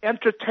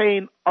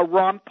entertain a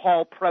Ron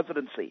Paul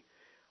presidency.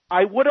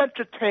 I would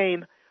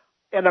entertain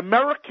an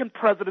American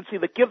presidency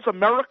that gives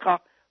America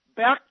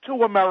back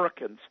to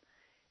Americans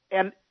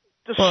and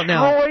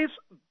destroys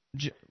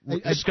the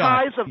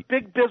ties of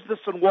big business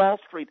and Wall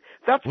Street.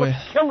 That's what's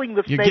killing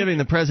this nation. You're giving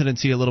the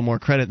presidency a little more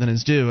credit than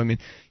is due. I mean,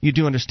 you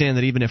do understand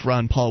that even if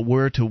Ron Paul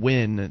were to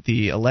win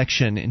the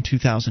election in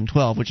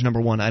 2012, which,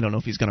 number one, I don't know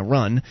if he's going to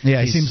run.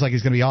 Yeah, he seems like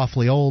he's going to be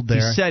awfully old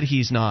there. He said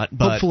he's not,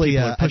 but hopefully,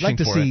 people are pushing I'd like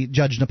to see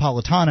Judge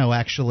Napolitano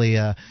actually,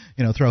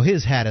 throw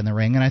his hat in the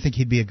ring, and I think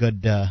he'd be a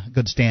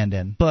good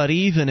stand-in. But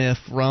even if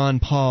Ron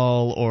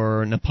Paul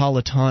or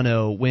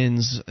Napolitano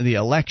wins the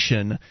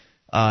election,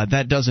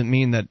 that doesn't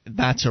mean that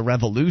that's a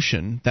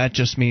revolution. That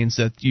just means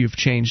that you've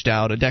changed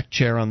out a deck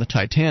chair on the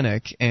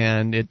Titanic,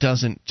 and it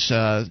doesn't,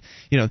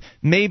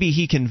 maybe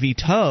he can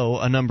veto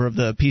a number of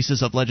the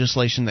pieces of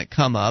legislation that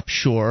come up.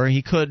 Sure,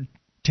 he could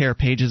tear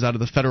pages out of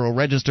the Federal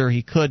Register.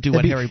 He could do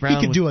what Harry Brown.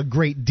 He could do a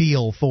great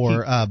deal for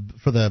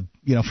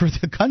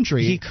the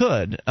country. He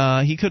could.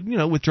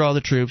 Withdraw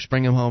the troops,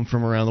 bring them home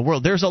from around the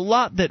world. There's a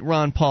lot that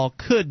Ron Paul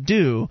could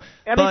do,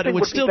 but it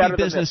would still be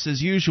business as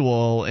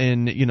usual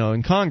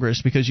in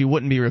Congress, because you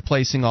wouldn't be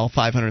replacing all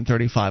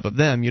 535 of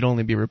them. You'd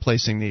only be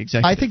replacing the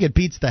executive. I think it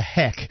beats the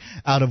heck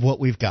out of what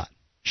we've got.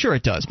 Sure,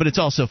 it does, but it's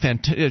also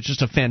it's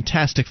just a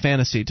fantastic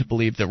fantasy to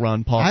believe that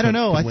Ron Paul. I don't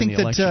know. I think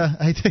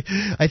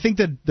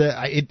that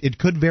it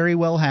could very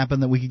well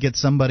happen that we could get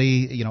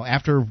somebody,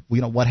 after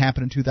what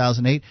happened in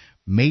 2008.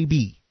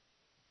 Maybe.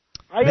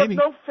 I have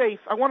no faith.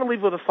 I want to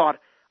leave with a thought.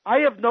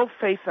 I have no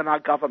faith in our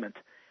government.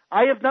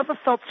 I have never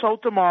felt so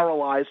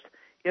demoralized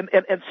and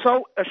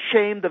so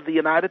ashamed of the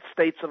United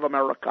States of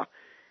America.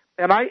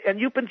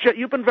 And you've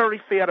been very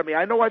fair to me.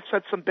 I know I've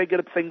said some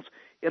bigoted things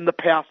in the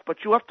past, but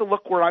you have to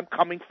look where I'm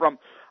coming from.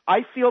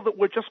 I feel that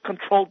we're just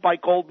controlled by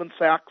Goldman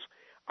Sachs.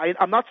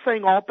 I'm not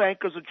saying all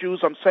bankers are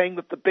Jews. I'm saying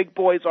that the big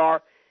boys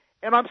are.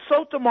 And I'm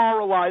so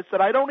demoralized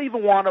that I don't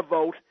even want to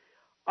vote.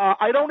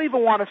 I don't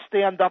even want to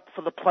stand up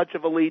for the Pledge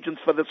of Allegiance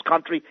for this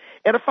country.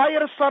 And if I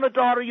had a son or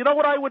daughter, you know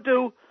what I would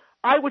do?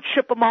 I would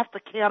ship them off to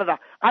Canada.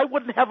 I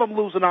wouldn't have them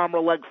lose an arm or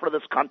a leg for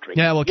this country.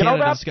 Yeah, well,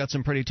 Canada's got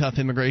some pretty tough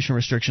immigration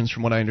restrictions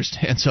from what I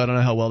understand, so I don't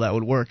know how well that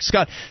would work.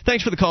 Scott,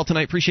 thanks for the call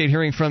tonight. Appreciate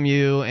hearing from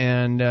you,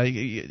 and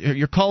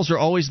your calls are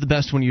always the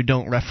best when you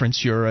don't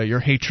reference your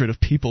hatred of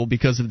people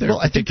because of their particular...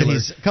 Well, I think that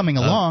he's coming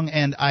along,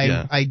 and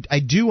I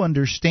do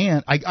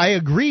understand. I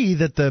agree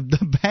that the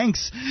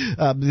banks,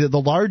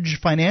 the large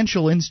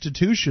financial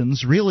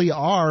institutions really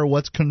are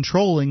what's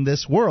controlling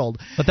this world.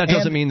 But that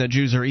doesn't mean that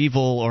Jews are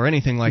evil or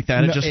anything like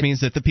that. It just means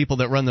that the people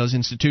that run those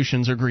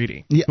institutions are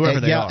greedy, whoever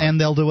they are. And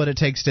they'll do what it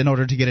takes in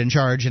order to get in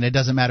charge, and it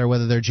doesn't matter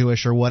whether they're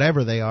Jewish or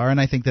whatever they are. And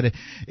I think that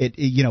that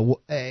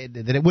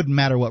it wouldn't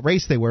matter what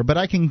race they were. But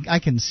I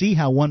can see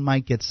how one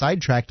might get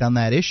sidetracked on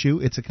that issue.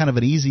 It's a kind of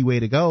an easy way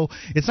to go.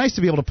 It's nice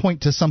to be able to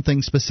point to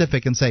something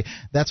specific and say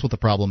that's what the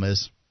problem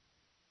is.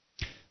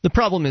 The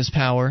problem is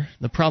power.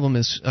 The problem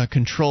is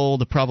control.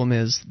 The problem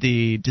is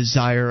the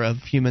desire of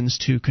humans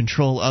to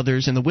control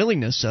others and the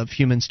willingness of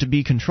humans to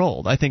be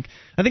controlled. I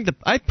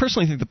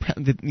personally think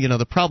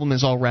the problem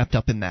is all wrapped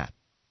up in that.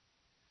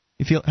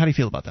 How do you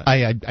feel about that?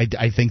 I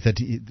think that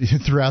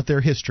throughout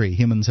their history,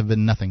 humans have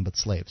been nothing but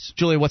slaves.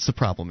 Julia, what's the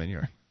problem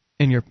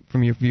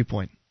from your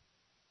viewpoint?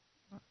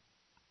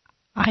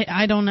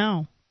 I don't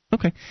know.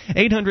 Okay.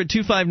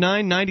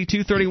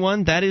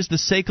 800-259-9231. That is the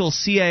SACL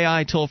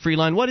CAI toll-free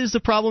line. What is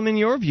the problem in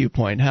your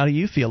viewpoint? How do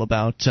you feel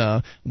about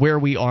where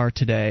we are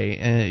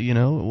today?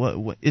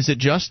 Is it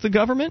just the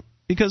government?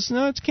 Because,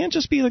 no, it can't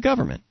just be the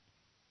government.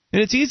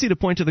 And it's easy to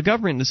point to the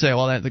government and to say,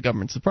 well, the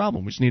government's the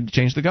problem. We just need to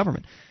change the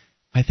government.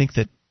 I think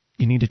that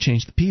you need to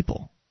change the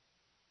people.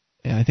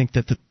 And I think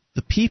that the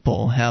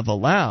people have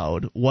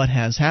allowed what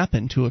has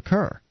happened to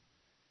occur.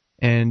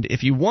 And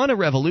if you want a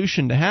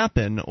revolution to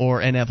happen or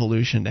an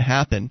evolution to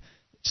happen,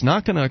 it's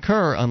not going to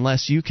occur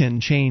unless you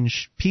can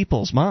change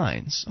people's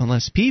minds,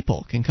 unless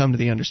people can come to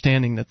the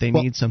understanding that they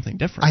need something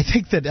different. I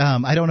think that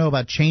I don't know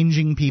about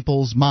changing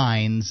people's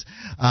minds.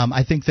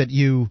 I think that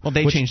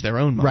they change their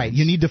own minds. Right.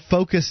 You need to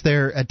focus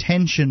their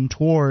attention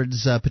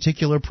towards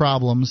particular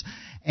problems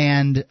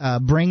and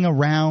bring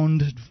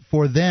around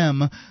for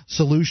them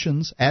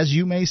solutions as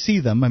you may see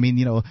them. I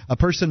mean, a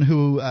person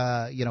who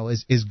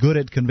is good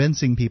at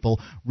convincing people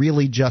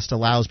really just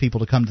allows people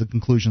to come to the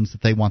conclusions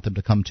that they want them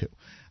to come to.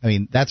 I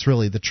mean, that's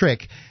really the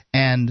trick.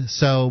 And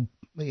so,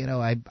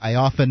 I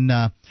often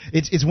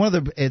it's one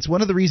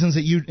of the reasons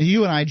that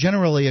you and I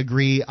generally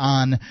agree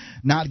on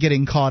not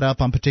getting caught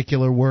up on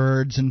particular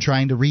words and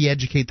trying to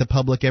re-educate the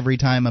public every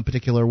time a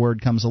particular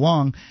word comes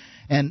along.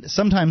 And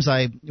sometimes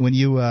when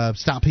you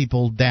stop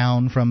people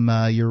down from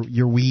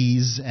your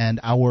we's and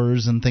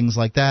ours and things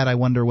like that, I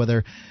wonder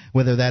whether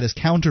that is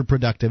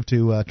counterproductive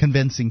to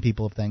convincing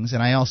people of things.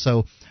 And I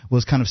also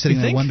was kind of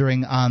sitting there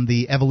wondering on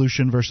the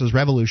evolution versus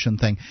revolution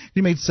thing.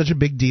 You made such a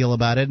big deal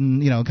about it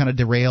and, kind of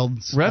derailed.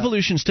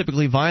 Revolution's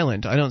typically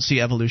violent. I don't see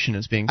evolution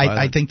as being violent.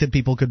 I think that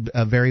people could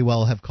very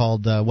well have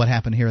called what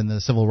happened here in the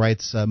civil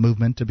rights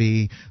movement to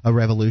be a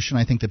revolution.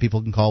 I think that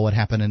people can call what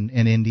happened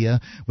in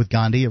India with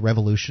Gandhi a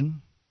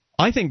revolution.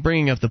 I think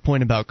bringing up the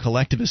point about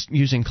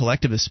using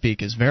collectivist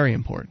speak is very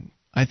important.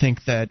 I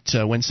think that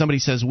when somebody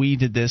says we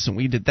did this and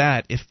we did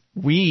that, if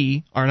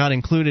we are not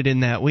included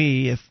in that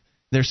if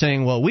they're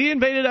saying, well, we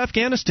invaded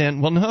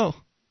Afghanistan, well, no,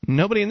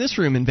 nobody in this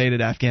room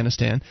invaded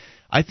Afghanistan.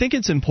 I think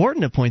it's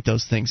important to point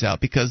those things out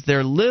because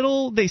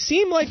they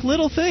seem like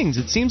little things.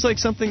 It seems like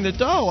something that,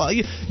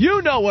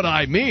 you know what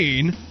I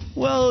mean.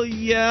 Well,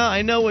 yeah,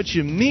 I know what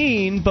you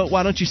mean, but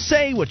why don't you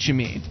say what you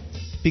mean?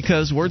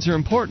 Because words are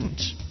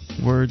important.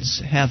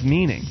 Words have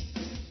meaning.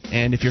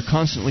 And if you're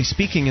constantly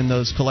speaking in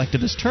those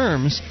collectivist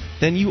terms,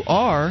 then you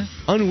are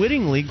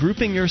unwittingly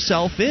grouping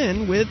yourself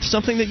in with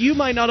something that you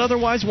might not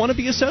otherwise want to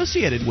be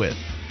associated with.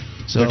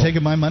 So they're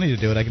taking my money to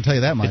do it, I can tell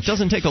you that much. It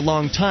doesn't take a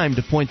long time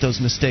to point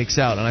those mistakes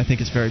out, and I think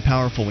it's very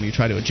powerful when you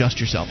try to adjust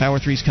yourself. Hour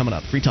 3's coming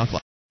up. Free Talk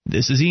Live.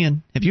 This is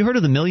Ian. Have you heard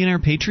of the Millionaire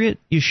Patriot?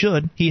 You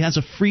should. He has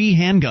a free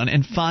handgun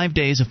and 5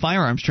 days of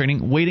firearms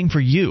training waiting for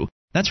you.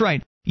 That's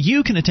right.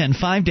 You can attend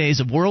 5 days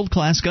of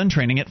world-class gun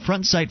training at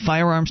Front Sight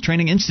Firearms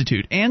Training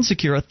Institute and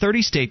secure a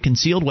 30-state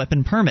concealed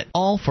weapon permit,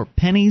 all for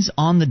pennies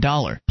on the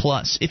dollar.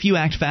 Plus, if you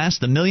act fast,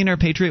 the Millionaire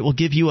Patriot will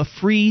give you a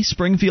free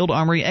Springfield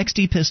Armory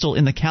XD pistol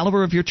in the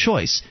caliber of your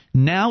choice.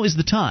 Now is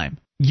the time.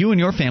 You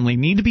and your family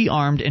need to be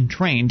armed and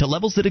trained to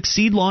levels that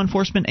exceed law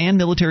enforcement and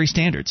military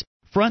standards.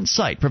 Front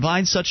Sight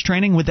provides such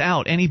training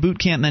without any boot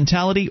camp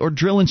mentality or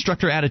drill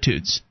instructor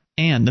attitudes.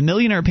 And the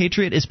Millionaire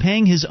Patriot is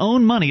paying his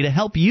own money to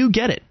help you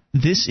get it.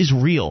 This is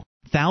real.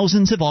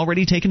 Thousands have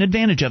already taken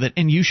advantage of it,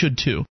 and you should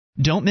too.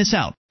 Don't miss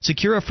out.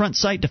 Secure a Front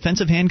Sight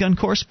defensive handgun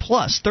course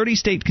plus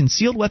 30-state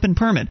concealed weapon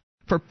permit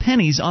for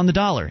pennies on the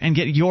dollar and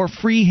get your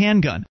free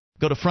handgun.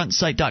 Go to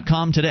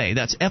frontsight.com today.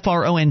 That's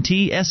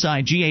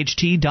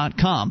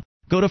FRONTSIGHT.com.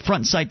 Go to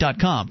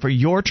frontsight.com for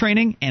your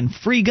training and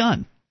free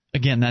gun.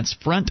 Again, that's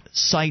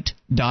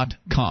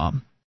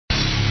frontsight.com.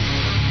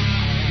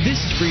 This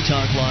is Free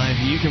Talk Live.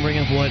 You can bring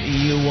up what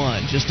you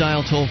want. Just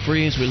dial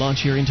toll-free as we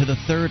launch here into the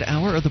third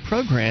hour of the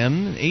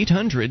program,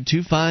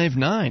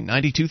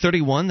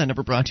 800-259-9231. That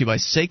number brought to you by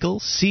SACL,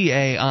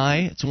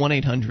 C-A-I. It's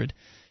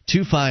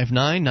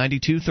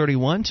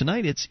 1-800-259-9231.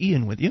 Tonight, it's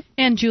Ian with you.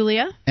 And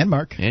Julia. And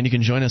Mark. And you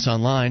can join us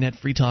online at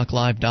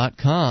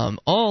freetalklive.com.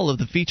 All of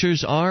the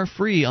features are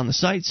free on the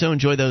site, so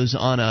enjoy those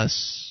on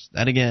us.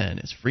 That, again,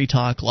 is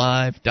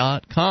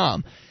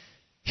freetalklive.com.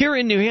 Here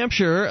in New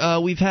Hampshire,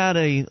 we've had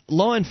a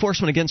law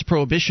enforcement against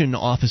prohibition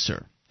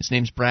officer. His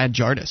name's Brad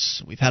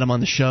Jardis. We've had him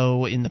on the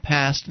show in the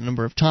past a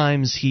number of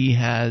times. He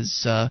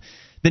has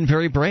been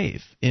very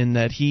brave in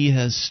that he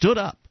has stood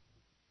up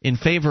in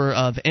favor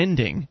of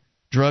ending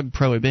drug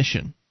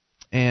prohibition.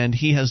 And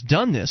he has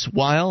done this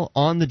while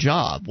on the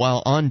job,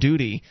 while on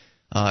duty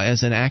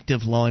as an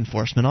active law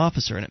enforcement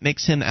officer. And it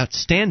makes him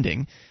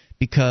outstanding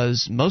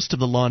because most of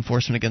the law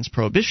enforcement against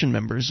prohibition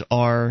members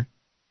are,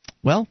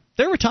 well,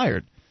 they're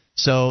retired.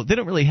 So they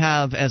don't really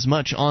have as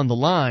much on the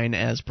line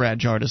as Brad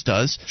Jardis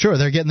does. Sure,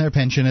 they're getting their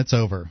pension. It's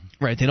over.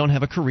 Right. They don't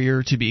have a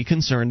career to be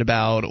concerned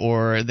about,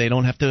 or they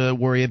don't have to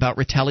worry about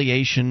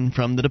retaliation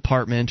from the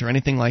department or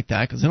anything like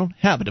that because they don't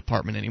have a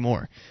department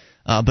anymore.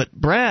 But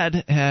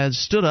Brad has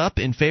stood up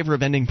in favor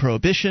of ending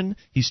prohibition.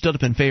 He stood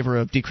up in favor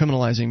of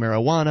decriminalizing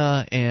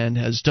marijuana and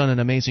has done an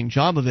amazing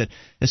job of it,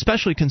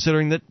 especially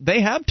considering that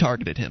they have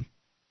targeted him.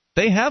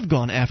 They have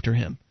gone after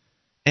him.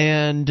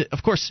 And,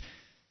 of course,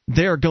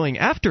 their going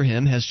after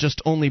him has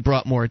just only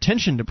brought more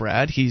attention to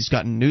Brad. He's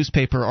gotten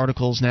newspaper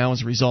articles now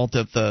as a result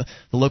of the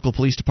local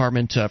police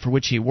department for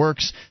which he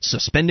works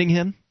suspending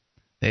him.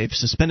 They've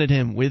suspended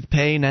him with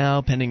pay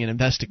now, pending an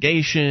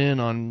investigation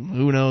on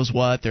who knows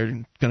what. They're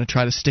going to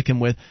try to stick him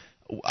with.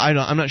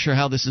 I'm not sure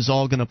how this is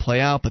all going to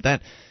play out, but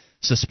that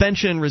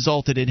suspension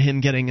resulted in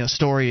him getting a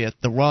story at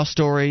the Raw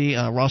Story,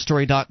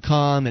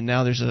 rawstory.com, and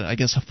now there's, I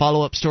guess, a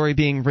follow-up story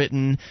being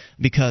written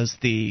because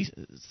the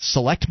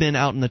selectmen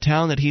out in the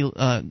town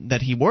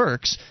that he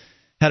works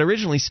had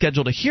originally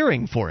scheduled a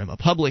hearing for him, a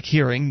public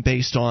hearing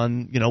based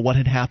on, what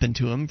had happened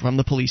to him from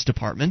the police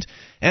department,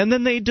 and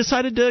then they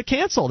decided to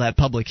cancel that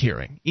public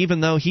hearing,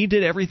 even though he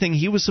did everything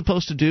he was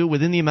supposed to do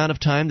within the amount of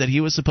time that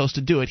he was supposed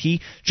to do it.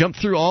 He jumped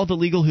through all the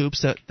legal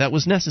hoops that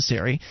was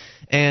necessary,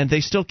 and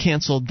they still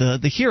canceled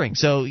the hearing.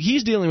 So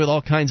he's dealing with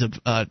all kinds of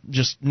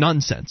just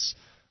nonsense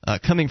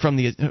coming from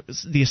the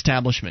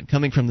establishment,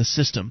 coming from the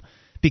system,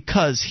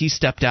 because he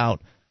stepped out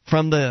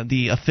from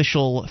the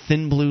official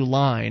thin blue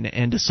line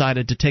and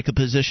decided to take a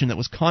position that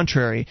was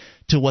contrary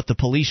to what the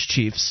police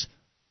chiefs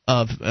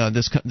of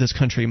this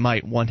country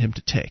might want him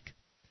to take.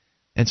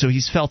 And so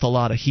he's felt a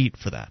lot of heat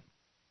for that.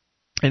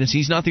 And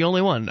he's not the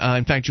only one.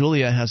 In fact,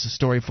 Julia has a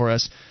story for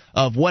us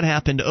of what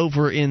happened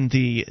over in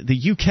the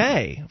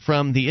UK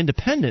from The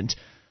Independent.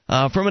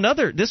 From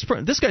another, this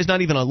guy's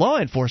not even a law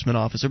enforcement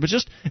officer, but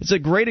just it's a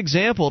great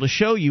example to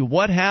show you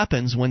what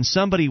happens when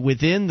somebody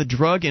within the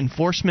Drug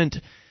Enforcement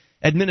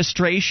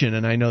Administration,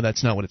 and I know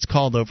that's not what it's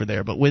called over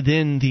there, but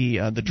within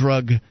the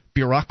drug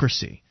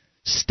bureaucracy,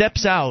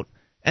 steps out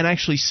and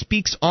actually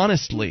speaks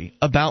honestly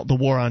about the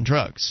war on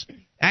drugs,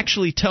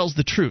 actually tells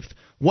the truth.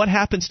 What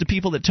happens to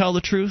people that tell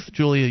the truth?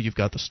 Julia, you've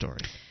got the story.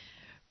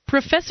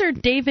 Professor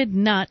David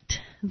Nutt,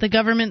 the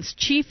government's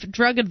chief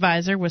drug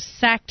advisor, was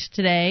sacked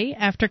today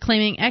after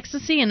claiming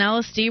ecstasy and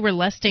LSD were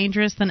less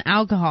dangerous than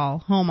alcohol,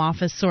 Home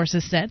Office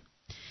sources said.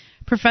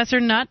 Professor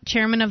Nutt,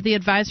 chairman of the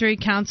Advisory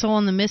Council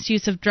on the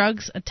Misuse of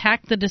Drugs,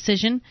 attacked the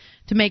decision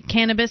to make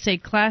cannabis a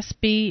Class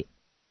B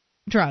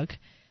drug.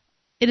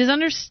 It is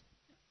understood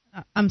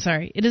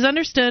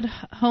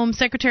Home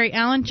Secretary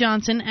Alan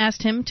Johnson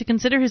asked him to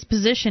consider his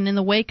position in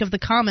the wake of the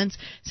comments,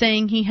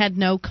 saying he had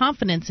no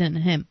confidence in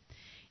him.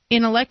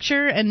 In a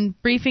lecture and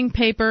briefing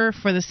paper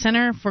for the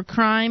Centre for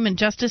Crime and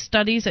Justice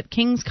Studies at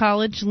King's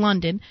College,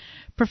 London,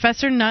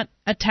 Professor Nutt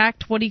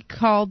attacked what he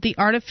called the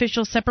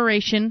artificial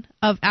separation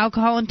of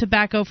alcohol and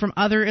tobacco from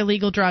other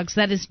illegal drugs.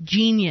 That is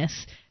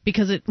genius,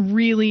 because it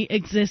really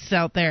exists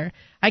out there.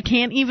 I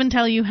can't even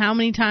tell you how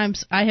many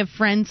times I have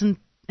friends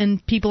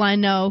and people I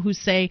know who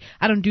say,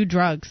 I don't do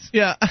drugs.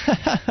 Yeah.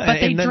 But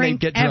they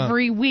drink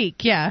every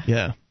week. Yeah.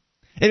 Yeah.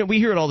 And we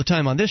hear it all the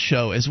time on this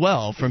show as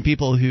well from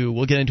people who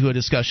will get into a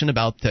discussion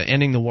about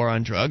ending the war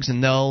on drugs,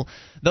 and they'll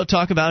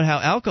talk about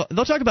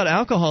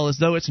alcohol as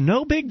though it's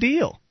no big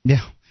deal.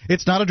 Yeah.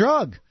 It's not a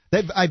drug.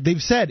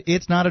 They've said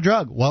it's not a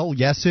drug. Well,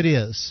 yes, it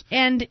is.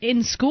 And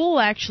in school,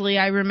 actually,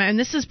 I remember, and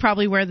this is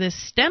probably where this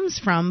stems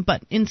from,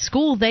 but in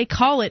school they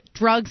call it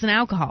drugs and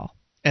alcohol.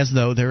 As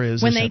though there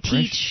is when a they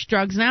teach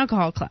drugs and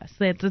alcohol class.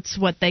 That's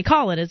what they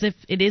call it, as if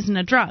it isn't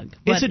a drug.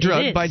 It's a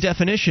drug by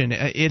definition.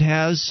 It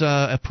has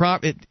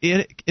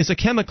it is a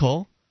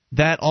chemical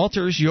that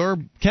alters your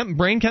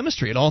brain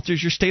chemistry. It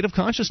alters your state of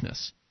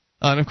consciousness.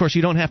 And, of course,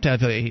 you don't have to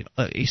have a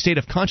state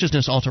of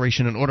consciousness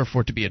alteration in order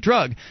for it to be a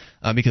drug,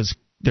 because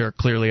there are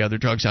clearly other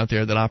drugs out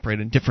there that operate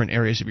in different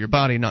areas of your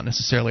body, not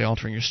necessarily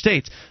altering your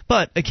states.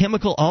 But a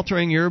chemical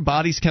altering your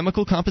body's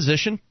chemical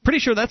composition, pretty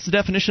sure that's the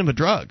definition of a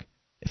drug.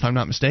 if I'm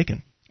not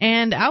mistaken.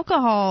 And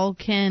alcohol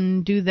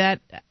can do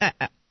that.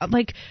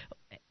 Like,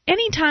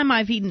 anytime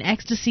I've eaten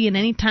ecstasy and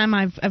anytime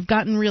I've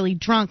gotten really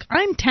drunk,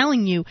 I'm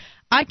telling you,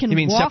 I can You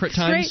mean walk separate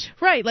straight. times?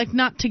 Right, like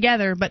not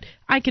together, but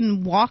I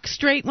can walk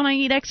straight when I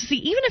eat ecstasy,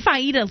 even if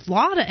I eat a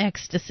lot of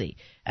ecstasy.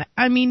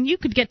 I mean, you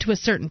could get to a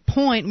certain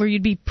point where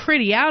you'd be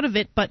pretty out of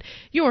it, but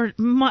you're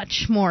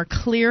much more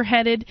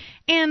clear-headed.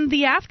 And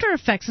the after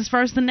effects, as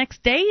far as the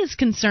next day is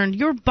concerned,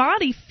 your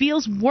body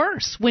feels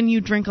worse when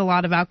you drink a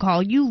lot of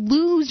alcohol. You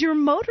lose your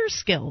motor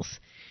skills.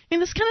 I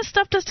mean, this kind of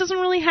stuff just doesn't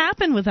really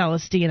happen with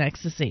LSD and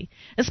ecstasy,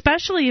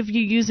 especially if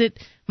you use it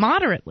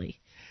moderately.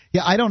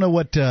 Yeah, I don't know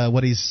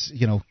what he's,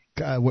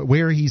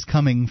 where he's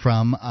coming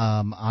from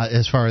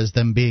as far as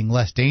them being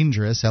less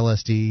dangerous,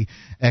 LSD,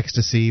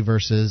 ecstasy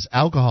versus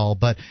alcohol,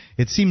 but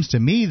it seems to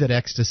me that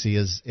ecstasy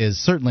is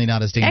certainly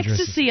not as dangerous.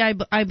 Ecstasy,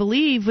 I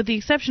believe, with the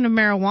exception of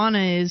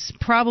marijuana, is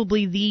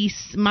probably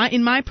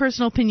in my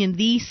personal opinion,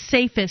 the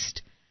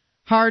safest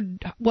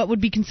what would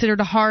be considered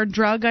a hard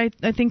drug, I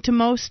think, to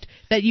most,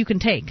 that you can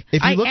take.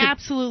 I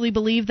absolutely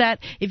believe that.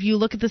 If you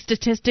look at the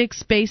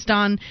statistics based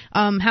on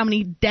how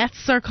many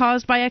deaths are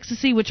caused by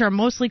ecstasy, which are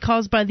mostly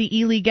caused by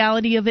the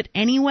illegality of it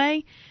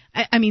anyway,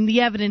 I mean,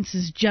 the evidence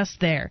is just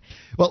there.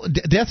 Well,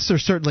 deaths are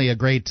certainly a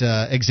great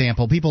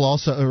example. People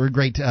also are a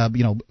great,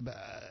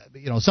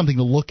 something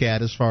to look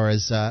at as far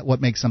as what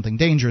makes something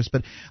dangerous.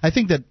 But I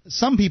think that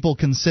some people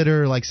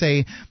consider, like,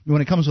 say,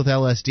 when it comes with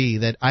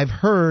LSD, that I've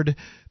heard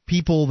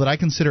people that I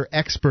consider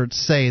experts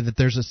say that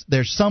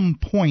there's some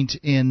point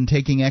in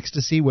taking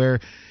ecstasy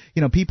where,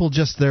 people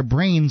just, their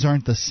brains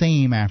aren't the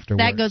same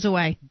afterwards. That goes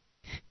away.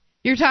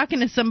 You're talking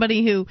to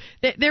somebody who,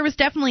 there was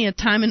definitely a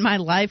time in my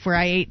life where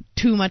I ate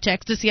too much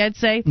ecstasy, I'd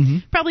say. Mm-hmm.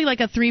 Probably like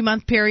a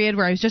 3-month period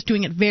where I was just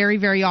doing it very,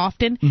 very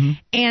often. Mm-hmm.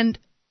 And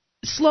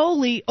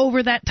slowly,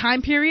 over that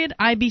time period,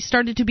 I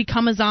started to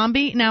become a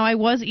zombie. Now, I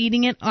was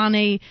eating it on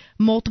a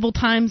multiple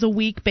times a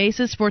week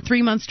basis for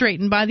 3 months straight.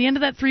 And by the end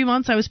of that 3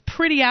 months, I was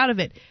pretty out of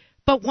it.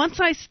 But once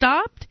I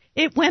stopped,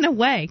 it went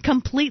away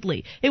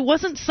completely. It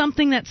wasn't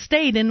something that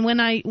stayed. And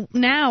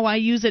now I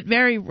use it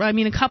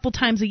a couple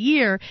times a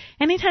year,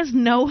 and it has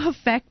no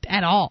effect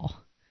at all.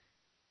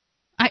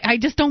 I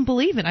just don't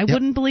believe it. I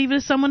wouldn't believe it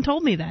if someone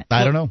told me that.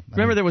 I don't know.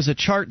 Remember, there was a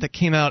chart that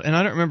came out, and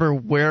I don't remember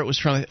where it was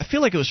from. I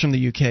feel like it was from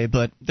the UK,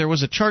 but there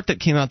was a chart that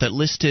came out that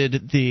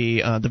listed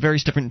the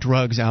various different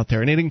drugs out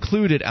there, and it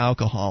included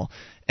alcohol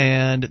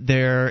and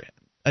their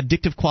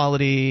addictive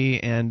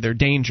quality and their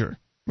danger.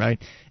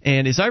 Right?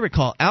 And as I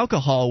recall,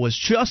 alcohol was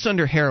just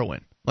under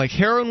heroin. Like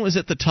heroin was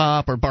at the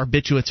top, or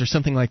barbiturates or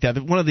something like that.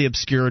 One of the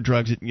obscure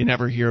drugs that you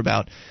never hear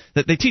about,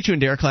 that they teach you in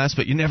DARE class,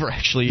 but you never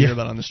actually hear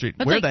about on the street.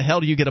 But where the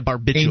hell do you get a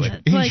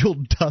barbiturate? Angel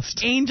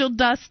dust. Angel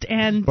dust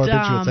and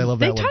barbiturates. I love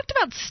that one. They talked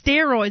about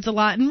steroids a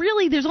lot, and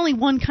really there's only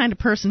one kind of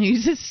person who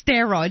uses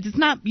steroids. It's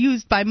not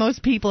used by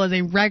most people as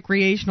a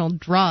recreational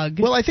drug.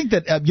 Well, I think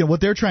that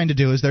what they're trying to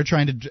do is they're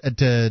trying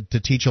to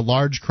teach a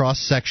large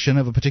cross-section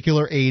of a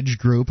particular age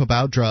group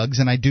about drugs,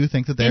 and I do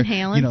think that they're...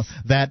 Inhalants?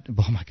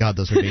 Oh my God,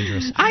 those are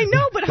dangerous. I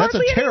know, but that's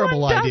hardly a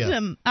terrible anyone idea. does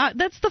them.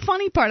 That's the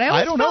funny part.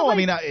 I don't know.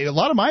 A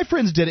lot of my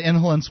friends did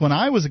inhalants when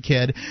I was a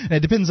kid, and it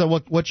depends on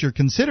what you're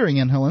considering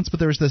inhalants, but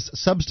there was this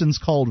substance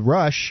called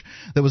Rush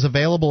that was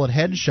available at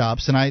head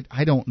shops, and I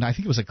think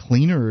it was a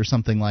cleaner or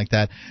something like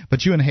that,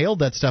 but you inhaled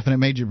that stuff and it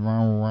made you...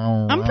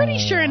 I'm pretty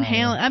sure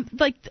I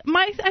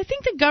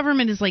think the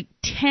government is like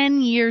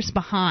 10 years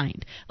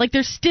behind. Like,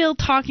 they're still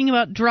talking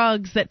about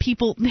drugs that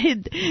people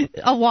did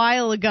a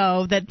while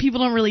ago that people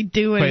don't really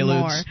do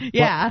anymore. Quaaludes.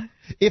 Yeah. Well,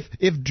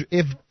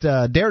 if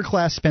DARE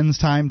class spends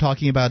time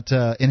talking about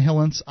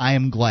inhalants, I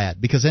am glad,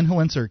 because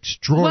inhalants are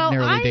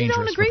extraordinarily dangerous. Well, I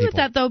don't agree with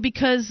that, though,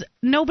 because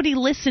nobody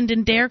listened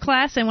in DARE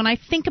class, and when I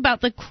think about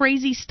the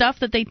crazy stuff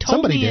that they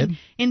told me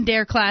in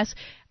DARE class,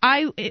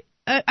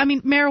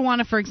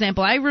 marijuana, for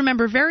example. I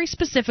remember very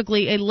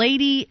specifically a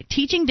lady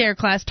teaching DARE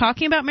class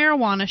talking about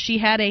marijuana. She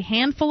had a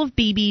handful of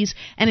BBs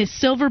and a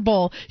silver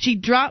bowl. She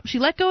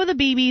let go of the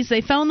BBs.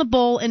 They fell in the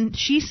bowl, and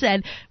she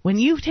said, when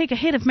you take a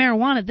hit of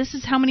marijuana, this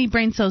is how many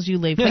brain cells you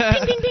leave. Like,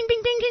 ping, ping, ping,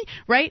 ping, ping, ping,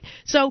 right?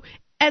 So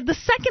at the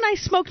second I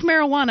smoked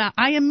marijuana,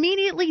 I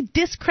immediately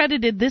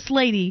discredited this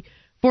lady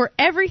for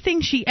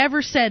everything she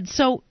ever said.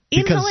 So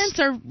inhalants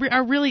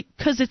are really,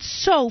 because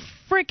it's so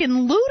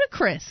freaking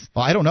ludicrous.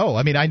 Well, I don't know.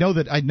 I know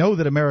that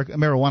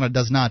marijuana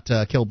does not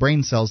kill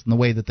brain cells in the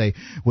way that they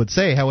would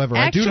say. However,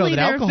 actually, I do know that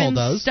alcohol there have been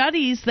does.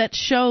 Studies that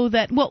show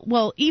that.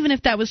 Well, even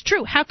if that was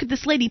true, how could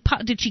this lady?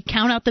 Did she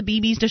count out the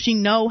BBs? Does she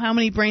know how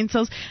many brain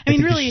cells? I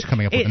mean, really, she's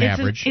coming up with an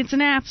average. It's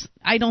an app.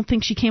 I don't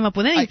think she came up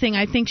with anything.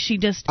 I think she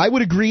just. I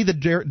would agree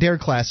that DARE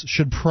class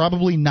should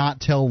probably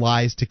not tell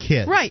lies to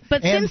kids. Right,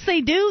 but since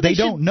they do, they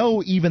don't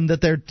know even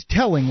that they're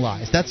telling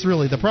lies. That's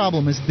really the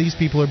problem. Is these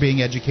people are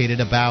being educated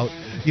about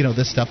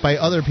this stuff by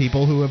other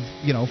people who have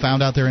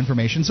found out their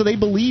information, so they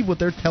believe what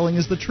they're telling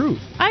is the truth.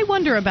 I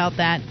wonder about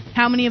that.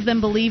 How many of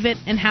them believe it,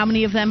 and how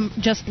many of them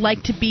just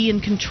like to be in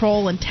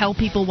control and tell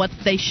people what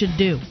they should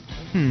do?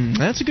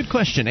 That's a good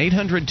question.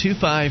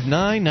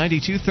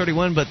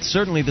 800-259-9231, but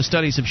certainly the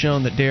studies have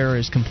shown that DARE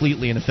is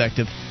completely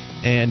ineffective.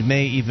 and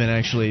may even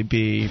actually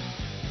be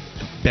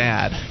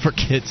bad for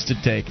kids to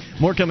take.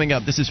 More coming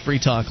up. This is Free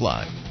Talk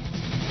Live.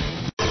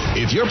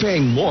 If you're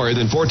paying more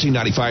than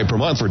 $14.95 per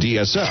month for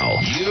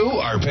DSL,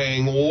 you are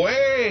paying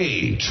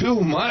way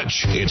too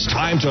much. It's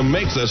time to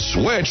make the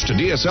switch to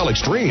DSL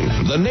Extreme,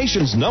 the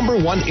nation's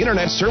 #1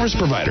 internet service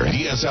provider.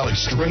 DSL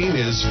Extreme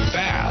is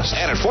fast,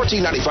 and at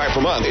 $14.95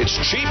 per month, it's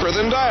cheaper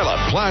than dial-up.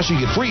 Plus, you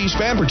get free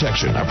spam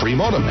protection, a free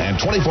modem, and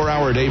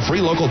 24-hour-a-day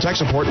free local tech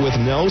support with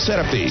no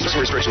setup fees.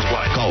 Certain restrictions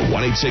apply. Call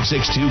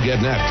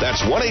 1-866-2-GET-NET. That's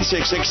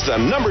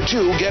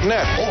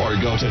 1-866-2-GET-NET. Or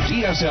go to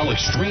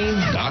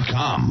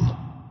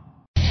DSLExtreme.com.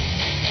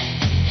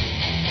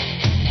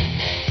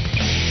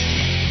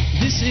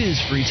 This is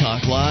Free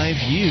Talk Live.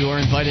 You are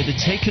invited to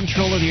take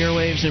control of the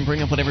airwaves and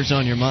bring up whatever's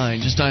on your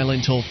mind. Just dial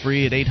in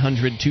toll-free at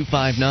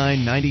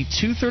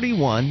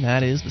 800-259-9231.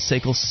 That is the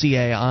SACL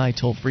CAI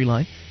toll-free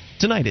line.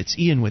 Tonight it's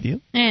Ian with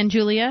you. And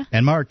Julia.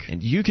 And Mark.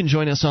 And you can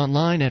join us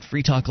online at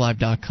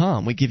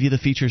freetalklive.com. We give you the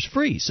features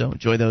free, so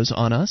enjoy those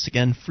on us.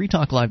 Again,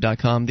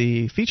 freetalklive.com.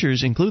 The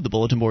features include the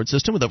bulletin board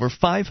system with over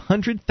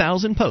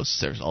 500,000 posts.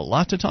 There's a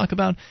lot to talk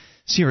about.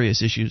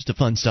 Serious issues to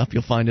fun stuff.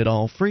 You'll find it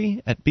all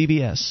free at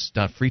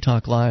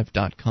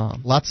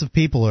bbs.freetalklive.com. Lots of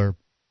people are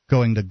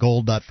going to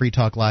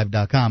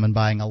gold.freetalklive.com and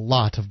buying a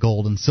lot of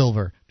gold and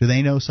silver. Do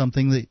they know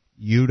something that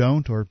you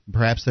don't, or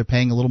perhaps they're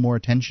paying a little more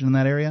attention in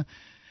that area?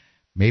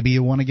 Maybe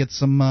you want to get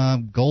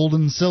some gold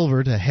and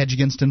silver to hedge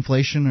against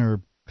inflation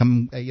or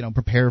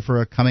prepare for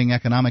a coming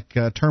economic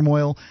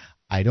turmoil.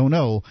 I don't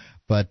know,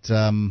 but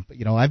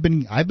I've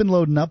been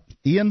loading up.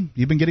 Ian,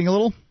 you've been getting a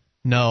little?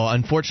 No,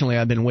 unfortunately,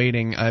 I've been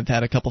waiting. I've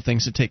had a couple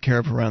things to take care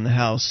of around the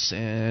house,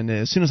 and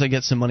as soon as I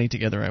get some money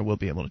together, I will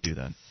be able to do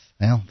that.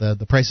 Well,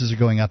 the prices are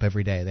going up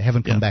every day. They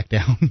haven't come back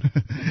down.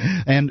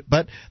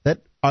 But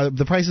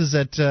the prices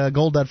at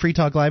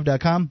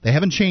gold.freetalklive.com, they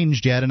haven't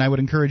changed yet, and I would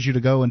encourage you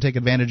to go and take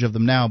advantage of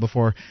them now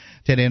before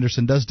Ted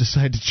Anderson does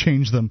decide to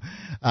change them.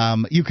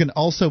 You can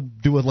also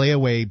do a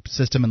layaway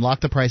system and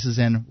lock the prices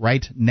in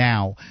right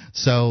now.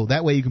 So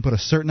that way you can put a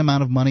certain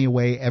amount of money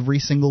away every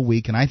single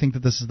week, and I think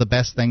that this is the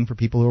best thing for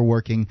people who are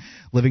working,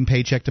 living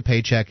paycheck to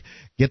paycheck.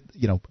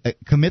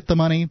 Commit the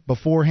money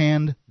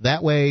beforehand.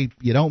 That way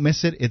you don't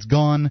miss it. It's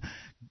gone.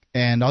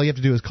 And all you have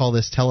to do is call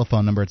this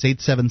telephone number. It's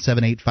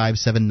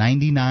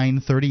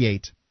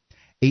 877-857-9938.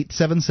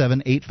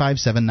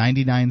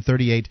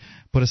 877-857-9938.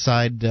 Put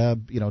aside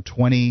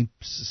 20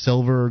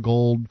 silver or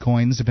gold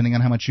coins, depending on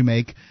how much you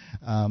make,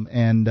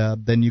 and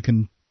then you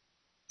can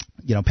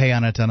pay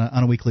on it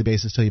on a weekly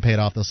basis till you pay it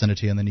off. They'll send it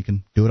to you, and then you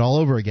can do it all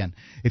over again.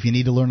 If you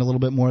need to learn a little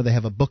bit more, they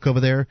have a book over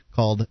there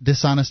called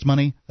Dishonest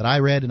Money that I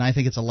read, and I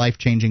think it's a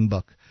life-changing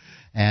book.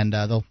 And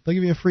they'll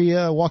give you a free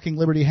Walking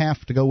Liberty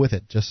half to go with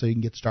it, just so you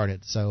can get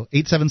started. So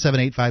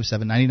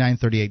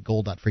 877-857-9938,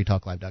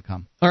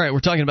 gold.freetalklive.com. All right,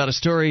 we're talking about a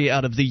story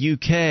out of the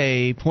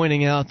UK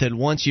pointing out that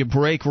once you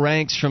break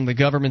ranks from the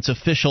government's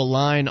official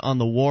line on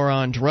the war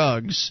on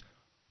drugs,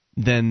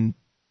 then,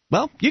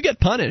 well, you get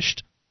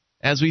punished.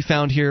 As we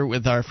found here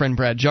with our friend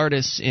Brad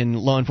Jardis in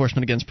Law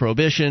Enforcement Against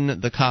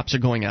Prohibition, the cops are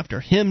going after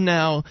him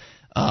now.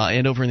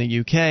 And over in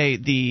the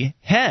UK, the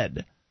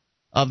head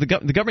of the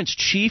government's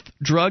chief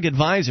drug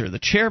advisor, the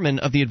chairman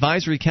of the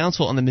Advisory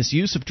Council on the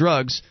Misuse of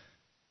Drugs,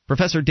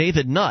 Professor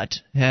David Nutt,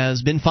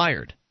 has been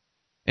fired.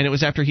 And it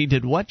was after he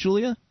did what,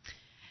 Julia?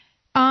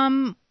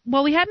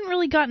 Well, we hadn't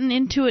really gotten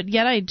into it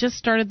yet. I just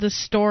started the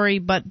story,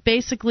 but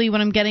basically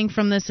what I'm getting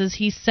from this is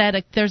he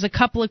said there's a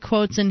couple of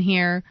quotes in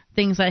here,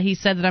 things that he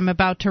said that I'm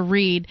about to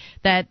read,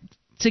 that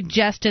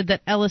suggested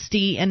that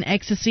LSD and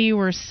ecstasy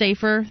were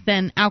safer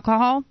than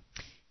alcohol.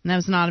 And that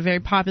was not a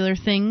very popular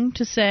thing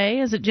to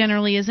say, as it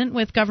generally isn't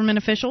with government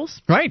officials.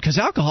 Right, because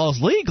alcohol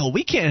is legal.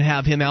 We can't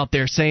have him out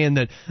there saying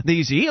that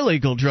these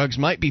illegal drugs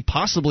might be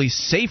possibly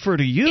safer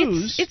to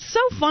use. It's so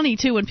funny,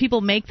 too, when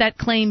people make that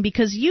claim,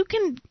 because you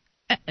can,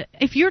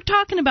 if you're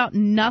talking about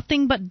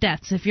nothing but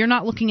deaths, if you're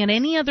not looking at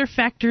any other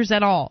factors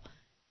at all,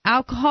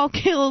 alcohol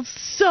kills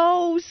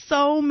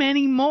so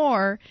many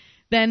more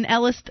than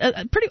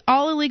pretty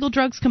all illegal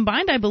drugs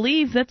combined, I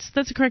believe. That's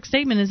a correct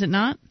statement, is it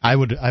not? I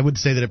would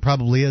say that it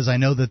probably is. I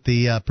know that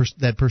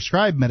that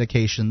prescribed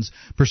medications,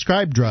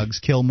 prescribed drugs,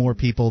 kill more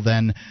people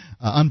than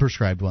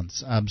unprescribed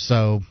ones.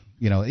 So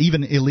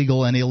even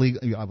illegal and illegal.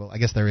 Well, I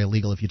guess they're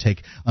illegal if you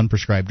take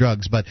unprescribed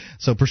drugs. But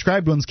so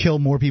prescribed ones kill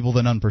more people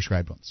than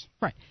unprescribed ones.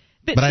 Right.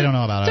 But I don't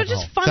know about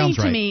alcohol. So just funny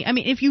to me. I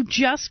mean, if you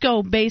just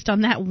go based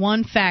on that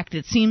one fact,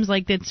 it seems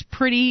like it's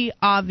pretty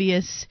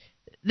obvious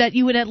that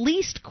you would at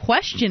least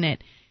question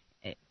it,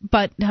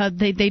 but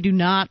they do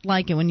not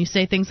like it when you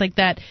say things like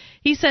that.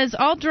 He says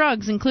all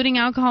drugs, including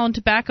alcohol and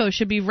tobacco,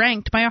 should be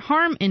ranked by a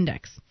harm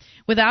index,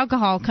 with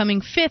alcohol coming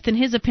fifth, in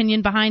his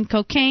opinion, behind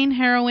cocaine,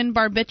 heroin,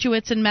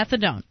 barbiturates, and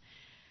methadone.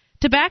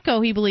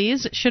 Tobacco, he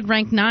believes, should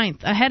rank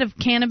ninth, ahead of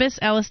cannabis,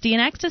 LSD,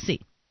 and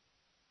ecstasy.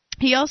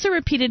 He also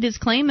repeated his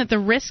claim that the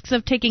risks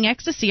of taking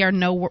ecstasy are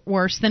no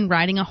worse than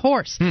riding a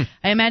horse.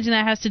 I imagine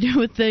that has to do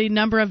with the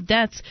number of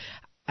deaths.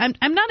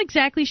 I'm not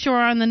exactly sure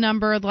on the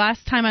number. The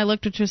last time I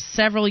looked, which was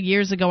several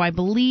years ago, I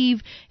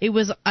believe it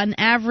was an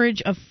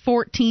average of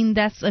 14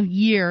 deaths a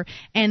year.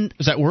 And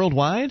is that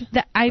worldwide?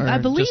 I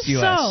believe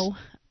so.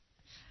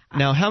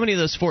 Now, how many of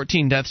those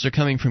 14 deaths are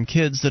coming from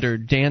kids that are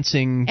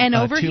dancing and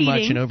too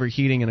much and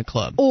overheating in a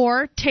club?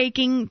 Or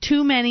taking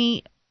too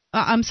much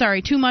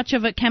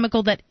of a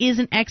chemical that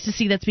isn't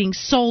ecstasy that's being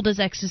sold as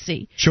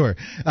ecstasy. Sure.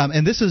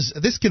 And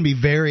this can be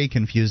very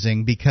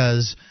confusing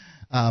because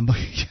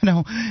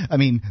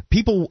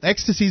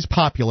ecstasy's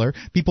popular.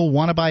 People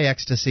want to buy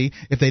ecstasy.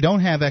 If they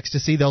don't have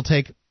ecstasy, they'll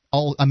take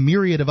a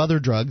myriad of other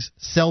drugs,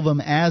 sell them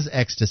as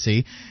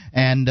ecstasy,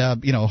 and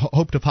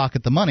hope to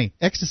pocket the money.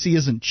 Ecstasy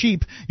isn't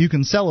cheap. You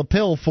can sell a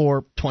pill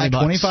for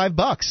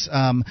 $25.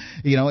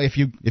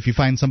 If you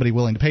find somebody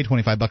willing to pay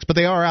 $25, but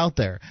they are out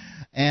there.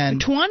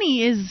 And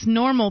 20 is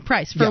normal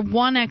price for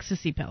one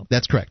ecstasy pill.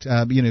 That's correct.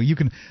 You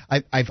can.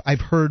 I've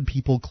heard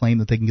people claim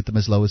that they can get them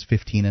as low as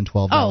 $15 and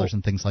 $12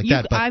 and things like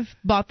that. But I've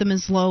bought them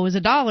as low as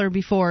 $1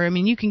 before. I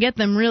mean, you can get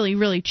them really,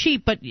 really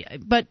cheap. But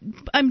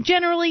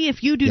generally,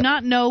 if you do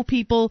not know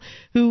people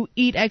who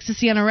eat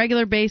ecstasy on a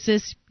regular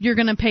basis, you're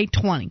going to pay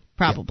 20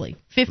 probably.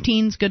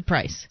 15's good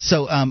price.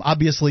 So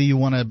obviously, you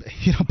want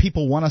to.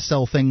 People want to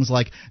sell things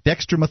like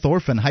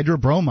dextromethorphan,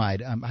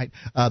 hydrobromide.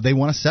 They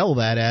want to sell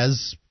that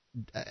as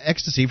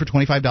ecstasy for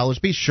 $25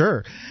 a piece,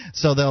 sure.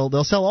 So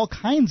they'll sell all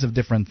kinds of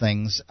different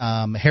things.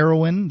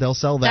 Heroin, they'll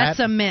sell that. That's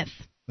a myth.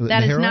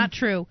 That is not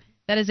true.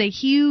 That is a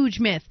huge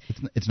myth.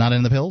 It's not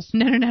in the pills?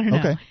 No.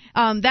 Okay.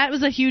 That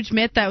was a huge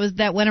myth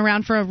that went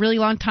around for a really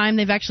long time.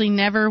 They've actually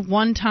never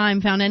one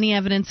time found any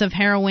evidence of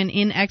heroin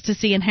in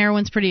ecstasy, and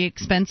heroin's pretty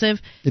expensive.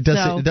 It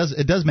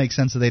does make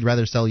sense that they'd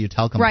rather sell you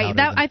talcum powder.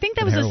 Right. I think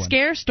that was heroin. A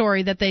scare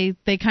story that they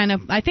kind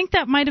of. I think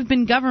that might have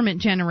been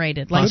government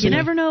generated. Like, you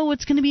never know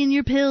what's going to be in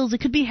your pills. It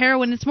could be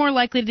heroin. It's more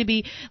likely to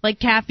be like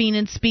caffeine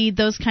and speed,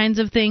 those kinds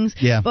of things.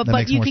 Yeah, but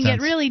you can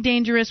get really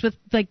dangerous with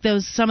like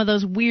some of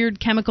those weird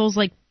chemicals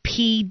like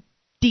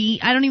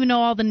I don't even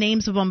know all the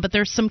names of them, but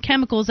there's some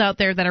chemicals out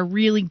there that are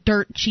really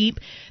dirt cheap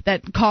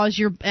that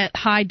at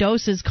high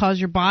doses cause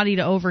your body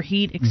to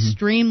overheat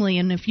extremely.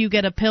 And if you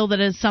get a pill that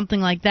has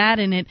something like that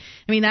in it,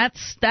 I mean,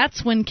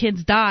 that's when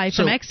kids die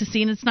from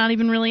ecstasy, and it's not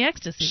even really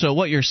ecstasy. So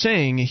what you're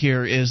saying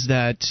here is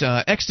that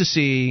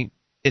ecstasy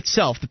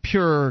itself, the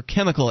pure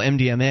chemical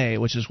MDMA,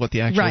 which is what the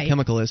actual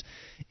chemical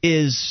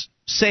is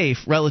safe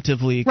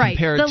relatively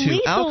compared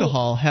to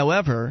alcohol.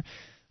 However,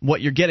 what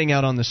you're getting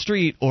out on the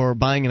street or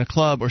buying in a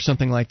club or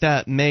something like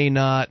that may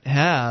not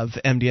have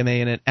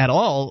MDMA in it at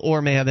all,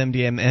 or may have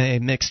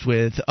MDMA mixed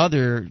with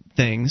other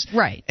things.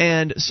 Right.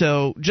 And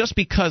so just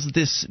because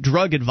this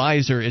drug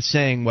advisor is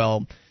saying,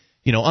 well,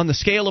 on the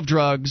scale of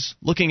drugs,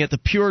 looking at the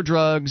pure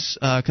drugs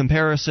harm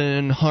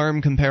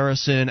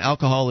comparison,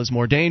 alcohol is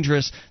more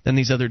dangerous than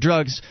these other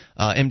drugs,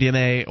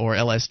 MDMA or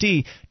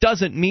LSD,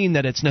 doesn't mean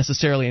that it's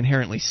necessarily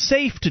inherently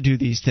safe to do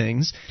these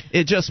things.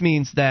 It just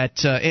means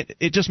that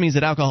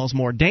alcohol is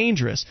more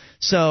dangerous.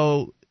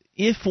 So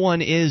if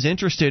one is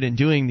interested in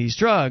doing these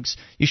drugs,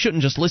 you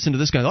shouldn't just listen to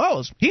this guy.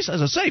 Oh, he says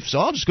it's safe, so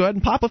I'll just go ahead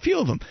and pop a few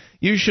of them.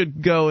 You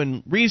should go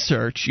and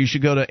research. You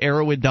should go to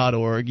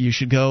arrowhead.org. You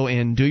should go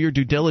and do your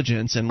due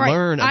diligence and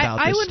learn about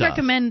this stuff. I would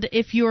recommend,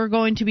 if you're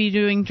going to be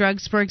doing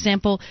drugs, for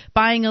example,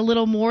 buying a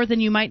little more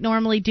than you might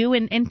normally do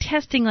and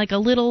testing like a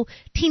little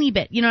teeny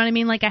bit. You know what I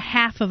mean? Like a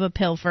half of a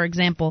pill, for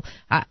example,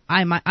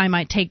 I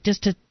might take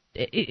just to.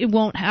 It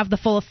won't have the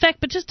full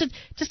effect, but just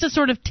to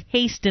sort of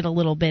taste it a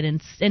little bit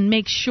and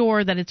make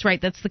sure that it's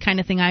right. That's the kind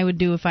of thing I would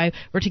do if I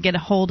were to get a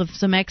hold of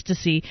some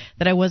ecstasy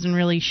that I wasn't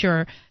really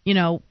sure,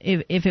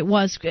 if it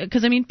was.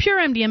 Because, I mean, pure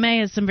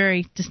MDMA has some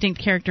very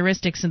distinct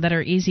characteristics that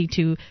are easy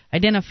to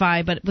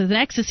identify, but with an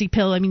ecstasy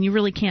pill, I mean, you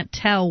really can't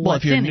tell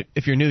what's in it.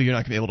 If you're new, you're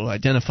not going to be able to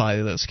identify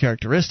those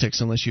characteristics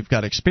unless you've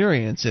got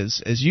experience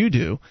as you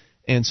do.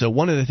 And so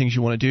one of the things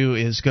you want to do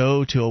is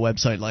go to a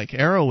website like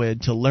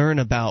Arrowhead to learn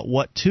about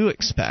what to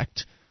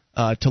expect,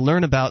 to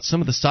learn about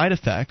some of the side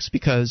effects,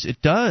 because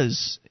it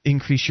does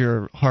increase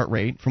your heart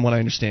rate, from what I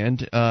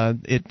understand.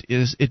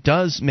 It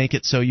does make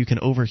it so you can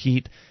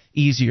overheat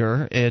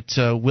easier. It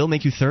will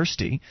make you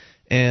thirsty.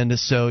 And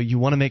so you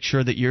want to make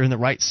sure that you're in the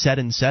right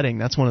setting.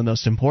 That's one of the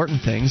most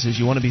important things, is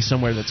you want to be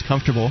somewhere that's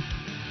comfortable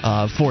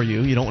for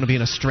you. You don't want to be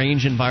in a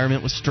strange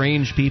environment with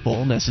strange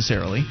people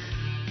necessarily.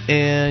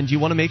 And you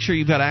want to make sure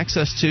you've got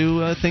access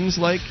to things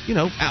like,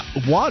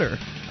 water.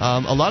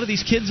 A lot of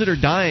these kids that are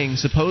dying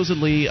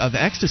supposedly of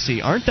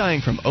ecstasy aren't dying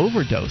from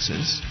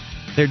overdoses.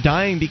 They're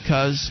dying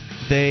because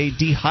they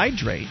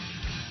dehydrate.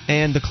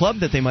 And the club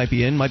that they might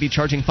be in might be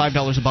charging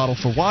 $5 a bottle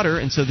for water,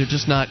 and so they're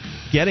just not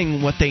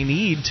getting what they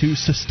need to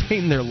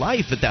sustain their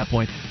life at that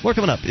point. More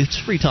coming up. It's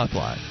Free Talk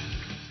Live.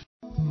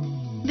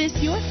 This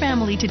Your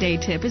Family Today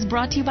tip is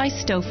brought to you by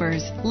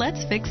Stouffer's.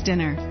 Let's Fix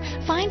Dinner.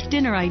 Find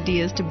dinner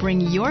ideas to bring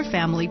your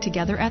family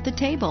together at the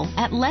table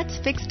at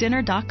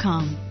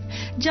letsfixdinner.com.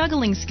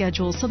 Juggling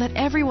schedules so that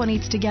everyone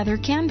eats together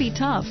can be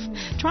tough.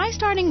 Try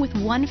starting with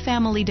one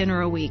family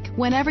dinner a week,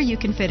 whenever you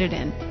can fit it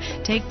in.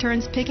 Take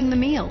turns picking the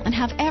meal and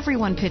have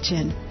everyone pitch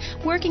in.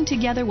 Working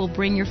together will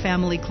bring your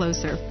family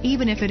closer,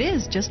 even if it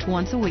is just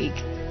once a week.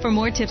 For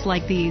more tips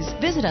like these,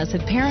 visit us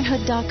at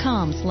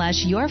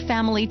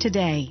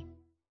parenthood.com/yourfamilytoday.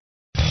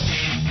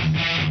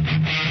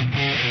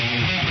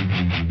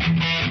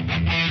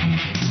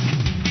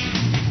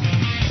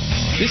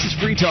 This is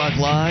Free Talk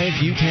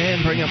Live. You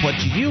can bring up what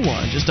you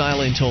want. Just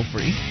dial in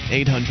toll-free,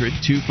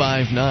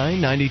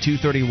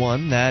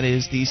 800-259-9231. That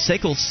is the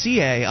SACL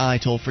CAI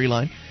toll-free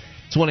line.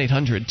 It's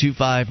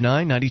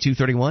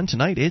 1-800-259-9231.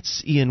 Tonight,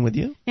 it's Ian with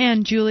you.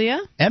 And Julia.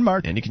 And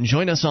Mark. And you can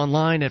join us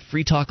online at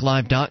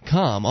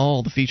freetalklive.com.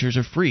 All the features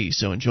are free,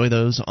 so enjoy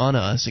those on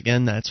us.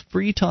 Again, that's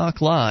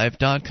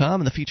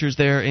freetalklive.com, and the features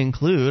there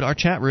include our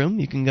chat room.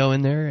 You can go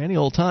in there any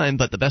old time,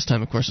 but the best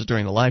time, of course, is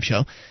during the live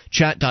show.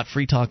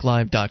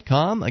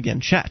 Chat.freetalklive.com.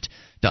 Again,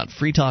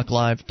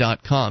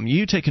 chat.freetalklive.com.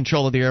 You take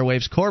control of the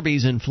airwaves.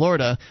 Corby's in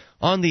Florida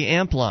on the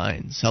amp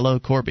lines. Hello,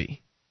 Corby.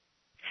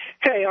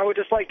 Hey, I would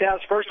just like to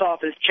ask, first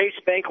off, is Chase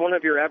Bank one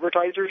of your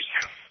advertisers?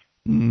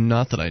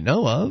 Not that I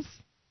know of.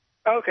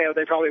 Okay, well,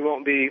 they probably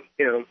won't be,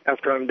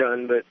 after I'm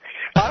done. But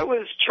I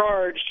was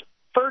charged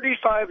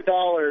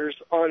 $35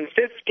 on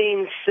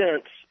 15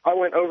 cents. I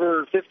went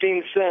over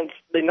 15 cents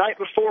the night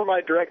before my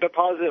direct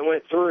deposit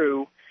went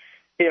through.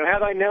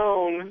 Had I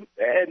known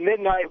at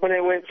midnight when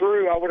it went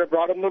through, I would have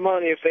brought them the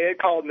money if they had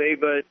called me,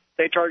 but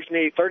they charged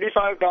me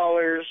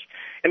 $35,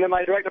 and then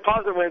my direct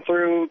deposit went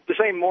through the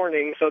same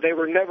morning, so they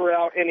were never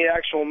out any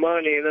actual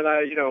money. And then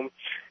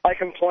I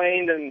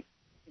complained, and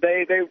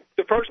the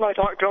person I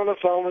talked to on the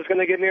phone was going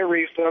to give me a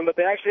refund, but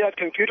they actually had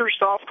computer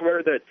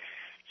software that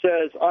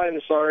says,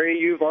 I'm sorry,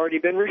 you've already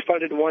been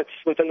refunded once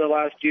within the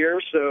last year,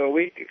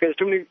 because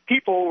too many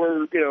people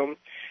were,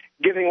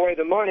 giving away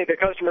the money. The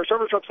customer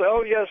service rep said,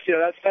 oh, yes,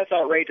 that's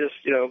outrageous,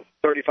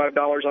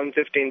 $35 on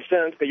 15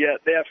 cents, but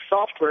yet they have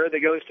software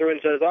that goes through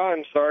and says, oh,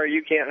 I'm sorry,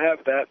 you can't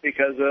have that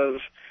because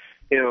of,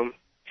 the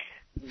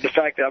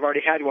fact that I've already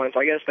had one. So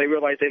I guess they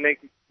realize they make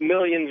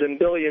millions and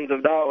billions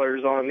of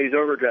dollars on these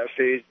overdraft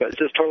fees, but it's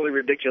just totally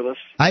ridiculous,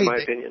 in my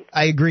opinion.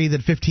 I agree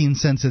that 15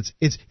 cents,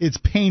 it's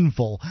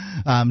painful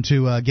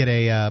to get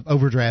a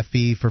overdraft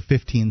fee for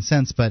 15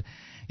 cents, but,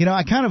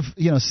 I kind of,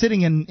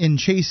 sitting in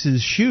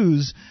Chase's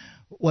shoes,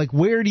 like,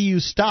 where do you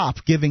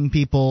stop giving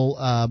people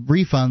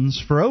refunds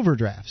for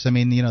overdrafts? I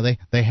mean,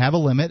 they have a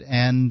limit,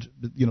 and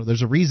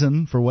there's a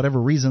reason, for whatever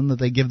reason, that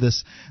they give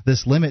this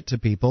limit to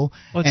people.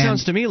 Well, it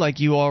sounds to me like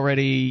you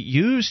already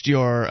used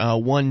your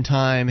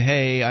one-time,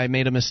 hey, I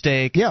made a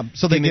mistake. Yeah,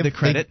 so give me the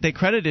credit. They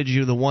credited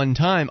you the one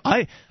time.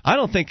 I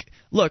don't think.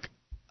 Look,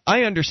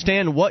 I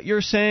understand what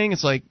you're saying.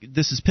 It's like,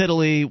 this is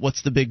piddly.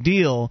 What's the big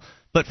deal?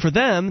 But for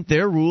them,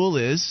 their rule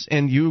is,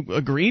 and you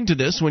agreed to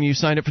this when you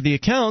signed up for the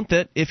account,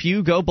 that if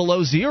you go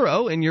below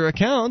zero in your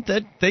account,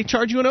 that they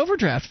charge you an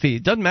overdraft fee.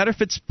 It doesn't matter if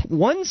it's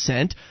 1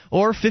 cent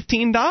or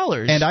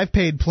 $15. And I've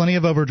paid plenty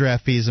of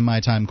overdraft fees in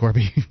my time,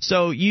 Corby.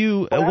 So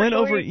you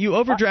you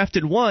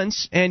overdrafted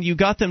once, and you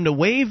got them to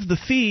waive the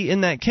fee in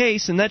that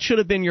case, and that should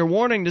have been your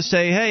warning to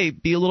say, hey,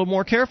 be a little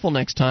more careful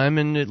next time,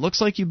 and it looks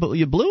like you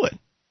blew it.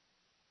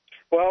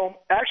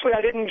 Well, actually,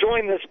 I didn't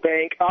join this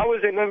bank. I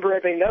was a member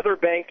of another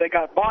bank that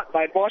got bought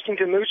by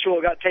Washington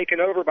Mutual, got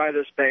taken over by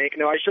this bank.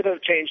 Now, I should have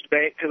changed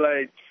bank because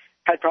I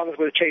had problems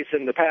with Chase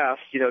in the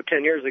past,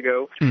 10 years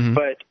ago. Mm-hmm.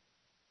 But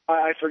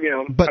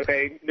but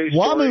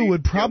WAMU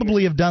would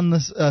probably have done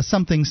this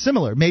something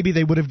similar. Maybe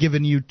they would have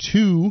given you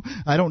two.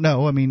 I don't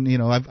know. I mean,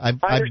 I've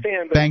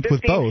banked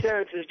with both.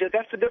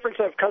 That's the difference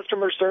of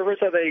customer service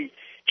of a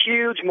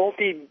huge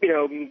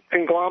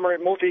conglomerate,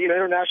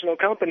 international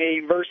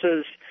company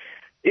versus.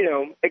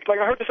 It's like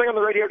I heard this thing on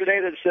the radio today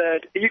that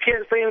said, you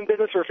can't stay in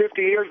business for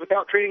 50 years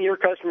without treating your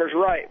customers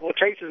right. Well,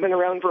 Chase has been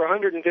around for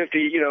 150,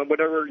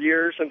 whatever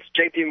years since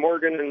J.P.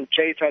 Morgan and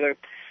Chase had a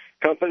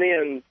company,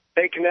 and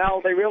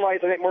they realize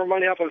they make more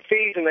money off of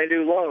fees than they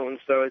do loans.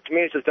 So to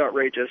me, it's just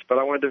outrageous. But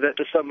I wanted to vent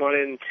to someone,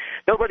 and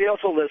nobody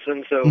else will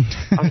listen, so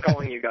I'm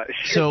calling you guys.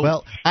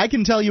 Well, I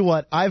can tell you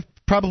what, I've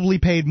probably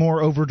paid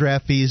more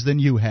overdraft fees than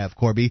you have,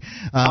 Corby.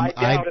 I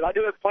doubt it. I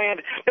do it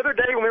planned. The other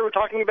day when we were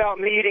talking about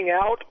me eating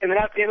out, and then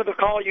at the end of the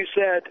call you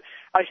said,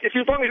 as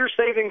long as you're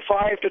saving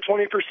 5 to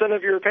 20%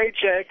 of your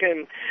paycheck,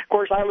 and of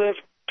course I live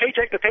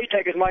paycheck to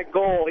paycheck is my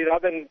goal.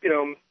 I've been,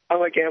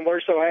 I'm a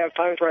gambler, so I have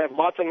times where I have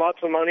lots and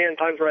lots of money and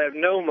times where I have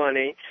no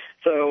money.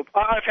 So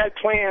I've had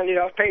planned,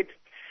 I've paid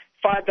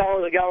 $5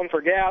 a gallon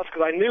for gas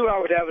because I knew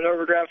I would have an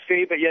overdraft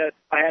fee, but yet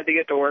I had to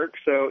get to work.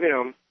 So,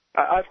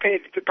 I've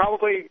paid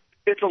probably,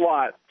 it's a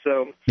lot.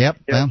 So, yep.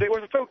 To me,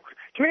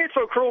 it's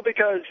so cruel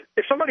because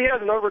if somebody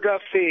has an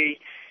overdraft fee,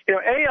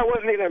 I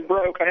wasn't even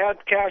broke. I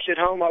had cash at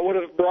home. I would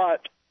have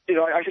brought,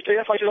 I should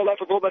have left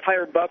with a little bit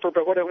higher buffer,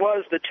 but what it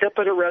was, the tip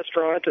at a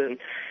restaurant, and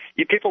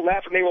people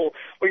laugh at me, well,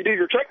 you do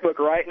your checkbook,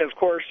 right? And, of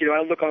course,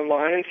 I look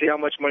online and see how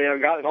much money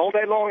I've got, and all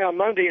day long on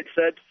Monday it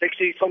said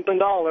 $60-something,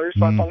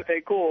 so I thought,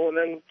 okay, cool. And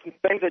then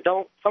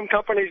some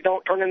companies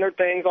don't turn in their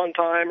things on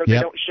time or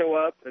they don't show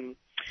up, and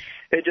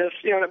it just,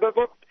 but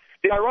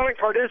The ironic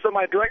part is that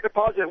my direct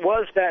deposit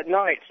was that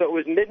night, so it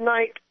was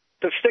midnight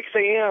to 6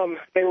 a.m.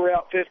 They were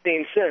out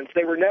 15 cents.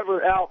 They were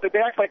never out. They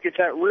act like it's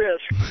at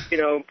risk,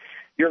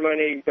 your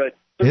money, but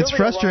it's really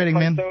frustrating,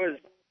 man. So is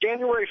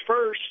January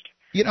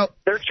 1st.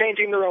 They're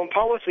changing their own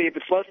policy. If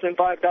it's less than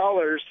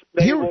 $5,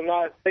 they will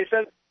not. They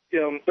said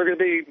they're going to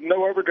be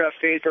no overdraft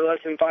fees for less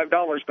than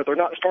 $5, but they're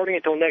not starting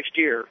until next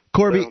year.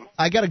 Corby,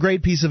 I got a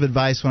great piece of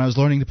advice when I was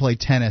learning to play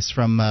tennis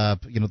from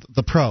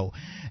the pro,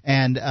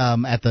 and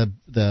at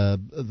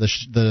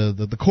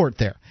the court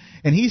there,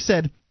 and he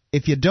said,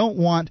 if you don't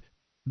want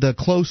the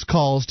close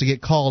calls to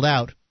get called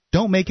out,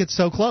 don't make it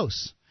so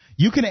close.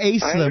 You can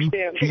ace them.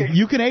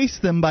 You can ace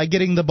them by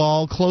getting the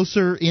ball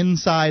closer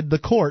inside the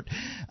court.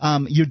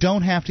 You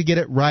don't have to get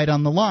it right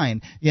on the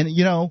line. And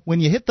when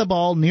you hit the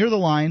ball near the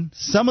line,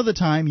 some of the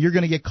time you're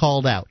going to get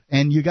called out.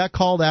 And you got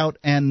called out,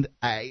 and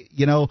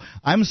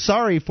I'm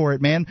sorry for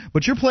it, man.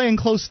 But you're playing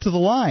close to the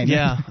line.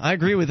 Yeah, I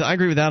agree with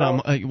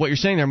that. What you're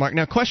saying there, Mark.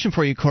 Now, question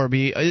for you,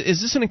 Corby: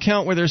 is this an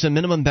account where there's a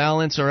minimum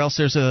balance, or else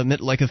there's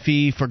a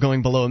fee for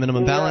going below a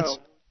minimum balance?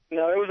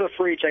 No, it was a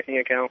free checking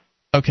account.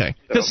 Okay,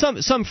 because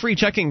some free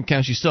checking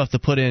accounts you still have to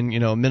put in,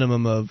 a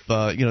minimum of,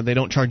 they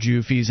don't charge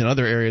you fees in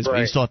other areas, but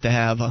you still have to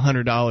have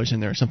 $100 in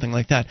there or something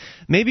like that.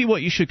 Maybe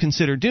what you should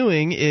consider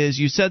doing is,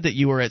 you said that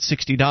you were at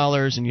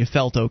 $60 and you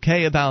felt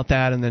okay about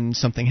that, and then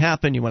something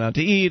happened, you went out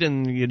to eat,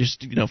 and you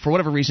just, for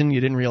whatever reason, you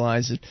didn't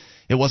realize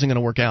it wasn't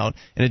going to work out,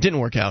 and it didn't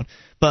work out.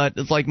 But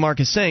like Mark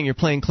is saying, you're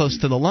playing close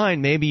to the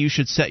line. Maybe you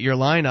should set your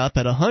line up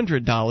at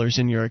 $100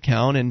 in your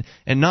account and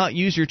not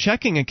use your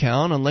checking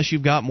account unless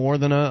you've got more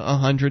than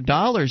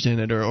 $100 in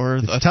it.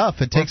 It's tough.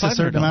 It takes a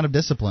certain amount of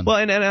discipline. Well,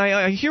 and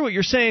I hear what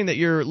you're saying, that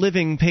you're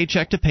living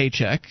paycheck to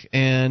paycheck,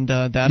 and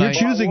that you're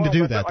choosing to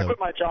do that. I quit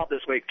my job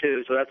this week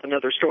too, so that's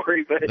another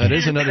story. But that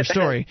is another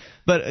story.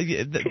 But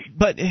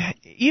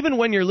even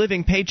when you're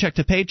living paycheck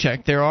to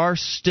paycheck, there are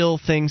still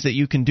things that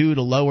you can do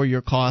to lower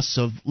your costs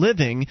of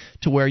living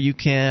to where you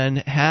can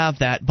have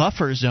that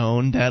buffer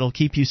zone that'll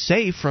keep you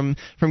safe from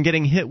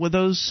getting hit with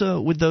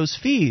those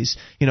fees.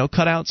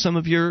 Cut out some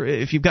of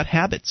if you've got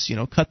habits,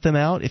 cut them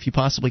out if you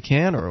possibly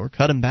can, or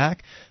cut them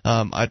back.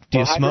 Do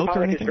you smoke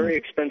or anything? Hydroponic is very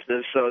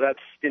expensive, so that's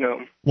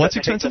What's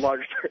expensive?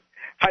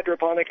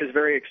 Hydroponic is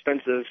very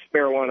expensive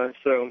marijuana,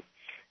 so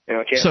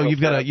I can't. So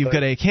you've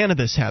got a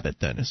cannabis habit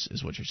then,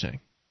 is what you're saying.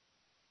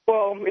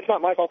 Well, it's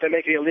not my fault they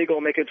make it illegal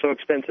and make it so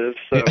expensive.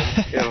 So,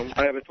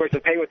 I have a choice to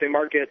pay what they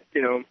market.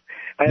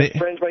 I have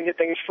friends where I can get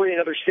things free in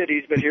other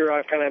cities, but here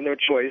I kind of have no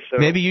choice. So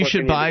maybe you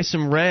should buy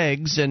some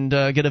regs and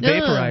get a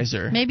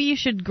vaporizer. Maybe you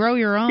should grow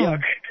your own. Yeah.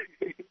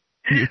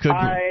 You could.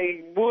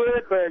 I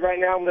would, but right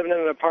now I'm living in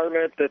an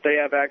apartment that they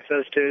have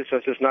access to, so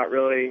it's just not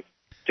really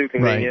too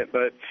convenient.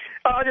 Right.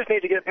 But I just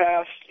need to get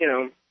past.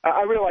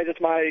 I realize it's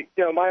my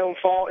own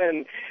fault,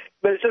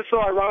 but it's just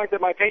so ironic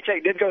that my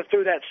paycheck did go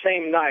through that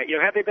same night.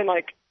 Had they been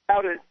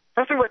out at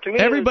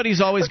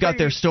everybody's always got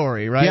their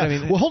story, right?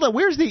 Yeah. Well, hold on.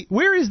 Where is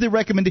the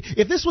recommendation?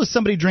 If this was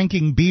somebody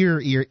drinking beer,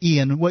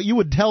 Ian, what you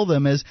would tell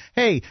them is,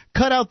 hey,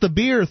 cut out the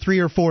beer 3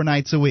 or 4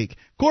 nights a week.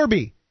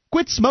 Corby,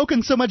 quit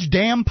smoking so much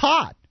damn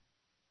pot.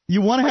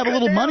 You want to have a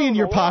little money in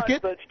your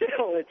pocket? But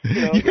still,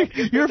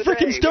 you're a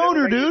freaking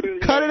stoner,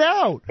 dude. Cut it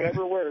out.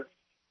 Whatever works.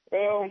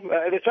 Well,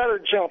 it's better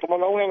to jump.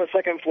 I'm only on the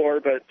second floor,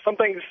 but some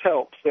things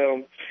help,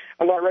 so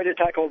I'm not ready to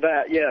tackle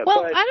that yet.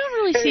 Well, I don't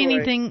really see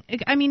anything.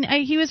 I mean,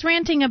 he was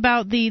ranting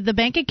about the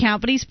bank account,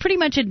 but he's pretty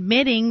much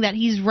admitting that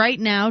he's right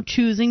now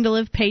choosing to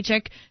live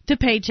paycheck to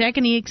paycheck,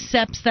 and he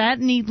accepts that,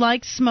 and he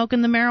likes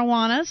smoking the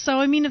marijuana. So,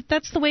 I mean, if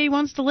that's the way he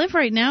wants to live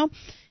right now,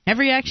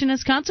 every action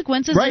has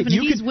consequences. Right. If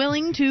he's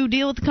willing to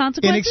deal with the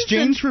consequences. In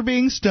exchange for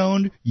being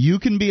stoned, you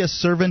can be a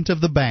servant of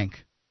the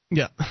bank.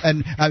 Yeah,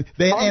 and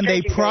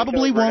they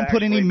probably won't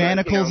put any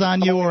manacles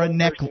on you or a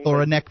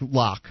neck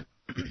lock.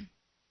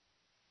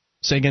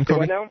 Say again,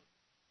 Corby.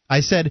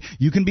 I said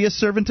you can be a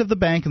servant of the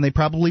bank, and they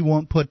probably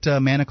won't put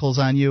manacles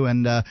on you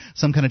and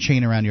some kind of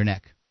chain around your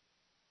neck.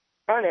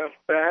 I know,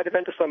 but I had to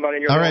vent to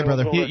somebody. All right,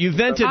 brother. You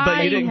vented,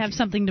 but you didn't have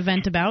something to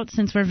vent about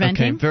since we're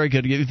venting. Okay, very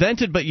good. You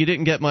vented, but you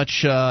didn't get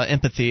much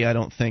empathy, I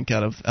don't think,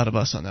 out of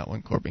us on that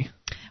one, Corby.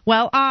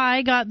 Well,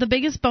 I got the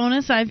biggest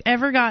bonus I've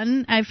ever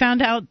gotten. I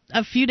found out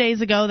a few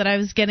days ago that I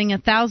was getting a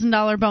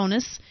 $1,000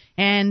 bonus,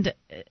 and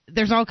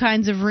there's all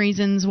kinds of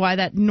reasons why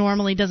that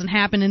normally doesn't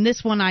happen. And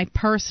this one, I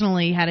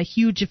personally had a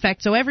huge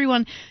effect. So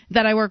everyone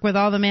that I work with,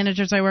 all the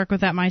managers I work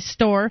with at my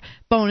store,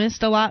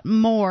 bonused a lot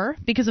more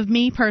because of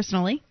me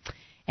personally.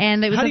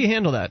 And it was How do you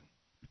handle that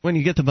when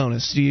you get the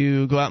bonus? Do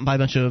you go out and buy a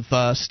bunch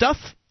of stuff,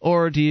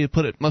 or do you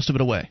put most of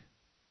it away?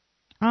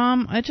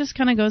 It just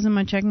kind of goes in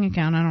my checking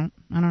account. I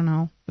don't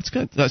know. That's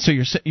good. So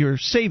you're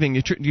saving.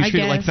 You treat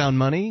it like found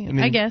money.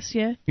 I guess,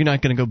 yeah. You're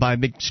not going to go buy a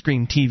big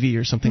screen TV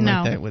or something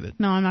like that with it.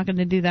 No, I'm not going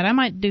to do that. I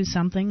might do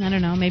something. I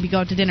don't know. Maybe go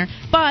out to dinner.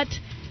 But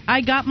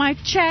I got my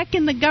check,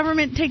 and the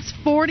government takes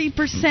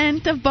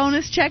 40% of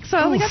bonus checks, so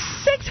I only got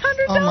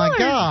 $600. Oh my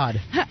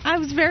God! I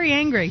was very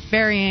angry.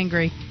 Very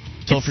angry.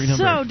 Toll-free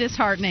number. So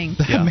disheartening.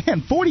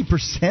 Man,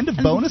 40% of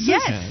bonuses?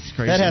 Yes. Yeah, it's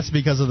crazy. That has to be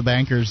because of the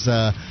bankers,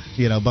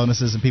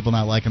 bonuses and people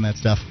not liking that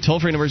stuff.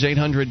 Toll-free number is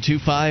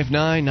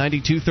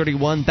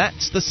 800-259-9231.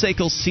 That's the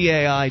SACL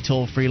CAI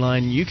toll-free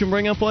line. You can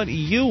bring up what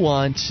you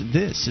want.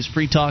 This is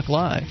Free Talk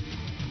Live.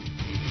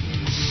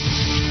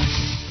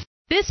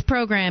 This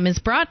program is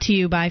brought to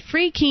you by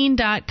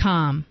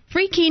FreeKeene.com.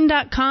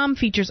 FreeKeene.com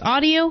features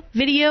audio,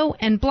 video,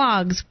 and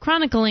blogs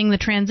chronicling the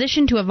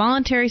transition to a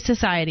voluntary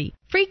society.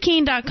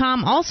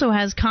 FreeKeene.com also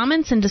has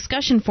comments and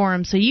discussion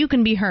forums so you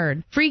can be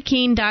heard.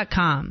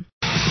 FreeKeene.com.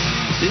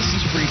 This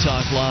is Free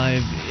Talk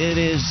Live. It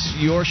is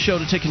your show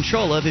to take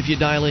control of if you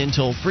dial in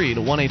toll-free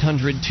to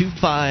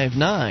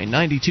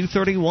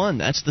 1-800-259-9231.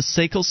 That's the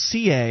SACL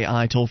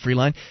CAI toll-free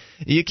line.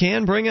 You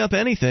can bring up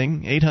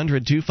anything,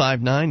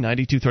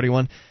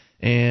 800-259-9231.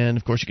 And,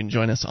 of course, you can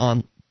join us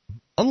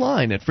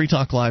online at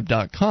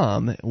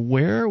freetalklive.com,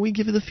 where we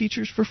give you the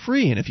features for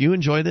free. And if you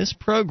enjoy this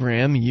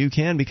program, you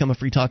can become a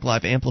Free Talk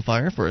Live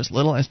amplifier for as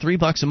little as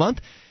 $3 a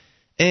month.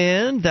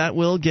 And that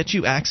will get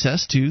you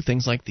access to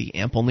things like the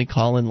AMP-only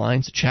call-in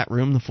lines, the chat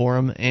room, the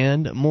forum,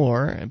 and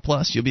more. And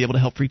plus, you'll be able to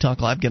help Free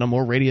Talk Live get on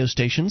more radio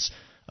stations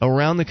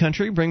around the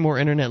country, bring more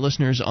Internet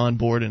listeners on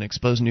board, and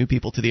expose new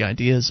people to the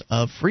ideas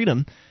of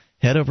freedom.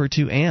 Head over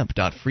to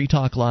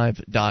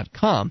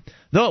amp.freetalklive.com.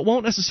 Though it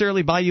won't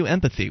necessarily buy you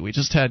empathy. We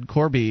just had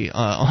Corby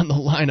on the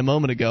line a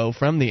moment ago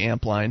from the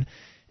AMP line,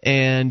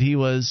 and he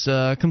was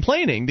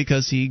complaining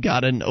because he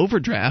got an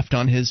overdraft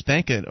on his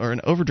or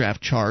an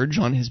overdraft charge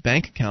on his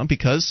bank account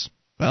because,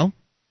 well,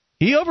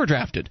 he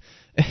overdrafted.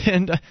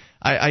 And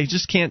I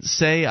just can't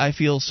say I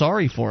feel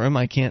sorry for him.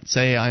 I can't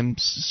say I'm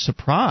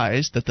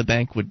surprised that the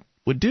bank would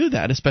do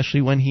that,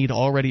 especially when he'd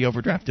already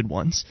overdrafted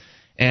once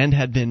and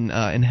had been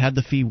and had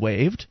the fee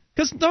waived.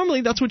 Because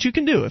normally that's what you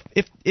can do.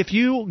 If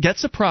you get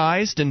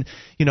surprised and,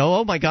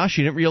 oh my gosh,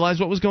 you didn't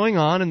realize what was going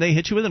on, and they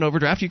hit you with an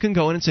overdraft, you can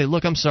go in and say,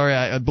 look, I'm sorry,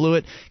 I blew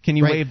it. Can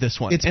you waive this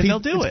one? They'll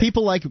do it. It's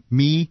people like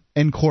me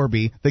and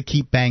Corby that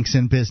keep banks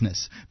in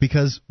business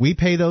because we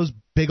pay those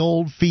big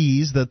old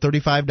fees, the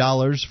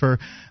 $35 for.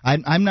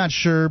 I'm not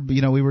sure.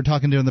 We were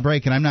talking during the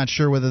break, and I'm not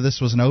sure whether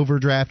this was an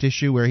overdraft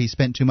issue where he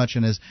spent too much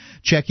in his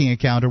checking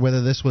account, or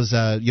whether this was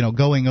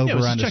going over it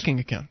was on his checking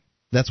account.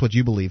 That's what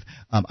you believe.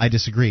 I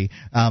disagree.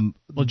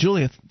 Well,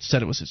 Julia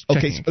said it was his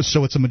checking account.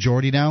 So it's a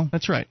majority now?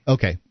 That's right.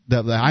 Okay.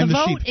 I'm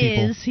the sheep people. The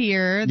vote is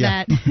here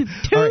that 2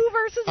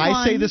 versus 1.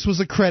 I say this was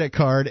a credit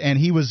card, and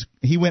he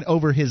went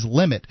over his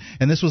limit,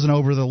 and this was an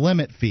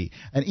over-the-limit fee.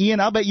 And, Ian,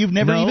 I'll bet you've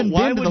never even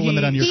been to the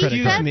limit on your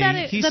credit card.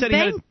 He said he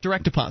had a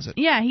direct deposit.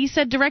 Yeah, he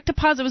said direct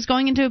deposit was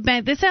going into a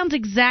bank. This sounds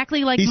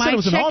exactly like my checking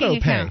account. He said it was an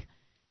auto pay.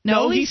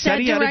 No, he said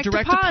he had a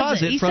direct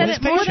deposit from his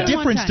paycheck. What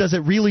difference does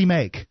it really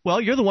make?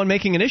 Well, you're the one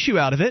making an issue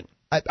out of it.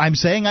 I'm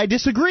saying I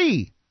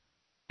disagree.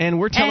 And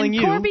we're telling you...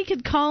 And Corby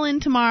could call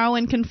in tomorrow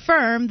and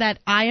confirm that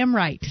I am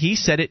right. He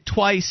said it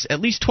twice, at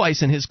least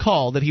twice in his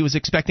call, that he was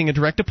expecting a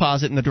direct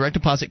deposit, and the direct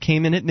deposit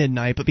came in at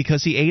midnight, but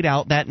because he ate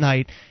out that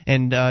night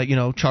and,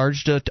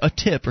 charged a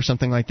tip or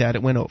something like that,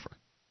 it went over.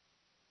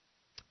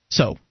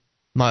 So,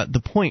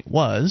 the point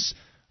was...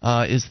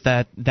 is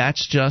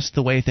that's just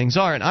the way things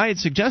are. And I had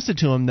suggested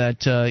to him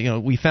that,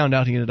 we found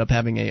out he ended up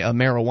having a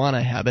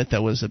marijuana habit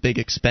that was a big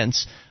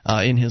expense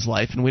in his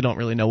life, and we don't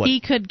really know what... He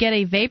could get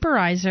a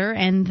vaporizer,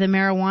 and the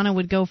marijuana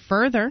would go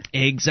further.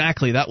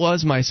 Exactly. That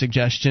was my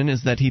suggestion,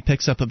 is that he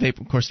picks up a vape.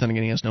 Of course, then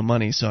again, he has no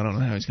money, so I don't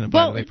know how he's going to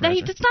buy a vaporizer. Well,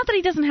 it's not that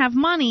he doesn't have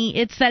money,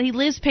 it's that he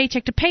lives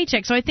paycheck to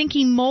paycheck, so I think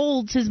he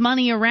molds his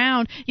money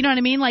around, you know what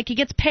I mean? Like, he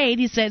gets paid,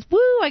 he says, woo,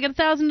 I got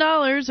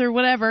 $1,000 or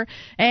whatever,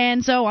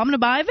 and so I'm going to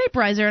buy a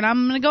vaporizer, and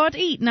I'm going to go out to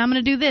eat, and I'm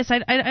going to do this.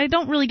 I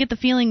don't really get the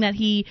feeling that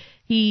he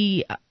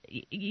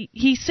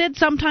said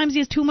sometimes he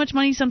has too much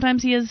money,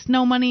 sometimes he has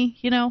no money.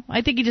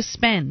 I think he just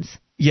spends.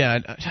 Yeah,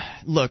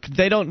 look,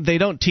 they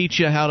don't teach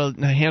you how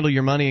to handle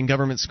your money in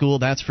government school,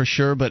 that's for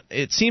sure. But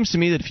it seems to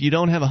me that if you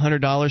don't have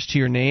 $100 to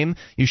your name,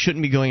 you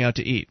shouldn't be going out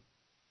to eat.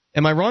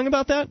 Am I wrong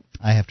about that?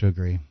 I have to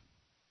agree.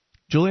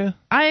 Julia?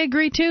 I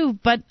agree too,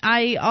 but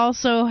I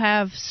also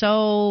have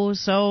so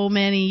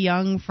many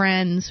young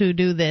friends who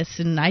do this,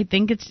 and I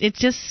think it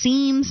just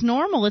seems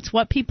normal. It's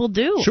what people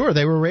do. Sure,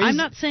 they were raised. I'm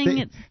not saying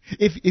it.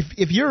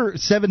 If you're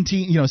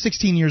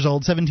 16 years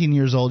old, 17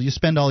 years old, you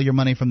spend all your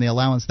money from the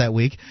allowance that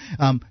week,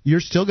 you're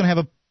still going to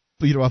have a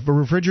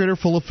refrigerator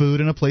full of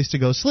food and a place to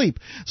go sleep.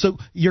 So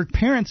your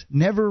parents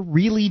never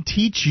really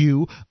teach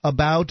you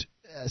about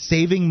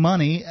saving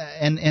money,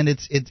 and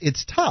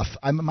it's tough.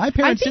 My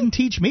parents didn't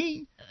teach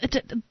me.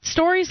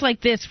 Stories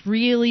like this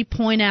really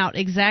point out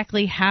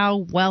exactly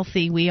how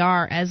wealthy we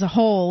are as a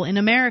whole in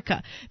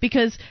America,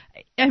 because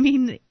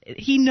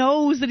he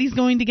knows that he's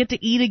going to get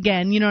to eat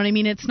again. You know what I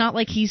mean? It's not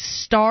like he's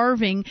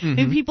starving.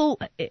 Mm-hmm. People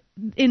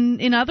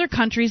in other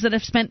countries that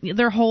have spent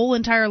their whole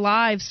entire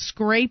lives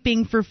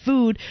scraping for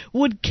food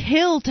would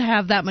kill to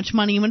have that much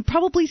money and would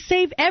probably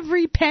save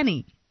every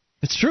penny.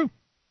 It's true.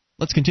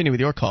 Let's continue with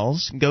your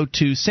calls. Go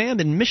to Sam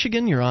in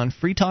Michigan. You're on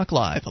Free Talk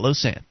Live. Hello,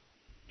 Sam.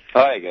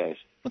 Hi, guys.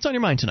 What's on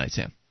your mind tonight,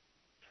 Sam?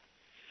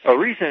 A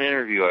recent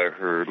interview I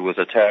heard with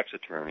a tax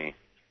attorney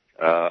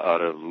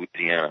out of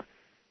Louisiana.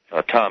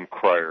 Tom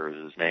Cryer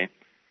is his name,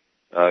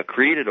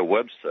 created a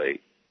website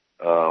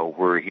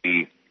where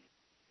he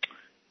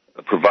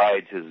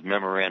provides his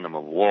memorandum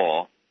of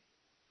law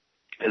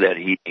that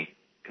he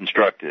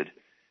constructed,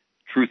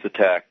 Truth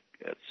Attack.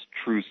 That's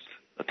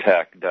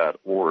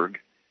truthattack.org.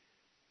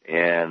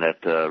 And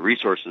at the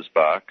resources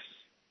box,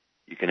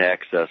 you can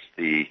access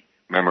the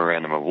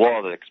memorandum of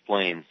law that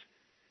explains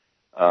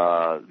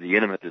the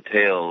intimate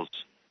details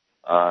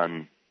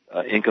on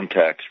income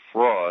tax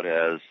fraud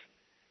as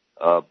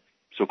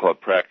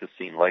so-called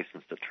practicing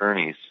licensed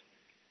attorneys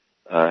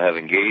have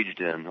engaged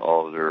in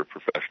all of their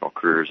professional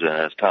careers. And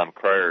as Tom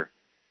Cryer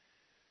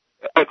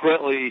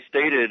eloquently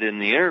stated in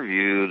the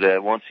interview,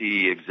 that once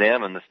he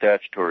examined the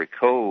statutory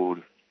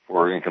code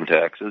for income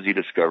taxes, he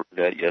discovered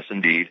that, yes,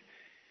 indeed,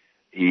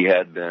 he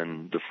had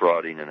been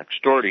defrauding and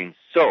extorting.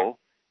 So,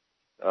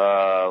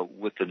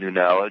 with the new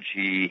knowledge,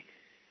 he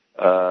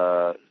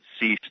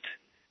ceased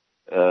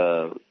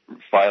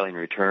filing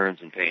returns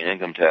and paying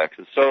income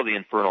taxes. So the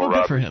infernal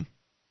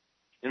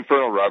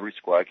robbery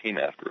squad came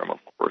after him, of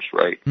course,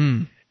 right?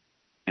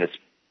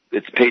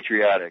 It's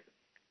patriotic,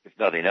 if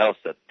nothing else,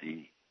 that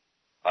the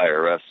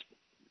IRS,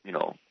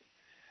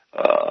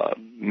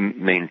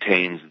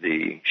 maintains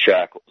the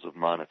shackles of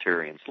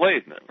monetary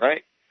enslavement,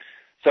 right?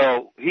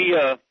 So he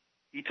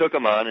took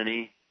them on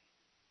and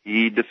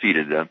he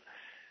defeated them,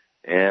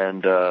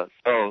 and so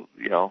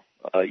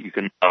you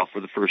can now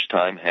for the first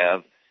time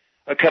have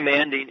a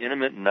commanding,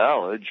 intimate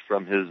knowledge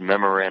from his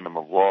memorandum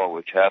of law,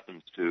 which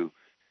happens to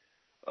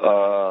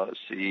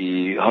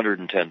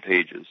 110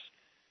 pages,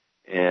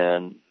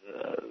 and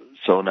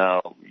so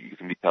now you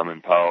can become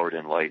empowered,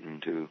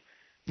 enlightened to.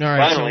 All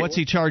right. Finally, so what's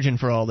he charging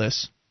for all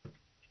this?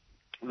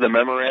 The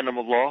memorandum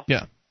of law?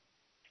 Yeah.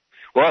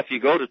 Well, if you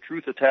go to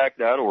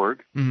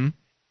truthattack.org and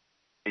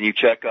you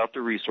check out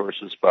the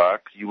resources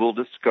box, you will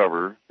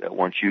discover that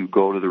once you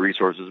go to the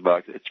resources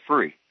box, it's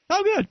free.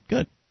 Oh, good.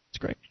 That's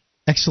great.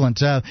 Excellent.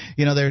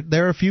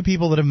 There are a few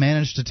people that have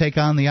managed to take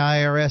on the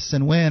IRS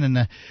and win,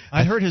 and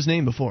I'd heard his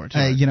name before.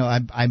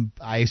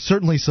 I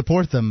certainly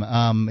support them.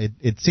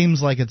 It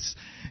seems like it's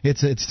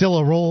still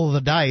a roll of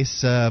the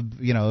dice.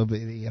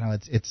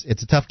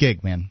 It's a tough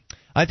gig, man.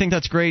 I think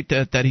that's great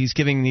that he's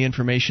giving the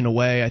information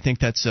away. I think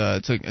that's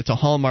it's a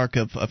hallmark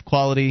of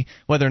quality.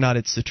 Whether or not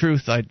it's the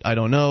truth, I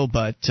don't know,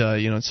 but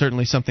it's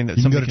certainly something that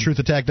you can go to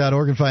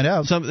truthattack.org and find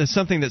out. It's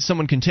something that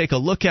someone can take a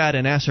look at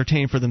and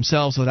ascertain for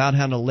themselves without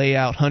having to lay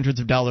out hundreds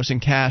of dollars in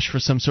cash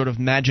for some sort of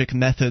magic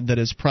method that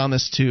is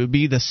promised to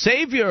be the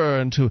savior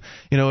and to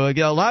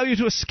allow you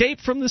to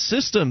escape from the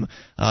system.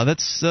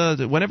 That's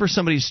whenever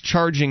somebody's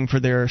charging for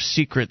their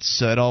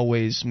secrets, it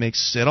always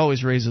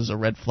raises a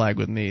red flag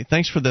with me.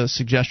 Thanks for the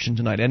suggestion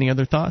tonight. Any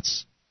other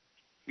thoughts?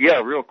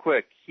 Yeah, real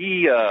quick.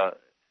 He,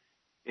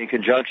 in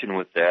conjunction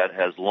with that,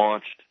 has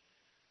launched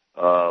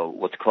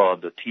what's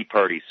called the Tea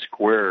Party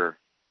Square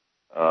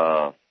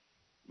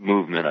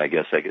movement, I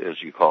guess,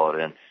 as you call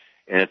it, and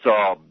it's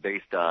all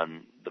based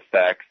on the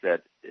facts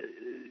that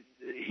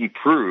he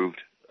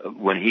proved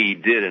when he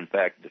did, in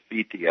fact,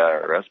 defeat the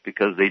IRS,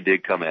 because they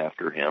did come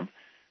after him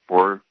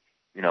for,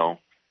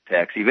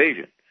 tax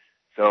evasion.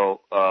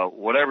 So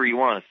whatever you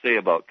want to say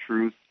about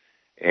truth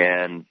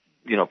and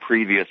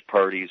previous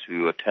parties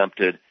who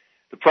attempted.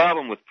 The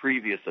problem with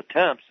previous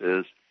attempts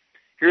is,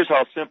 here's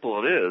how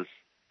simple it is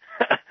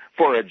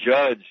for a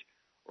judge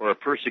or a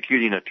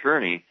persecuting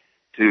attorney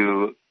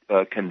to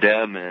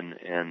condemn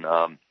and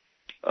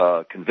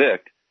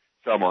convict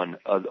someone.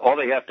 All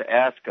they have to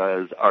ask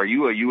is, are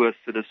you a U.S.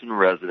 citizen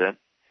resident,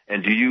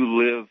 and do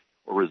you live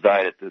or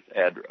reside at this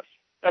address?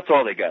 That's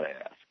all they got to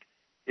ask.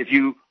 If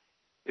you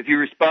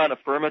respond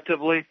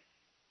affirmatively,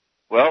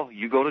 well,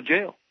 you go to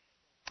jail.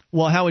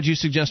 Well, how would you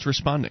suggest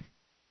responding?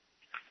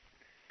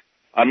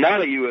 I'm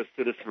not a U.S.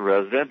 citizen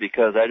resident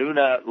because I do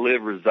not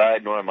live,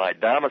 reside, nor am I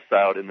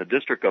domiciled in the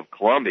District of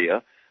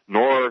Columbia,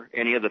 nor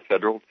any of the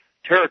federal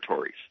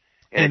territories.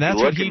 And that's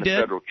what he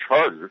did? Federal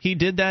charter, he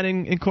did that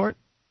in court?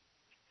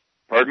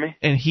 Pardon me?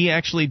 And he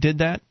actually did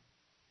that?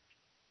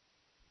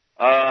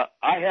 I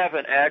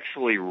haven't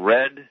actually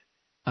read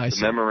the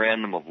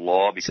memorandum of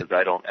law because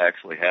I don't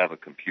actually have a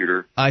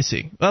computer. I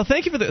see. Well,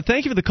 thank you for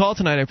the call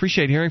tonight. I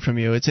appreciate hearing from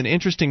you. It's an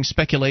interesting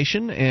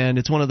speculation, and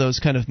it's one of those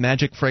kind of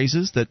magic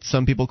phrases that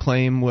some people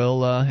claim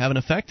will have an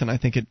effect, and I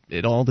think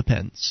it all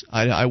depends.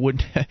 I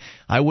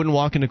wouldn't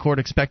walk into court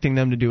expecting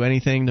them to do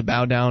anything, to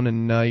bow down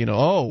and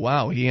oh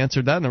wow, he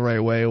answered that in the right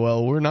way.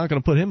 Well, we're not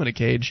going to put him in a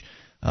cage.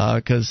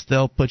 Because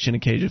they'll put you in a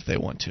cage if they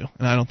want to.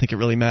 And I don't think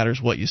it really matters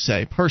what you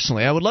say.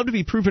 Personally, I would love to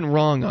be proven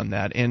wrong on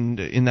that, and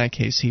in that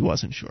case, he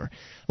wasn't sure.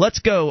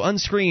 Let's go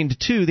unscreened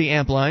to the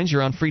amp lines.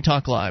 You're on Free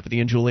Talk Live with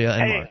Ian, Julia,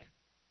 and Mark.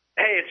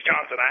 Hey, it's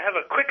Johnson. I have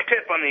a quick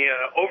tip on the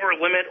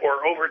over-limit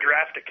or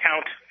overdraft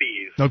account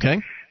fees. Okay.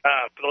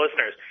 For the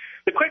listeners.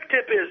 The quick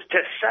tip is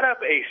to set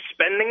up a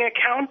spending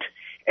account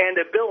and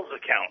a bills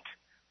account,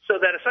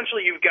 so that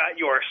essentially you've got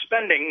your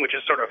spending, which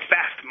is sort of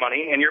fast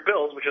money, and your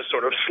bills, which is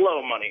sort of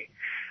slow money.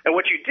 And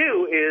what you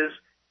do is,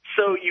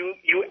 so you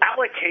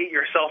allocate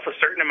yourself a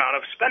certain amount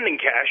of spending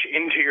cash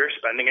into your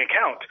spending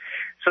account.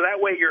 So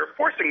that way you're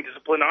forcing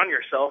discipline on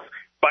yourself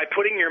by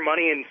putting your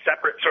money in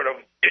separate sort of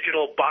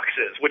digital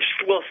boxes, which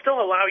will still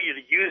allow you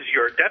to use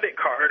your debit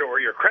card or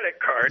your credit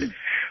card.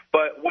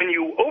 But when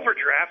you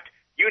overdraft,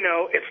 you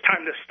know it's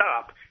time to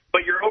stop.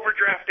 But you're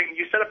overdrafting,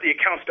 you set up the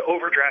accounts to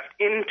overdraft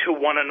into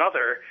one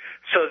another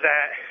so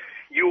that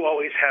you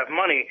always have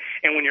money.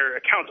 And when your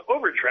accounts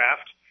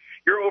overdraft,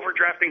 you're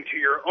overdrafting to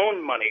your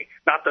own money,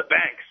 not the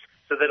banks,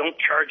 so they don't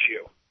charge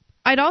you.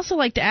 I'd also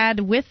like to add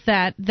with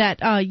that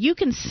you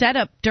can set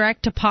up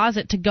direct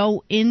deposit to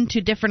go into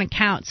different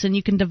accounts, and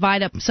you can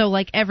divide up. So,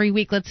 like every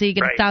week, let's say you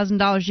get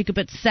 $1,000, you could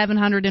put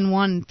 $700 in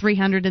one,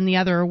 $300 in the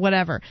other, or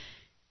whatever.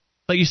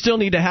 But you still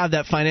need to have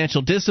that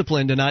financial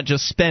discipline to not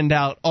just spend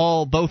out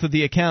both of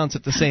the accounts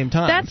at the same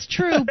time. That's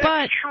true, but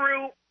that's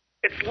true.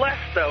 It's less,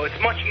 though. It's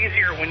much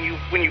easier when you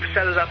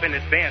set it up in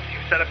advance. You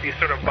set up these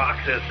sort of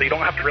boxes, so you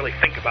don't have to really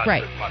think about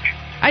it as much.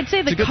 I'd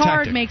say the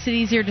card makes it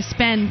easier to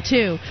spend,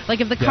 too.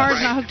 Like, if the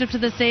card's not hooked up to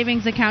the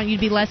savings account,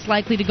 you'd be less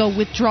likely to go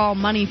withdraw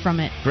money from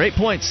it. Great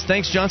points.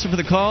 Thanks, Johnson, for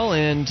the call,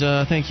 and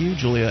thank you,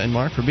 Julia and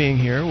Mark, for being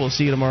here. We'll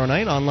see you tomorrow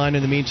night online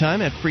in the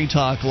meantime at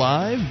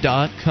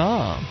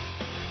freetalklive.com.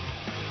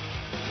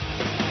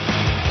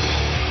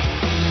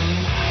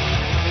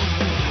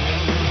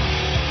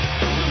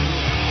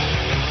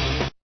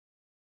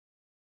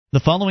 The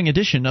following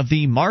edition of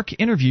the Mark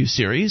Interview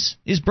Series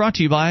is brought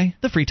to you by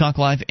the Free Talk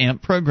Live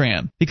AMP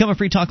program. Become a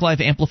Free Talk Live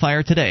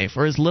amplifier today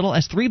for as little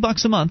as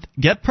 $3 a month.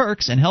 Get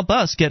perks and help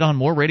us get on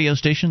more radio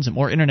stations and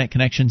more internet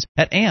connections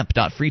at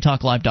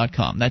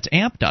amp.freetalklive.com. That's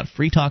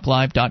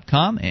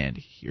amp.freetalklive.com, and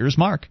here's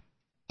Mark.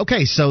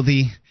 Okay, so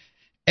the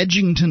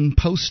Edgington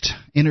Post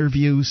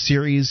interview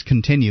series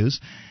continues.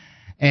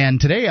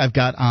 And today I've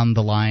got on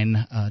the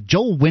line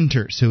Joel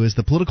Winters, who is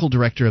the political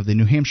director of the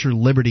New Hampshire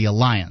Liberty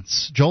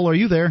Alliance. Joel, are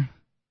you there?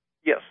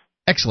 Yes.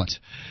 Excellent.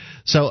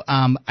 So,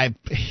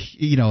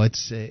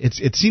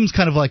 it seems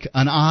kind of like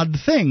an odd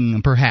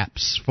thing,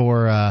 perhaps,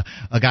 for a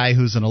guy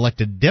who's an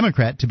elected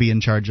Democrat to be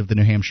in charge of the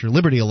New Hampshire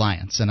Liberty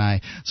Alliance. And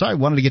I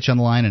wanted to get you on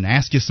the line and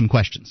ask you some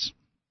questions.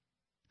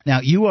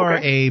 Now, you are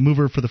a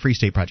mover for the Free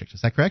State Project.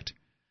 Is that correct?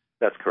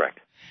 That's correct.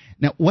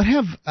 Now, what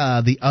do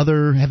the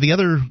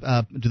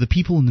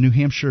people in the New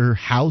Hampshire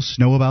House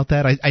know about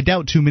that? I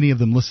doubt too many of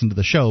them listen to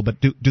the show,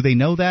 but do they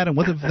know that, and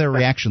what have their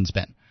reactions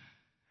been?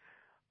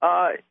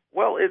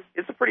 Well,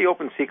 it's a pretty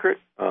open secret.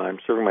 I'm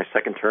serving my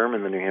second term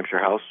in the New Hampshire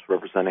House,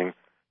 representing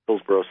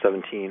Hillsborough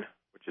 17,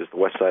 which is the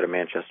west side of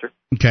Manchester.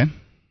 Okay.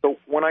 So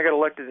when I got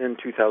elected in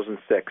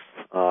 2006,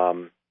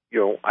 I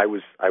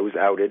was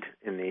outed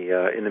in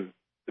the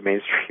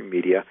mainstream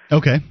media.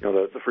 Okay.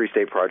 The Free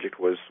State Project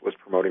was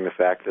promoting the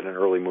fact that an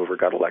early mover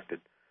got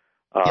elected.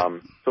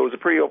 So it was a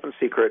pretty open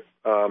secret.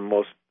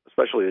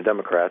 Especially the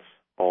Democrats,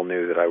 all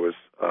knew that I was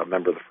a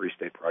member of the Free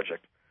State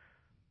Project.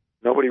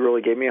 Nobody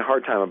really gave me a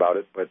hard time about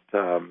it, but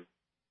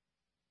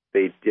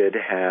they did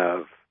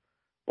have,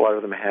 a lot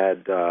of them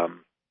had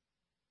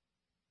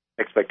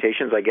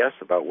expectations, I guess,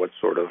 about what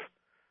sort of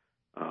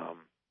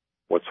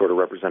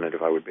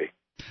representative I would be.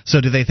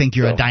 So do they think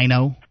you're a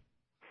dino?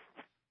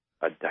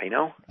 A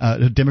dino?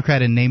 A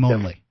Democrat in name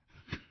only.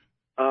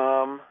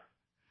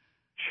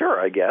 Sure,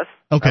 I guess.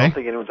 Okay. I don't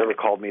think anyone's ever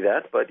called me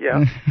that, but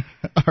yeah.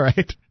 All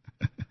right.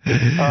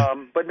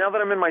 But now that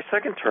I'm in my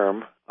second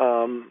term,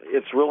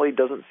 it really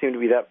doesn't seem to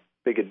be that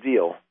big a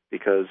deal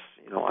because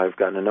I've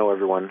gotten to know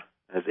everyone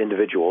as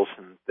individuals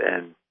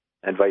and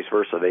vice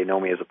versa. They know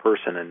me as a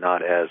person and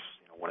not as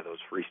one of those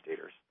free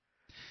staters.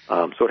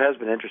 So it has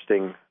been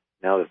interesting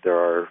now that there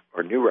are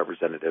new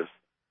representatives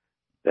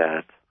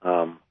that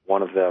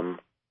one of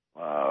them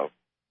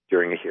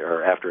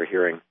after a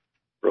hearing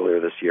earlier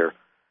this year,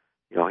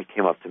 he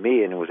came up to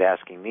me and was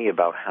asking me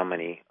about how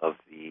many of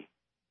the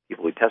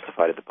people who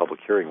testified at the public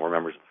hearing were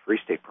members of the Free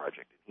State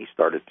Project. And he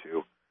started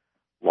to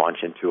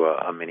launch into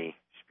a mini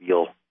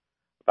spiel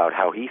about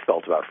how he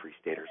felt about Free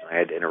Staters. And I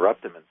had to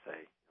interrupt him and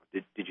say,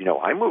 did you know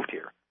I moved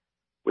here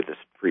with this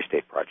Free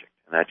State Project?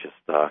 And that just,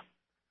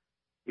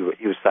 he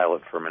was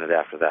silent for a minute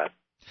after that.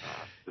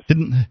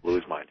 Blew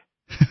his mind.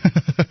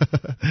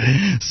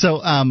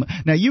 So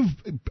now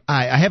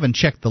I haven't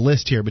checked the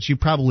list here, but you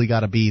probably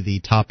got to be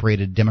the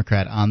top-rated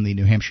Democrat on the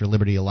New Hampshire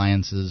Liberty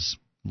Alliance's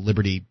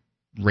Liberty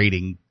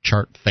rating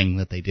chart thing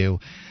that they do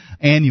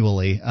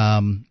annually.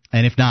 And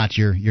if not,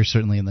 you're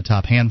certainly in the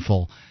top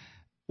handful.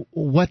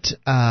 What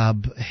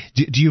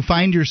do you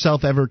find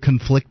yourself ever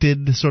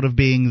conflicted, sort of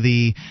being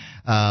being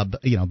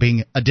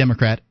a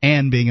Democrat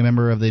and being a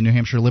member of the New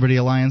Hampshire Liberty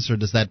Alliance, or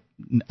does that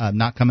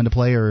not come into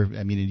play? Or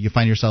do you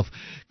find yourself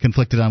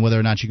conflicted on whether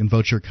or not you can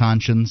vote your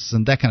conscience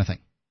and that kind of thing?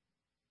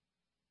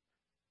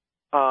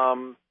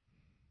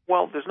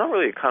 Well, there's not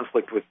really a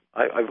conflict with.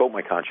 I vote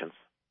my conscience.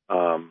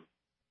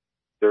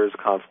 There is a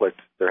conflict.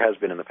 There has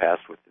been in the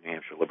past with the New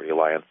Hampshire Liberty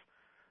Alliance,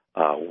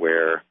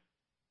 where.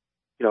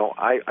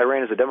 I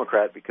ran as a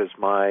Democrat because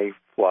my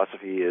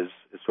philosophy is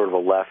sort of a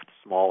left,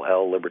 small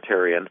L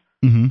libertarian.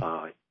 Mm-hmm.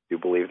 I do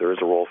believe there is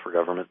a role for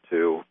government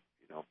to,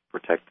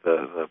 protect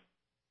the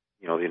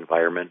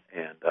environment,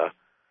 and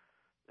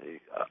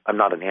I'm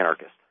not an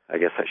anarchist, I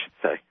guess I should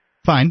say.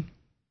 Fine.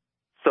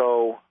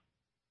 So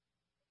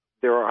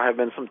there have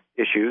been some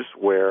issues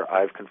where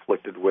I've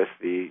conflicted with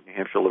the New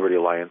Hampshire Liberty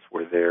Alliance,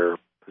 where their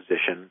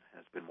position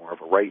has been more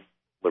of a right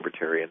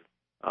libertarian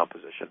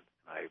position.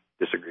 I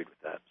disagreed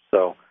with that.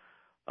 So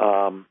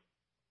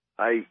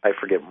I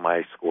forget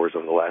my scores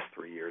over the last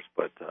 3 years,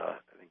 but I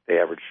think they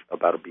average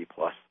about a B+.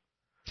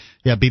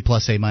 Yeah, B+,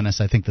 A-.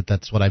 I think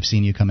that's what I've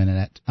seen you come in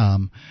at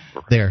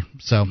there.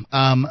 So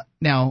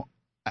now,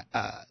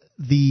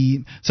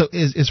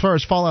 as far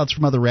as fallouts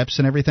from other reps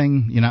and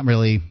everything, you're not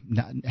really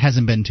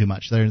hasn't been too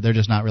much. They're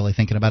just not really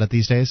thinking about it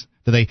these days.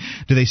 Do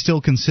they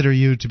still consider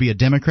you to be a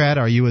Democrat?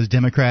 Are you as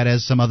Democrat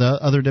as some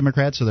other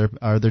Democrats? Or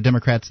are there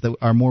Democrats that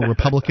are more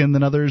Republican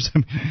than others?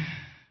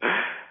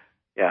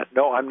 Yeah,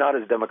 no, I'm not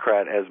as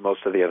Democrat as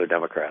most of the other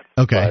Democrats.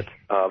 Okay.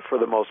 But for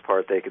the most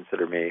part, they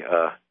consider me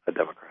a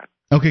Democrat.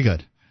 Okay,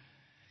 good.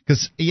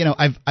 Because,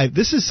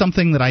 this is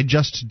something that I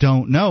just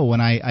don't know,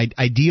 and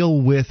I deal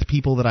with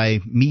people that I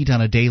meet on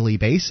a daily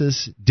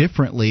basis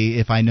differently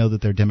if I know that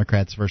they're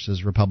Democrats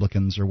versus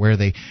Republicans, or where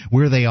they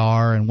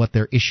are and what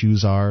their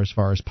issues are as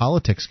far as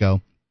politics go.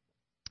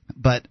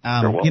 But,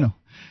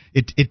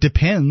 it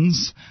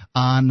depends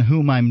on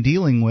whom I'm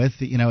dealing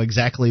with,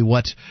 exactly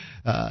what,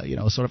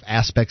 sort of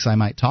aspects I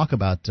might talk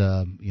about,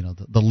 the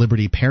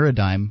liberty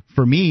paradigm.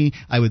 For me,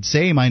 I would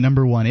say my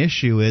number one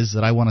issue is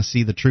that I want to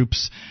see the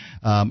troops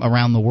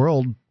around the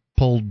world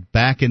pulled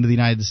back into the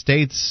United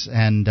States,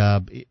 and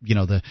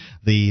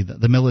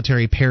the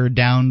military pared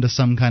down to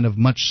some kind of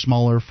much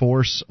smaller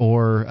force,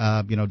 or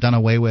done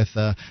away with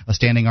a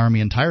standing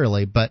army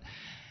entirely. But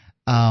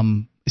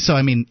so,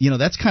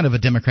 that's kind of a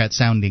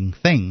Democrat-sounding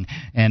thing,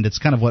 and it's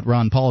kind of what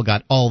Ron Paul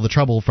got all the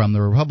trouble from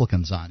the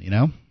Republicans on,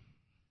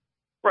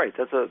 Right.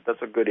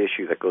 That's a good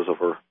issue that goes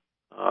over,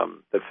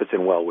 that fits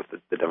in well with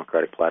the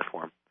Democratic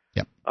platform.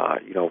 Yep.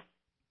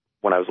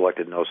 When I was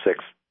elected in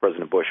 2006,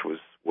 President Bush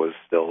was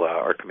still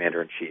our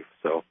commander-in-chief,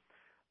 so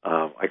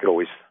I could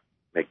always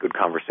make good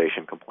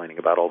conversation complaining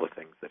about all the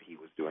things that he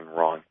was doing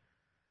wrong.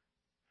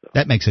 So.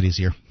 That makes it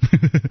easier.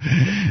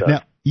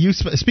 Now,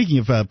 speaking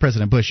of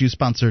President Bush, you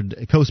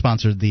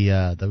co-sponsored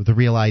the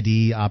Real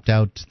ID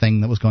opt-out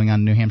thing that was going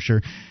on in New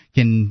Hampshire.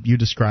 Can you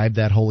describe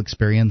that whole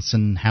experience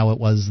and how it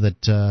was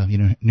that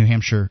New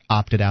Hampshire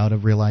opted out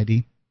of Real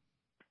ID?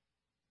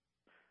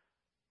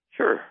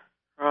 Sure.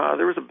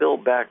 There was a bill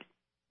back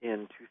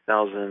in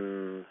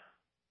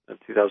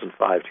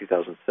 2005,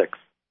 2006,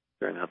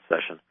 during that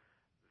session,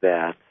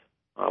 that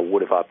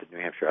would have opted New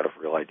Hampshire out of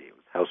Real ID. It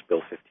was House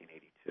Bill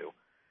 1582.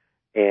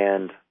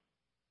 And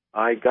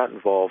I got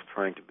involved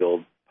trying to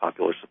build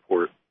popular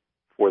support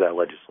for that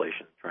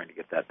legislation, trying to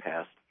get that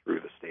passed through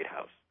the State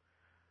House.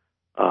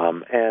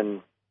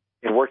 And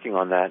in working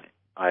on that,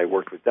 I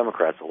worked with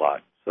Democrats a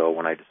lot. So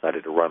when I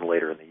decided to run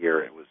later in the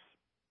year,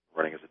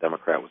 running as a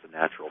Democrat was a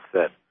natural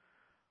fit.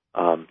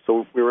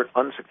 So we were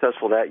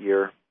unsuccessful that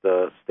year.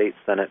 The state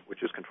Senate,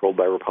 which was controlled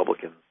by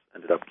Republicans,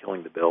 ended up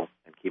killing the bill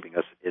and keeping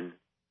us in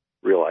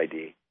Real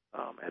ID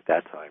at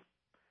that time.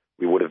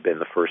 We would have been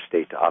the first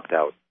state to opt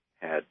out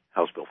had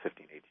House Bill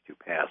 1582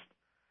 passed.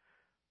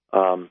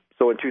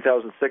 So in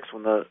 2006,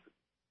 when the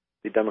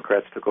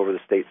Democrats took over the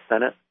state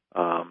Senate,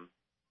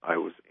 I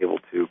was able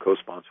to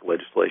co-sponsor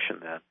legislation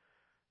that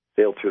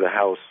sailed through the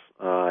House,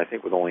 I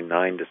think with only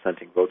 9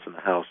 dissenting votes in the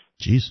House.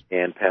 Jeez.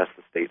 And passed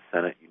the state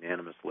Senate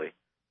unanimously.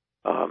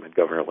 And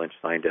Governor Lynch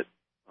signed it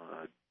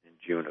in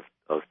June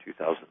of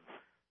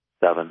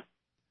 2007,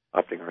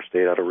 opting our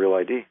state out of Real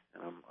ID.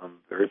 And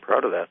I'm very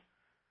proud of that.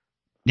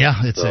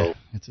 Yeah, it's a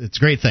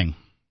great thing.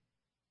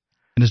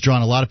 And has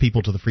drawn a lot of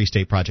people to the Free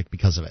State Project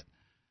because of it.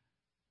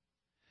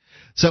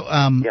 So,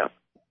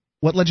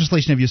 what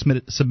legislation have you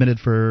submitted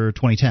for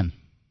 2010?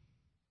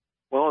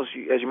 Well, as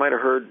you might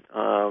have heard,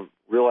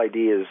 Real ID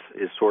is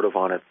sort of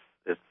on its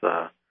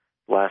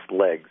last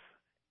legs,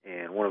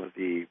 and one of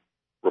the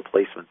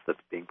replacements that's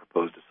being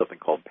proposed is something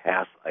called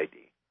Pass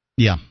ID.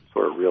 Yeah.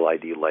 Sort of Real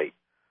ID Lite.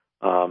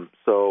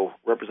 So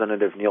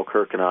Representative Neil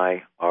Kirk and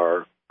I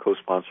are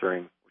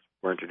co-sponsoring.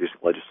 We're introducing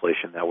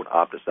legislation that would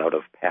opt us out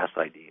of Pass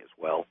ID as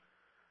well.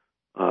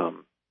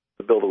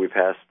 The bill that we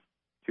passed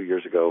 2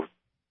 years ago,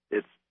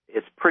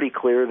 it's pretty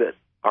clear that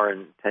our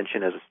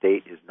intention as a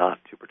state is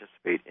not to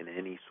participate in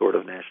any sort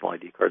of national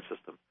ID card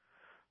system,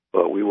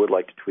 but we would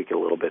like to tweak it a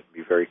little bit and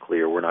be very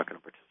clear we're not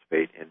going to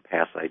participate in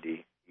Pass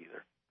ID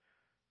either.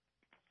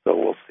 So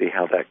we'll see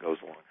how that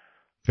goes along.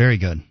 Very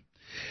good.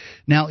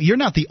 Now, you're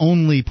not the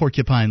only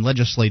Porcupine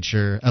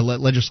legislator,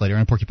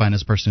 and Porcupine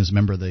is a person who's a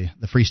member of the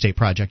Free State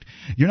Project.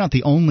 You're not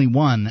the only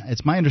one.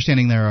 It's my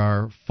understanding there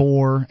are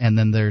 4, and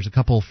then there's a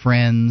couple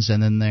friends,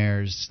 and then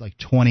there's like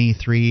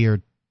 23 or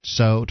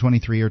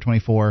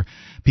 24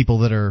 people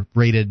that are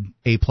rated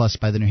A+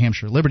 by the New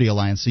Hampshire Liberty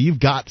Alliance. So you've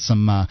got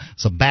some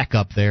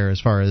backup there as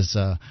far as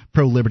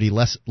pro-liberty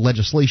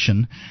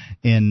legislation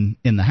in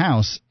the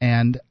House.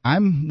 And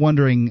I'm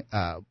wondering,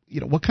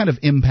 what kind of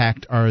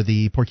impact are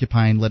the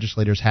Porcupine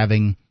legislators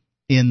having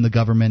in the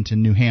government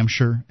in New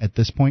Hampshire at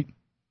this point?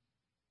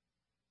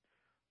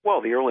 Well,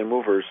 the early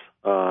movers,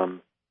 we're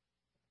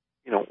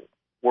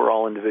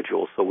all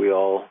individuals, so we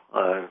all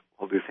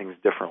do things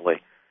differently.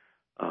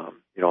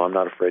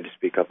 I'm not afraid to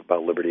speak up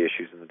about liberty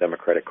issues in the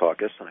Democratic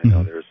caucus, and I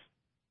know there's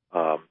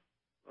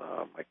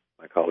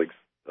my colleagues,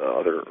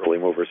 other early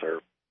movers, are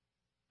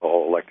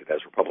all elected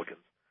as Republicans,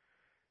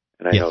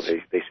 and I know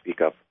they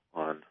speak up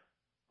on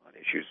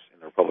issues in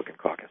the Republican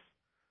caucus.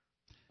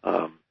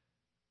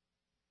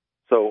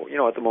 So,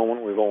 at the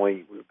moment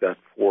we've got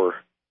 4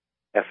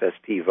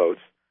 FST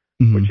votes,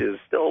 which is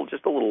still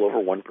just a little over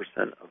 1%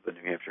 of the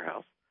New Hampshire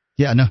House.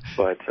 Yeah, no.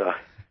 But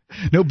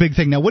no big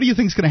thing. Now, what do you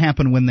think is going to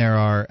happen when there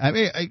are? I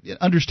mean,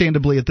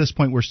 understandably, at this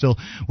point,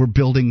 we're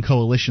building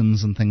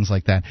coalitions and things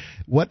like that.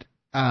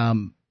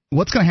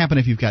 What's going to happen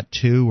if you've got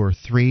 2 or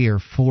 3 or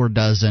 4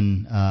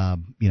 dozen,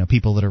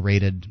 people that are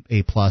rated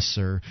A+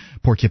 or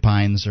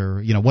porcupines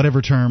or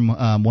whatever term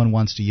one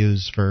wants to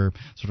use for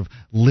sort of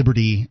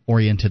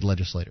liberty-oriented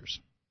legislators?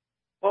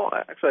 Well,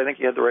 actually, I think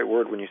you had the right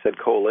word when you said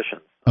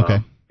coalitions. Okay.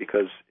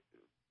 Because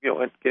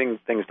getting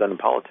things done in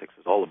politics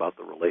is all about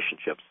the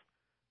relationships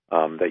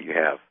that you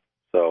have.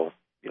 So,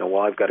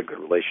 while I've got a good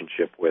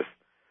relationship with,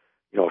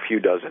 a few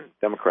dozen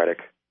Democratic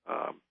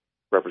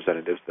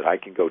representatives that I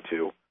can go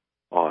to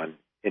on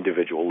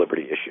individual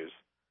liberty issues,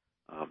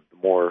 the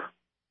more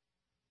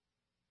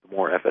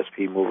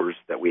FSP movers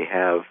that we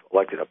have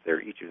elected up there,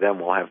 each of them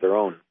will have their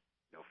own,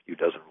 few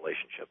dozen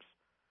relationships.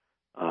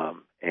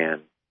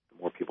 And the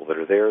more people that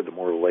are there, the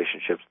more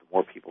relationships, the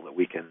more people that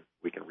we can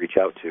reach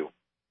out to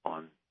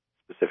on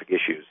specific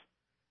issues,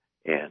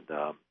 and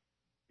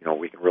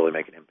we can really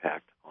make an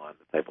impact on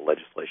the type of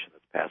legislation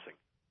that's passing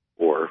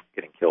or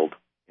getting killed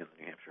in the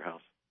New Hampshire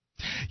House.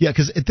 Yeah,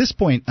 because at this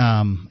point,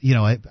 I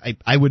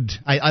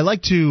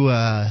like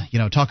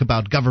to talk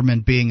about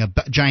government being a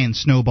giant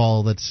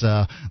snowball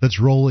that's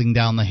rolling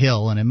down the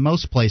hill, and in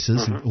most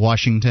places,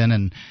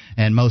 Washington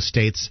and most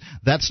states,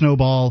 that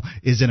snowball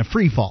is in a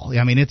free fall.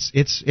 I mean,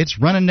 it's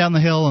running down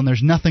the hill, and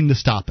there's nothing to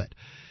stop it.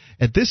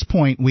 At this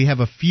point, we have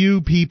a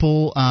few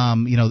people,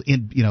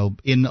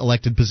 in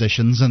elected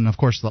positions, and of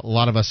course, a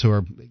lot of us who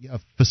are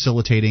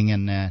facilitating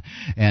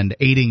and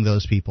aiding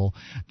those people,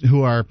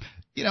 who are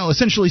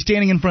essentially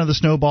standing in front of the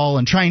snowball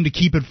and trying to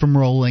keep it from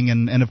rolling,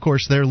 and of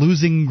course they're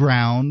losing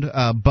ground,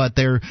 but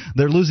they're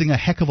losing a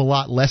heck of a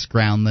lot less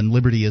ground than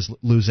liberty is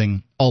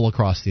losing all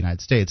across the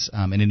United States,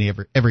 and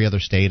in every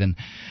other state, and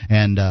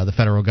the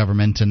federal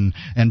government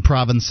and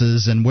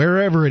provinces and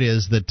wherever it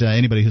is that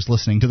anybody who's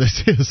listening to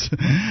this is,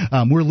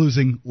 we're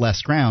losing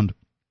less ground.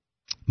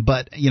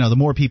 But, the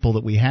more people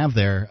that we have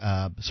there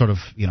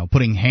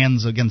putting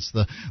hands against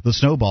the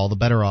snowball, the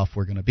better off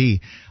we're going to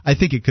be. I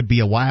think it could be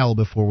a while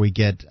before we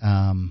get,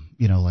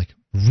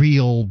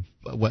 real,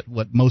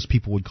 what most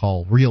people would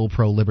call real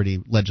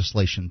pro-liberty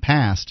legislation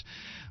passed.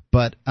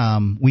 But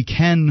we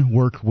can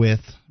work with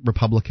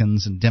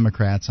Republicans and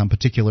Democrats on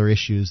particular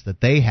issues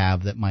that they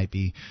have that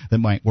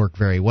might work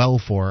very well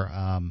for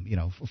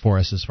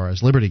us as far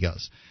as liberty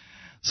goes.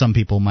 Some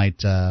people might,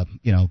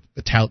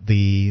 tout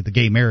the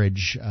gay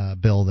marriage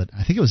bill that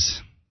I think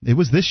it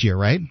was this year,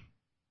 right?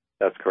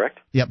 That's correct.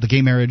 Yep, the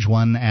gay marriage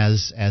one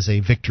as a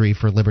victory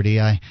for liberty.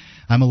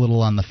 I'm a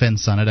little on the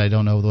fence on it. I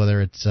don't know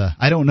whether it's.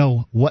 I don't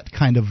know what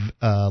kind of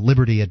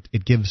liberty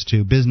it gives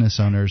to business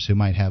owners who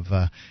might have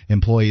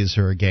employees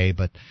who are gay.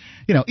 But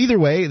either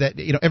way, that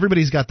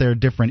everybody's got their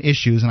different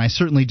issues, and I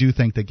certainly do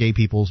think that gay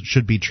people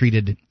should be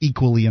treated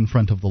equally in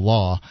front of the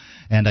law,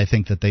 and I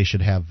think that they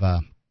should have.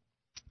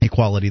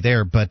 Equality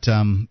there, but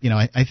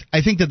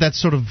I think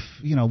that's sort of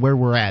where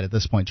we're at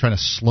this point, trying to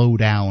slow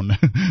down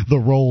the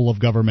role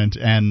of government,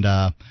 and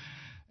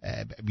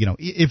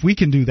if we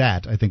can do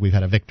that, I think we've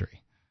had a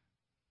victory.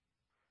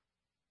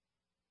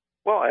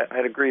 Well,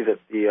 I'd agree that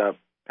the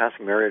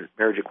passing marriage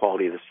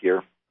equality this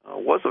year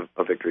was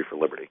a victory for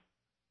liberty.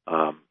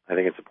 I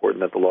think it's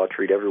important that the law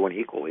treat everyone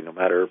equally, no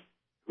matter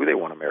who they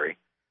want to marry.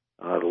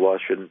 The law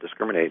shouldn't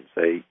discriminate and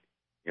say,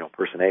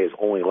 person A is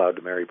only allowed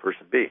to marry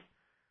person B.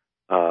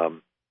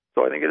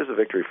 So I think it is a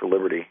victory for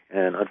liberty,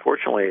 and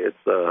unfortunately,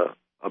 it's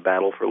a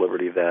battle for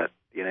liberty that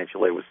the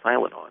NHLA was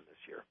silent on this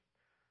year.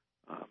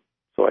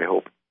 So I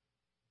hope,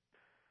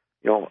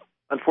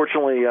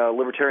 unfortunately,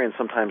 libertarians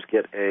sometimes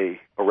get a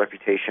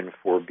reputation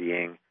for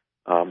being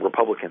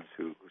Republicans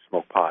who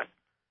smoke pot.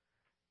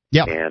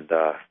 Yeah. And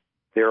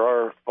there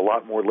are a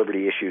lot more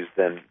liberty issues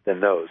than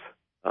those.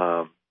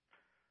 So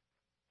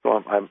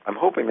I'm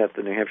hoping that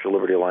the New Hampshire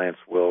Liberty Alliance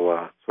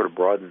will sort of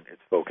broaden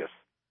its focus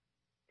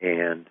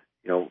and,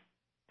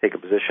 take a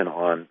position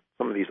on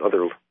some of these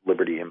other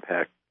liberty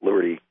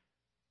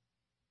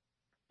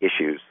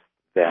issues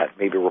that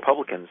maybe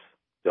Republicans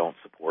don't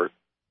support,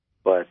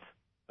 but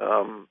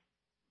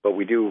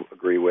we do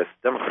agree with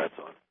Democrats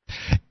on.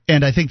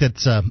 And I think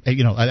that's I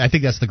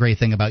think that's the great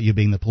thing about you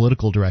being the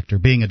political director,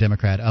 being a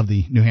Democrat of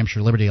the New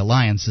Hampshire Liberty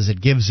Alliance, is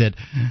it gives it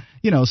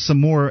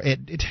some more.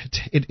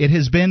 It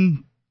has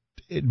been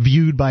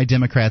viewed by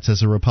Democrats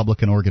as a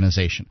Republican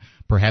organization,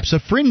 perhaps a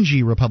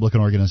fringy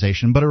Republican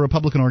organization, but a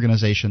Republican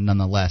organization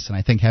nonetheless. And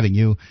I think having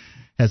you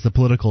as the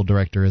political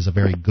director is a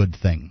very good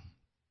thing.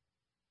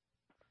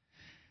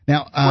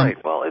 Now, right.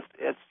 Well,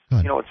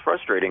 it's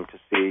frustrating to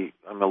see.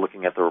 I'm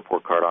looking at the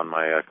report card on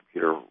my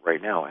computer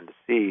right now, and to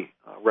see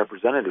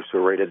representatives who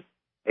are rated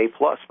A+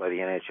 by the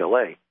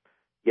NHLA,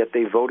 yet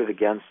they voted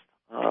against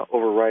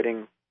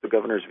overriding the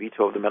governor's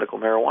veto of the medical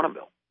marijuana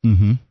bill.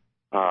 Mm-hmm.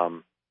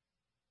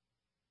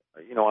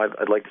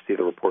 I'd like to see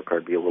the report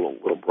card be a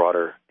little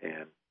broader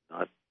and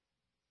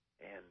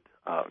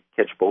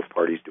catch both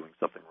parties doing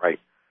something right,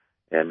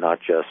 and not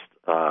just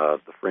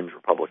the fringe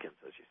Republicans,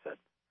 as you said.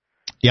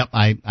 Yep,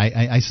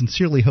 I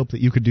sincerely hope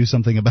that you could do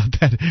something about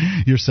that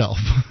yourself.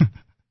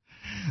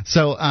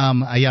 So,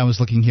 I was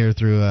looking here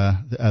through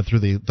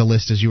the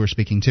list as you were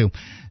speaking too.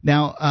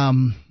 Now,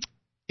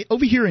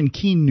 over here in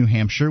Keene, New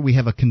Hampshire, we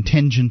have a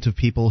contingent of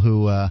people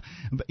who,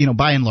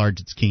 by and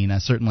large, it's Keene.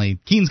 Certainly,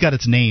 Keene's got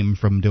its name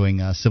from doing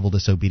civil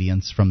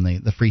disobedience from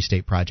the Free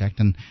State Project,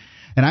 and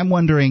I'm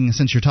wondering,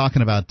 since you're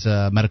talking about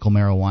medical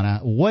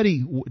marijuana,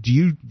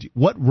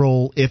 what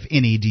role, if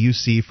any, do you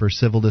see for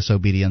civil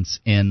disobedience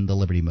in the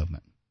liberty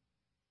movement?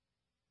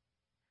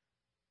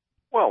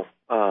 Well,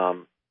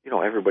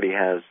 everybody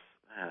has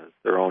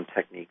their own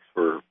techniques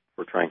for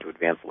trying to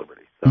advance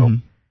liberty. So,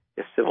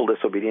 if civil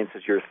disobedience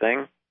is your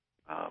thing,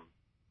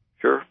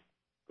 sure,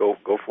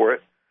 go for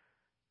it.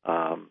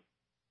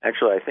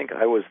 Actually, I think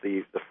I was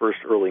the first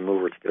early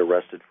mover to get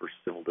arrested for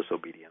civil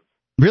disobedience.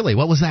 Really?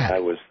 What was that?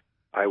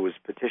 I was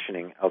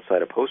petitioning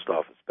outside a post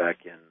office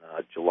back in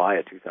July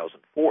of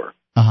 2004.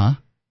 Uh-huh.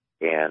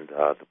 And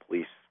the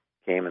police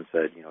came and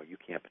said, you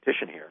can't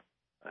petition here.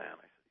 And I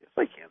said, yes,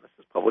 I can. This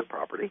is public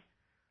property.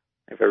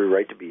 I have every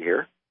right to be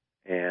here.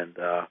 And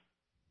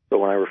so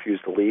when I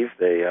refused to leave,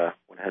 they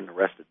went ahead and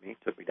arrested me,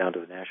 took me down to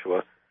the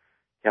Nashua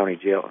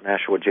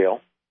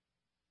jail,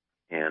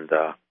 and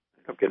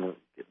ended up getting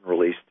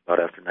released about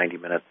after 90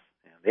 minutes.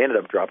 And they ended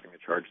up dropping the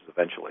charges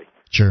eventually.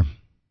 Sure.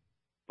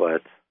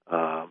 But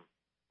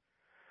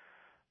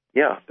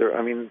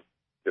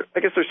I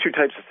guess there's two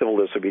types of civil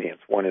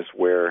disobedience. One is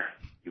where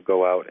you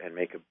go out and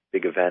make a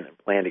big event and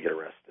plan to get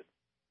arrested.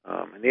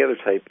 And the other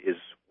type is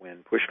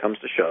when push comes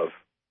to shove,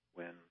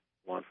 when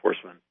law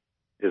enforcement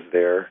is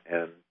there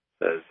and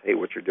says, hey,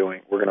 what you're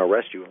doing, we're going to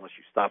arrest you unless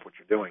you stop what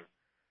you're doing.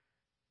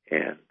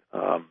 And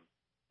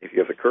if you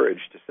have the courage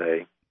to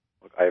say,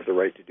 look, I have the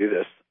right to do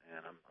this,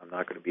 and I'm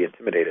not going to be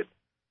intimidated,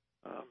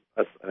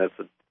 that's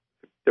a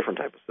different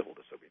type of civil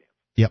disobedience.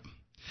 Yep.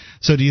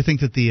 So, do you think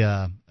that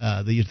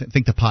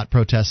the pot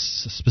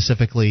protests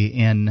specifically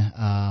in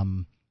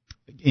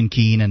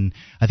Keene, and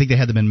I think they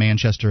had them in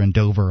Manchester and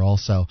Dover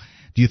also,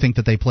 do you think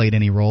that they played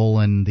any role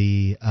in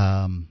the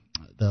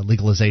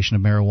legalization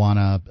of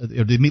marijuana,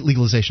 or the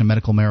legalization of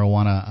medical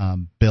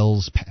marijuana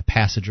bills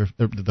passage, or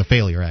the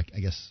failure, I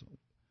guess?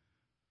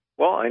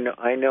 Well,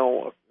 I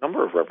know a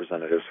number of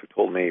representatives who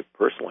told me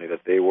personally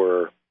that they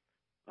were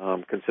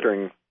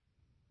considering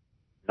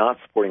not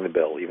supporting the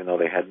bill, even though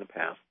they had in the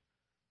past,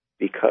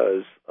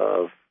 because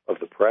of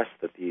the press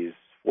that these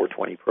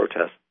 420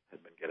 protests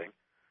had been getting.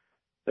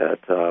 That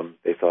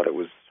they thought it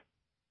was,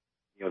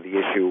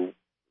 the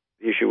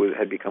issue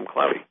had become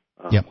cloudy.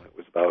 Yep. When it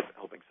was about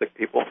helping sick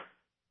people,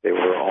 they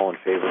were all in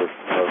favor of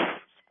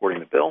supporting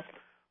the bill.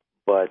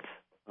 But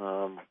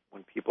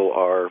when people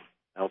are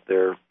out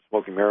there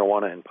smoking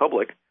marijuana in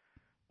public,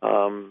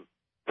 then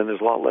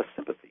there's a lot less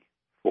sympathy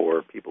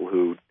for people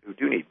who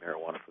do need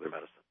marijuana for their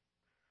medicine.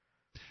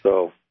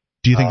 So,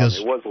 do you think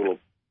it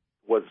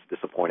was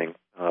disappointing?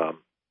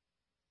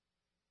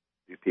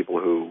 These people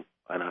who,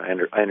 and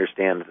I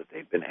understand that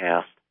they've been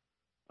asked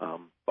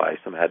by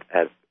some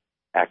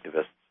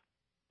activists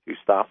to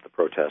stop the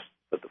protests,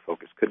 that the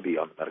focus could be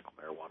on the medical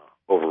marijuana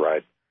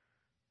override.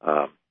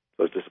 So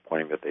it's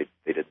disappointing that they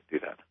didn't do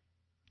that.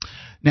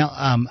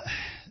 Now,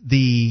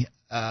 the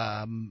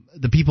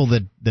people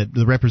that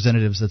the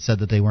representatives that said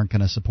that they weren't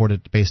going to support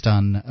it based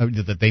on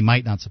that they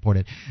might not support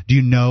it. Do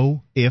you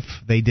know if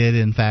they did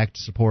in fact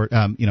support,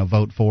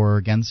 vote for or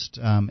against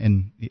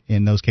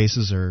in those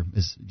cases, or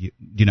do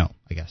you know?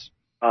 I guess.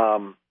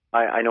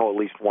 I know at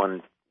least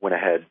one went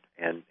ahead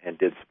and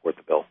did support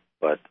the bill,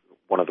 but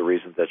one of the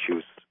reasons that she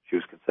was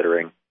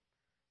considering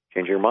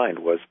changing her mind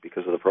was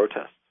because of the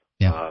protests.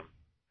 Yeah.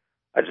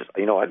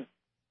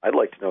 I'd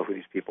like to know who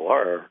these people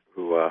are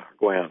who are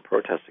going out and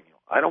protesting.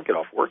 I don't get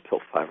off work till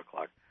 5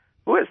 o'clock.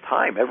 Who has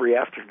time every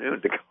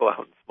afternoon to go out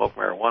and smoke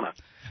marijuana?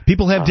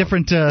 People have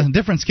different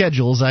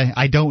schedules.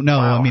 I don't know.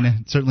 Wow. I mean,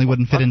 it certainly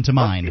wouldn't fit into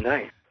mine.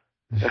 Nice.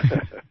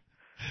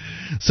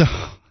 So,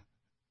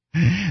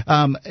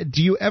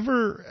 do you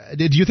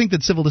think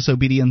that civil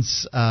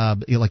disobedience,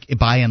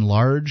 by and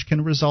large,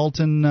 can result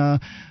in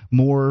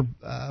more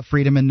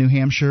freedom in New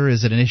Hampshire?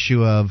 Is it an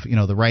issue of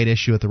the right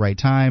issue at the right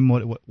time?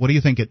 What do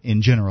you think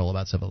in general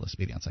about civil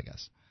disobedience? I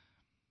guess.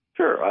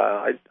 Sure,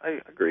 I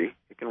agree.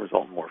 It can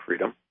result in more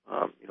freedom.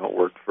 It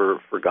worked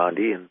for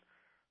Gandhi and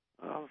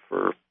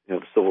for the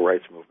civil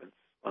rights movements.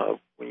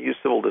 When you use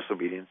civil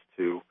disobedience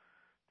to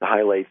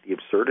highlight the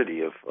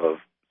absurdity of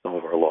some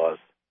of our laws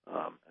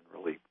and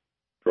really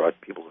draw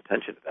people's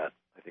attention to that,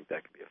 I think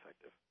that can be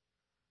effective.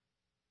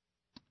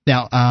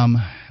 Now,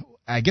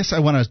 I guess I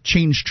want to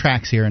change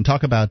tracks here and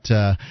talk about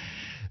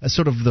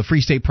sort of the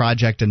Free State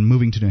Project and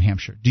moving to New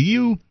Hampshire. Do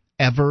you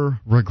ever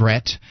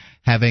regret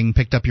having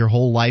picked up your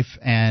whole life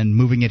and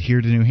moving it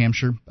here to New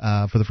Hampshire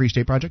for the Free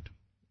State Project?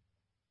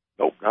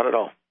 not at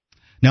all.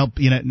 Nope.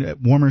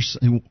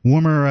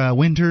 Warmer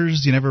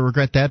winters. You never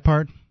regret that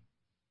part.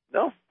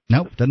 No.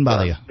 Nope. Doesn't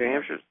bother you. New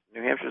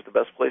Hampshire's the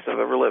best place I've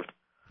ever lived.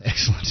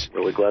 Excellent.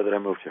 Really glad that I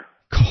moved here.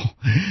 Cool.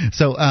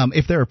 So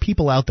if there are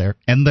people out there,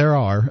 and there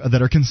are,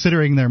 that are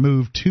considering their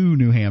move to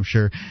New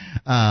Hampshire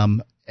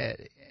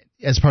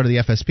as part of the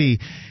FSP,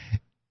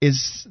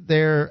 is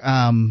there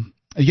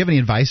do you have any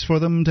advice for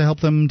them to help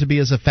them to be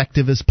as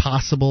effective as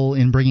possible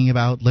in bringing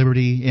about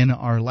liberty in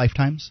our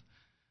lifetimes?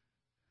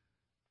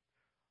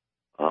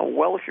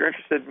 Well, if you're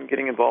interested in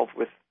getting involved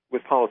with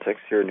politics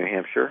here in New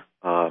Hampshire,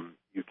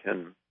 you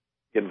can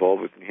get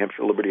involved with the New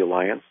Hampshire Liberty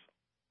Alliance.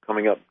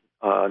 Coming up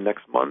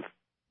next month,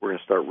 we're going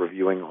to start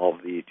reviewing all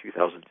of the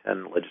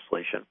 2010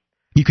 legislation.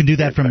 You can do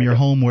that from your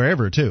home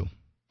wherever, too.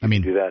 You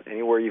can do that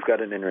anywhere you've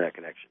got an internet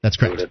connection. That's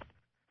correct.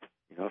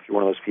 If you're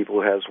one of those people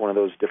who has one of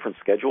those different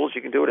schedules,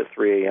 you can do it at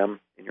 3 a.m.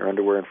 in your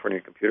underwear in front of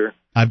your computer.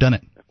 I've done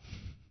it.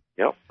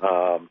 Yep.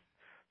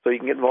 So you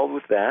can get involved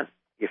with that.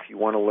 If you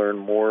want to learn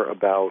more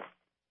about,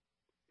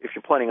 if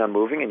you're planning on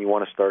moving and you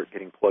want to start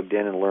getting plugged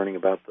in and learning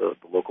about the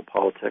local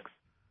politics,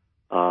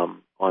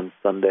 on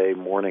Sunday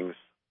mornings,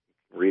 you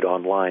can read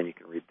online. You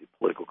can read the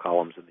political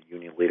columns in the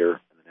Union Leader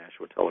and the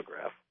Nashua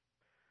Telegraph,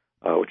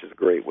 which is a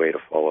great way to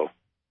follow.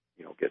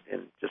 Get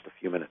in just a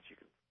few minutes, you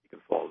can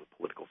follow the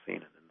political scene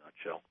in a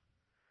nutshell.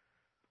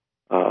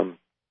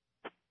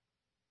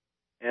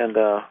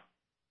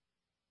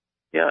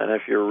 And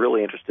if you're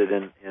really interested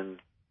in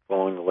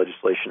following the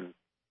legislation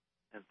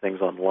and things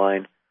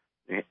online,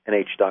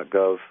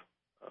 nh.gov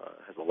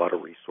has a lot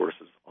of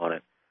resources on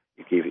it.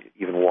 You can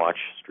even watch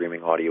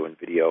streaming audio and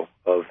video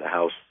of the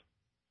House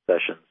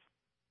sessions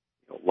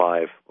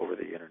live over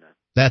the internet.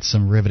 That's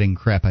some riveting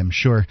crap, I'm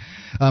sure.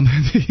 But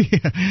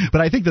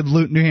I think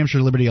the New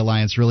Hampshire Liberty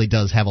Alliance really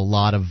does have a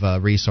lot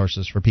of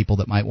resources for people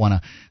that might want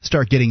to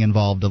start getting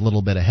involved a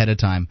little bit ahead of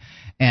time.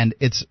 And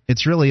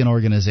it's really an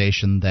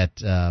organization that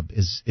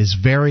is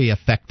very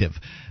effective.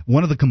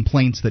 One of the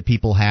complaints that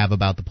people have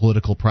about the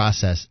political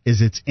process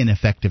is its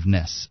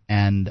ineffectiveness.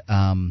 And,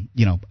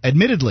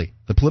 admittedly,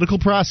 the political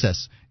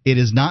process, it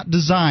is not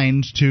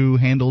designed to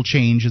handle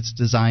change. It's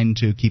designed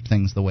to keep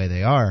things the way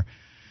they are.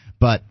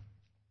 But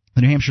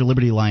the New Hampshire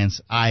Liberty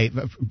Alliance,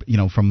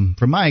 from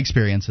my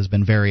experience, has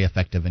been very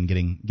effective in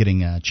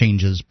getting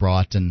changes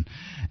brought and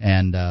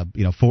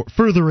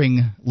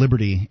furthering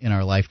liberty in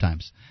our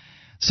lifetimes.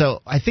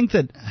 So I think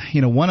that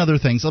one other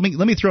thing. So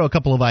let me throw a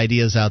couple of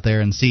ideas out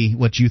there and see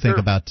what you think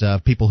about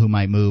people who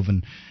might move.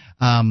 And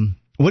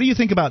what do you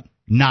think about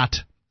not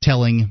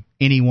telling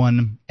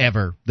anyone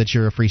ever that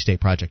you're a Free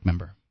State Project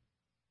member?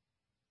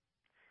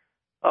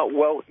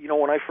 Well,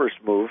 when I first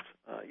moved,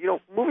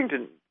 moving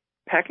to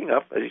packing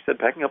up, as you said,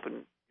 packing up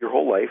in your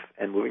whole life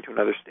and moving to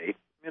another state,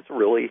 it's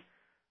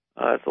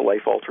a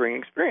life-altering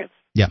experience.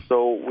 Yeah.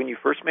 So when you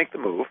first make the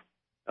move,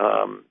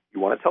 you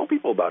want to tell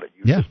people about it.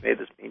 You just made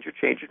this major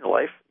change in your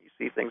life. You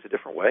see things a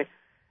different way,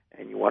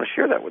 and you want to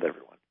share that with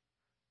everyone.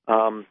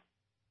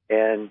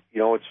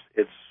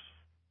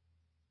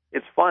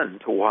 It's fun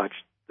to watch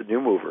the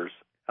new movers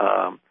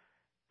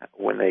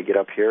when they get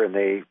up here, and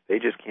they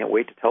just can't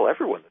wait to tell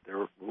everyone that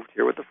they're moved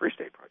here with the Free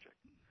State Project.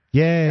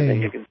 Yay. And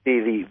then you can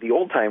see the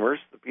old timers,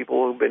 the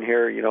people who've been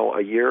here,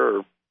 a year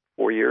or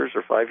 4 years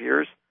or 5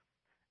 years,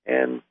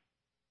 and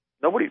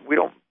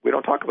we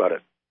don't talk about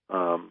it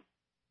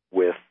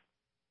with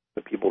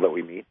the people that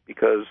we meet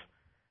because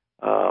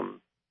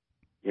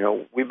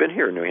we've been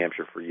here in New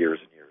Hampshire for years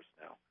and years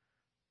now,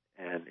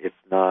 and it's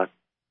not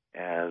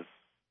as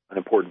an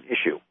important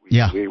issue. We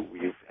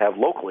have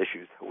local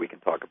issues that we can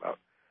talk about.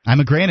 I'm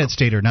a Granite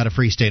Stater, not a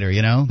Free Stater.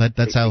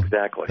 That's how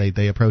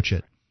they approach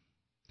it.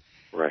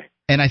 Right.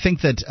 And I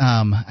think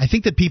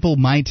that people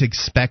might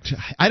expect.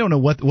 I don't know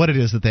what it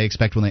is that they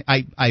expect when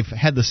I've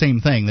had the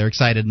same thing. They're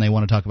excited and they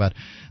want to talk about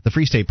the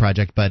Free State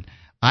Project, but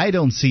I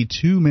don't see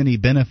too many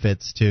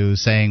benefits to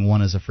saying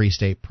one is a Free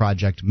State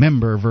Project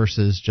member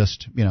versus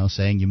just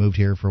saying you moved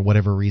here for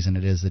whatever reason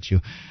it is that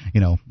you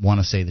want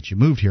to say that you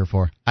moved here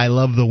for. I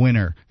love the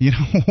winter,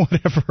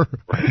 whatever.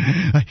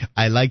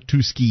 I like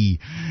to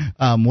ski,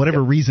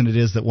 whatever reason it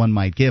is that one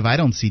might give. I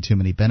don't see too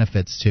many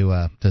benefits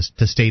to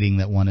stating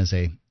that one is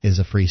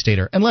a Free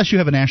Stater, unless you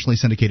have a nationally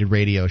syndicated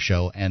radio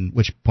show, and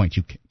which point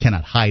you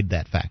cannot hide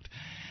that fact.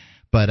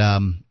 But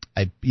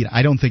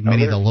I don't think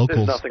many of the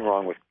locals.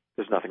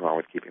 There's nothing wrong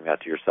with keeping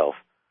that to yourself.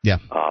 Yeah.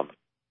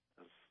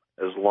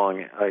 As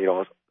long,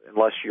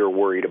 unless you're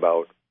worried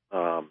about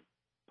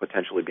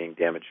potentially being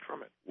damaged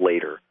from it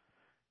later.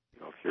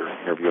 If you're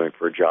interviewing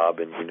for a job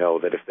and you know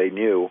that if they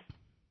knew,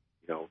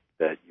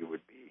 that you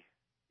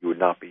would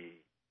not be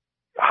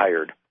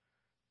hired.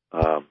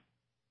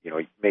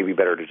 It may be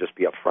better to just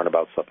be upfront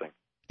about something.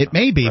 It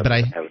may be, but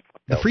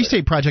the Free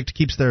State Project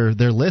keeps their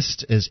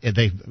list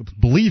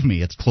believe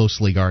me, it's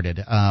closely guarded.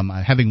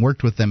 Having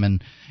worked with them in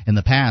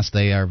the past,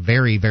 they are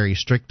very, very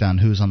strict on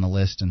who's on the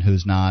list and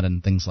who's not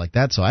and things like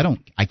that. So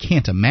I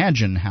can't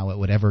imagine how it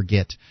would ever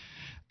get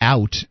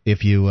out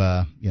if you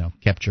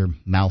kept your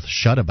mouth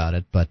shut about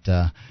it. But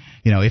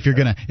if you're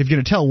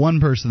gonna tell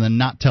one person and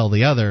not tell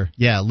the other,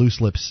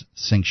 loose lips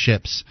sink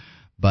ships.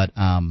 But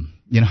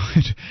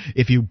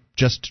if you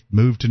just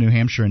move to New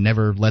Hampshire and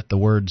never let the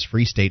words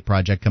Free State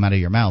Project come out of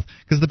your mouth,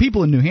 because the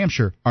people in New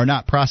Hampshire are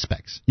not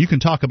prospects. You can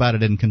talk about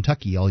it in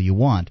Kentucky all you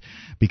want,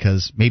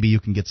 because maybe you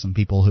can get some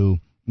people who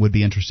would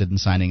be interested in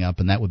signing up,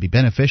 and that would be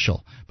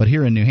beneficial. But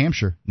here in New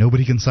Hampshire,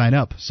 nobody can sign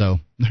up, so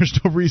there's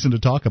no reason to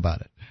talk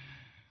about it.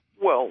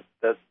 Well,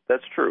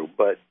 that's true,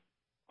 but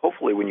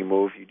hopefully when you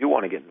move, you do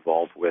want to get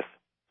involved with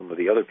some of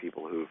the other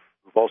people who've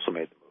also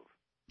made the move.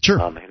 Sure.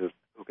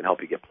 Who can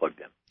help you get plugged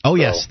in. Oh,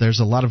 so, yes, there's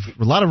a lot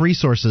of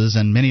resources,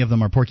 and many of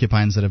them are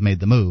porcupines that have made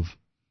the move.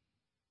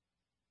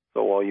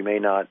 So while you may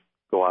not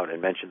go out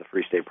and mention the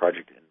Free State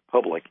Project in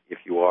public, if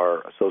you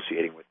are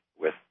associating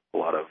with a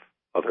lot of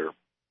other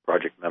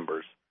project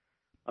members,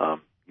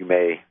 you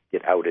may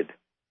get outed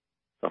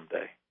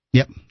someday.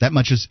 Yep, that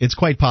much it's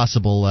quite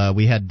possible.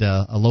 We had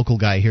a local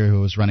guy here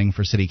who was running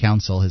for city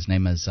council. His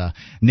name is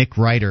Nick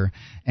Ryder,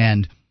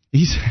 and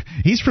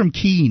he's from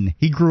Keene.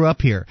 He grew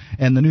up here,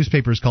 and the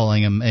newspaper's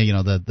calling him,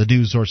 the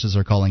news sources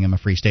are calling him a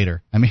Free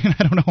Stater. I mean,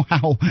 I don't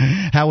know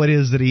how it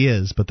is that he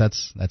is, but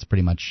that's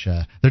pretty much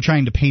they're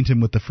trying to paint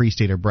him with the Free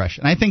Stater brush.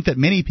 And I think that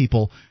many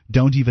people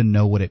don't even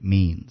know what it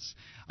means.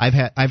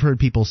 I've heard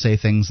people say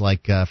things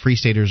like Free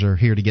Staters are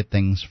here to get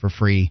things for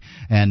free,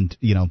 and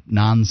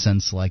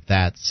nonsense like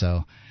that.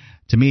 So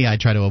to me, I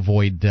try to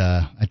avoid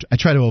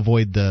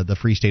the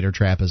Free Stater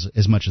trap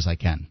as much as I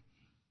can.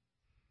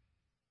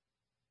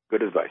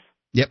 Good advice.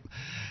 Yep.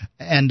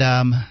 And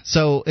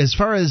so as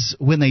far as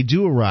when they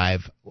do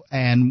arrive,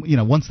 and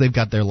once they've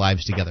got their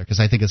lives together, because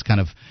I think it's kind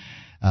of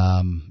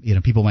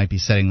people might be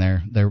setting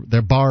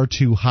their bar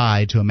too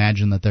high to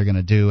imagine that they're going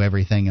to do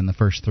everything in the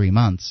first 3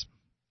 months.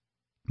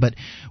 But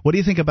what do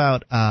you think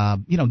about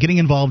getting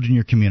involved in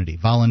your community,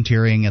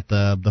 volunteering at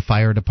the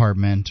fire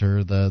department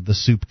or the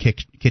soup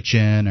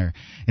kitchen, or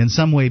in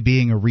some way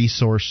being a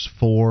resource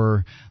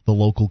for the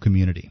local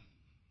community?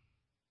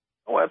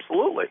 Oh,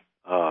 absolutely.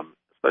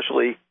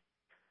 Especially,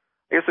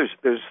 I guess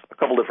there's a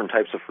couple different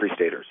types of Free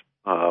Staters.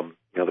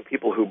 The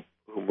people who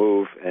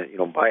move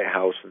and buy a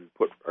house and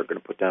are going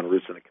to put down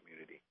roots in the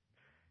community.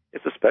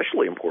 It's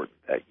especially important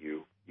that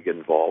you get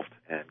involved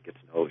and get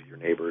to know your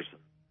neighbors.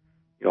 And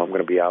I'm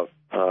going to be out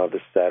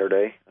this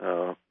Saturday,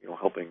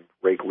 helping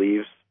rake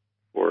leaves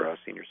for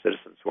senior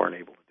citizens who aren't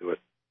able to do it.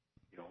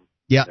 In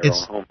their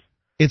own homes.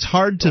 It's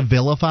hard to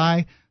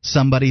vilify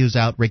somebody who's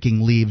out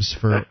raking leaves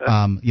for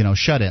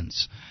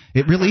shut-ins.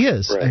 It really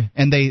is. Right.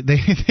 And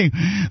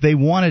they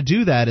want to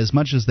do that as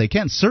much as they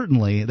can.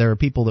 Certainly there are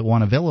people that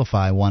want to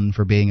vilify one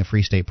for being a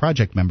Free State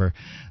Project member,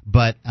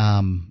 but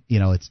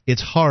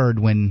it's hard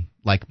when,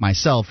 like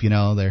myself,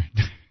 they're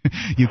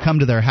you come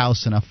to their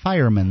house in a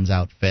fireman's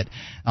outfit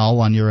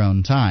all on your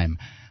own time.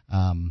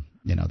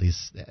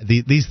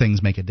 These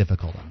things make it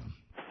difficult on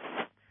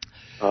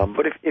them.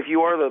 But if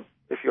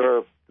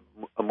you're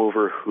a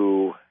mover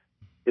who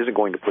isn't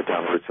going to put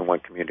down roots in one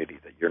community,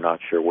 that you're not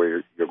sure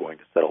where you're going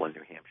to settle in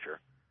New Hampshire,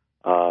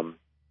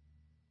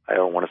 I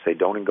don't want to say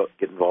don't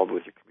get involved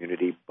with your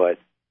community, but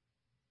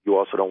you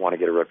also don't want to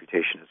get a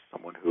reputation as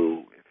someone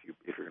who, if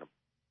you're going to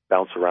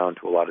bounce around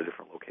to a lot of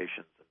different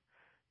locations and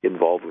get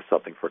involved with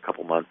something for a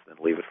couple months and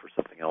then leave it for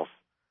something else,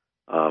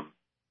 I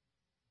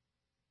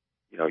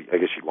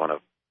guess you'd want to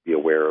be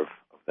aware of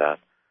that.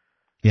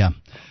 Yeah.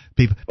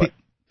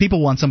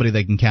 People want somebody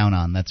they can count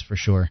on, that's for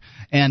sure.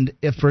 And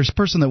if for a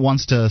person that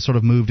wants to sort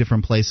of move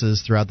different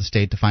places throughout the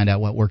state to find out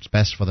what works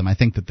best for them, I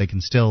think that they can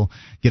still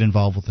get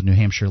involved with the New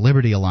Hampshire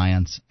Liberty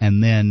Alliance,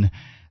 and then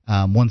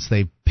once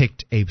they've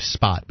picked a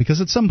spot, because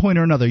at some point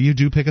or another you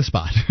do pick a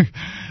spot.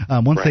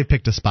 Once they've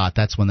picked a spot,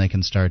 that's when they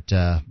can start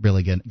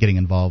really getting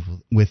involved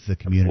with the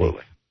community.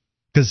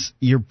 Because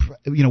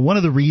one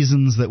of the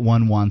reasons that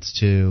one wants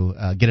to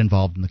get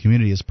involved in the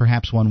community is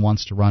perhaps one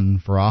wants to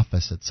run for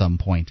office at some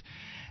point.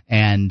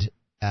 And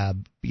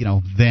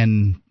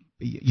then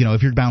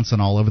if you're bouncing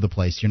all over the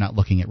place, you're not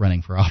looking at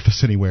running for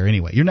office anywhere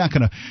anyway. You're not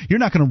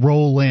gonna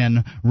roll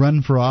in,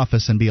 run for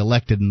office, and be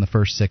elected in the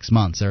first 6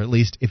 months, or at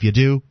least if you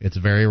do, it's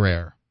very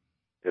rare.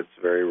 It's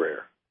very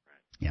rare.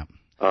 Yeah.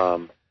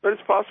 But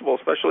it's possible,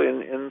 especially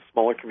in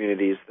smaller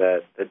communities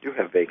that do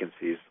have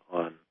vacancies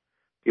on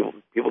people.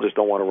 People just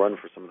don't want to run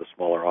for some of the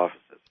smaller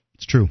offices.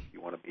 It's true. You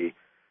want to be,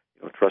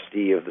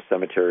 trustee of the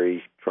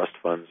cemetery trust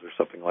funds or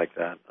something like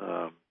that.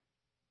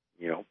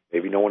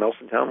 Maybe no one else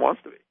in town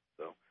wants to be.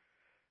 So,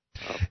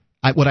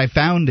 what I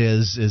found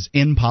is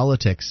in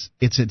politics,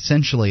 it's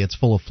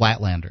full of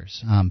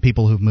flatlanders,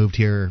 people who've moved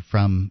here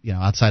from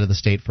outside of the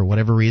state for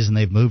whatever reason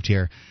they've moved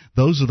here.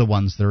 Those are the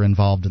ones that are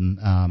involved in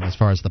as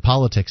far as the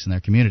politics in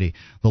their community.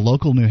 The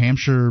local New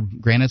Hampshire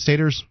Granite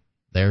Staters,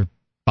 they're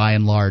by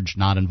and large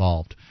not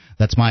involved.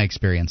 That's my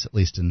experience, at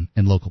least in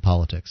local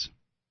politics.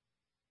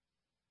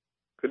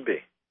 Could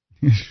be.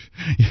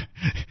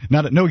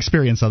 No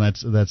experience on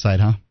that side,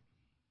 huh?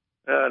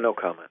 No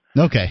comment.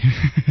 Okay.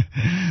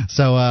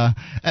 So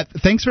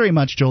thanks very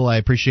much, Joel. I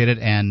appreciate it.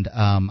 And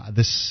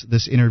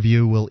this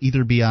interview will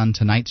either be on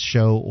tonight's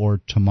show or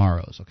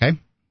tomorrow's, okay?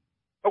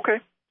 Okay.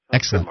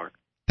 Excellent. Good, Mark.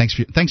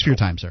 Thanks for your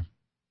time, sir.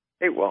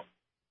 Hey, well,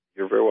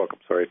 you're very welcome.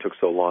 Sorry it took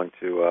so long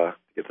to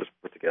get get this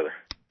put together.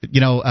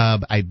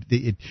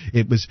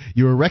 It was,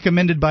 you were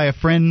recommended by a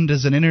friend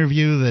as an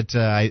interview that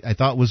I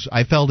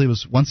felt it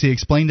was, once he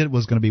explained it,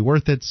 was going to be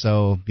worth it.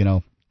 So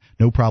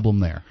no problem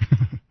there.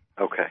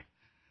 Okay.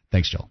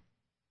 Thanks, Joel. All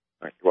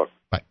right, you're welcome.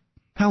 Bye.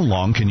 How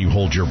long can you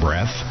hold your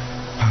breath?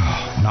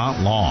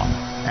 Not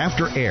long.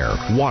 After air,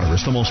 water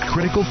is the most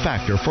critical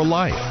factor for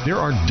life. There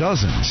are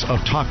dozens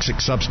of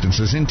toxic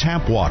substances in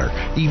tap water,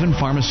 even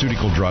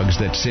pharmaceutical drugs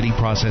that city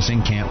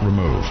processing can't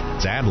remove.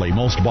 Sadly,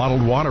 most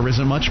bottled water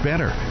isn't much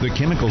better. The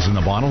chemicals in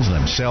the bottles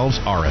themselves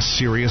are a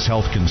serious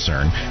health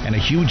concern and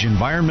a huge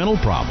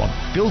environmental problem.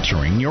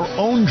 Filtering your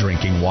own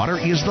drinking water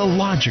is the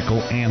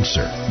logical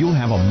answer. You'll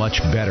have a much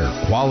better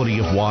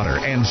quality of water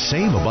and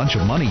save a bunch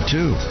of money,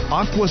 too.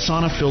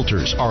 Aquasana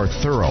filters are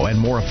thorough and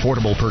more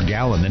affordable per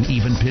gallon than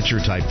even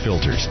pitcher-type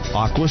filters.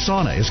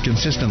 Aquasana is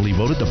consistently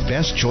voted the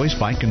best choice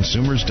by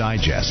Consumers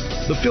Digest.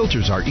 The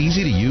filters are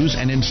easy to use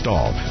and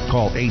install.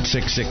 Call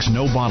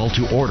 866-NO-BOTTLE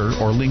to order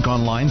or link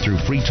online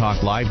through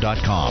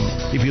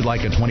freetalklive.com. If you'd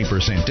like a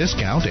 20%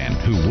 discount, and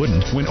who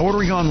wouldn't, when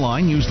ordering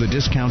online, use the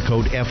discount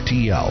code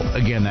FTL.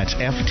 Again, that's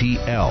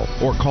FTL.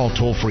 Or call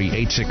toll-free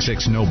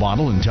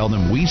 866-NO-BOTTLE and tell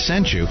them we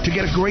sent you to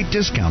get a great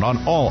discount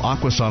on all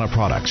Aquasana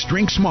products.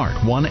 Drink smart.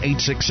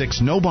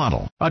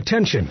 1-866-NO-BOTTLE.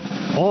 Attention,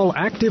 all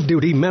active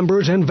duty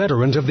members and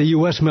veterans of the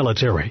U.S.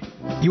 military.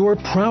 Your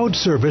proud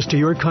service to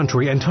your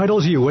country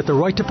entitles you with the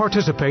right to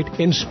participate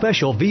in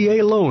special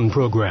VA loan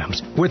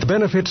programs with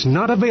benefits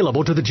not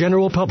available to the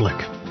general public,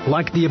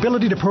 like the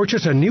ability to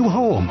purchase a new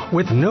home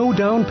with no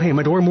down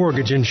payment or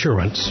mortgage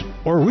insurance,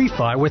 or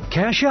refi with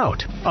cash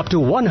out, up to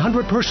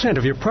 100%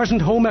 of your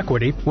present home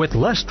equity with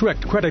less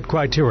strict credit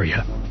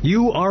criteria.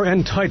 You are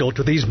entitled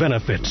to these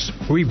benefits.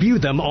 Review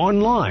them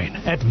online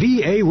at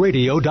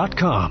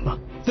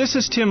varadio.com. This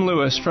is Tim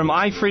Lewis from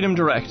iFreedom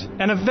Direct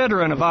and a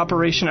veteran of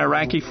Operation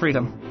Iraqi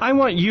Freedom. I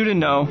want you to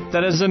know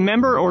that as a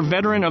member or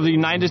veteran of the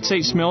United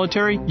States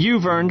military,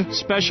 you've earned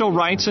special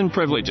rights and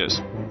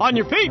privileges. On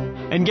your feet!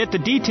 And get the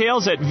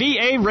details at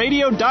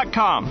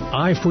varadio.com.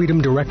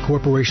 iFreedom Direct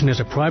Corporation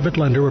is a private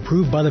lender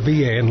approved by the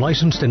VA and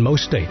licensed in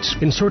most states.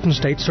 In certain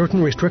states,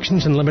 certain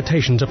restrictions and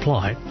limitations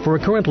apply. For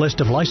a current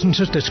list of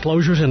licenses,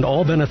 disclosures, and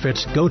all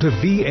benefits, go to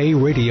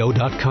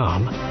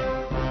varadio.com.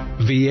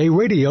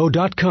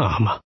 varadio.com.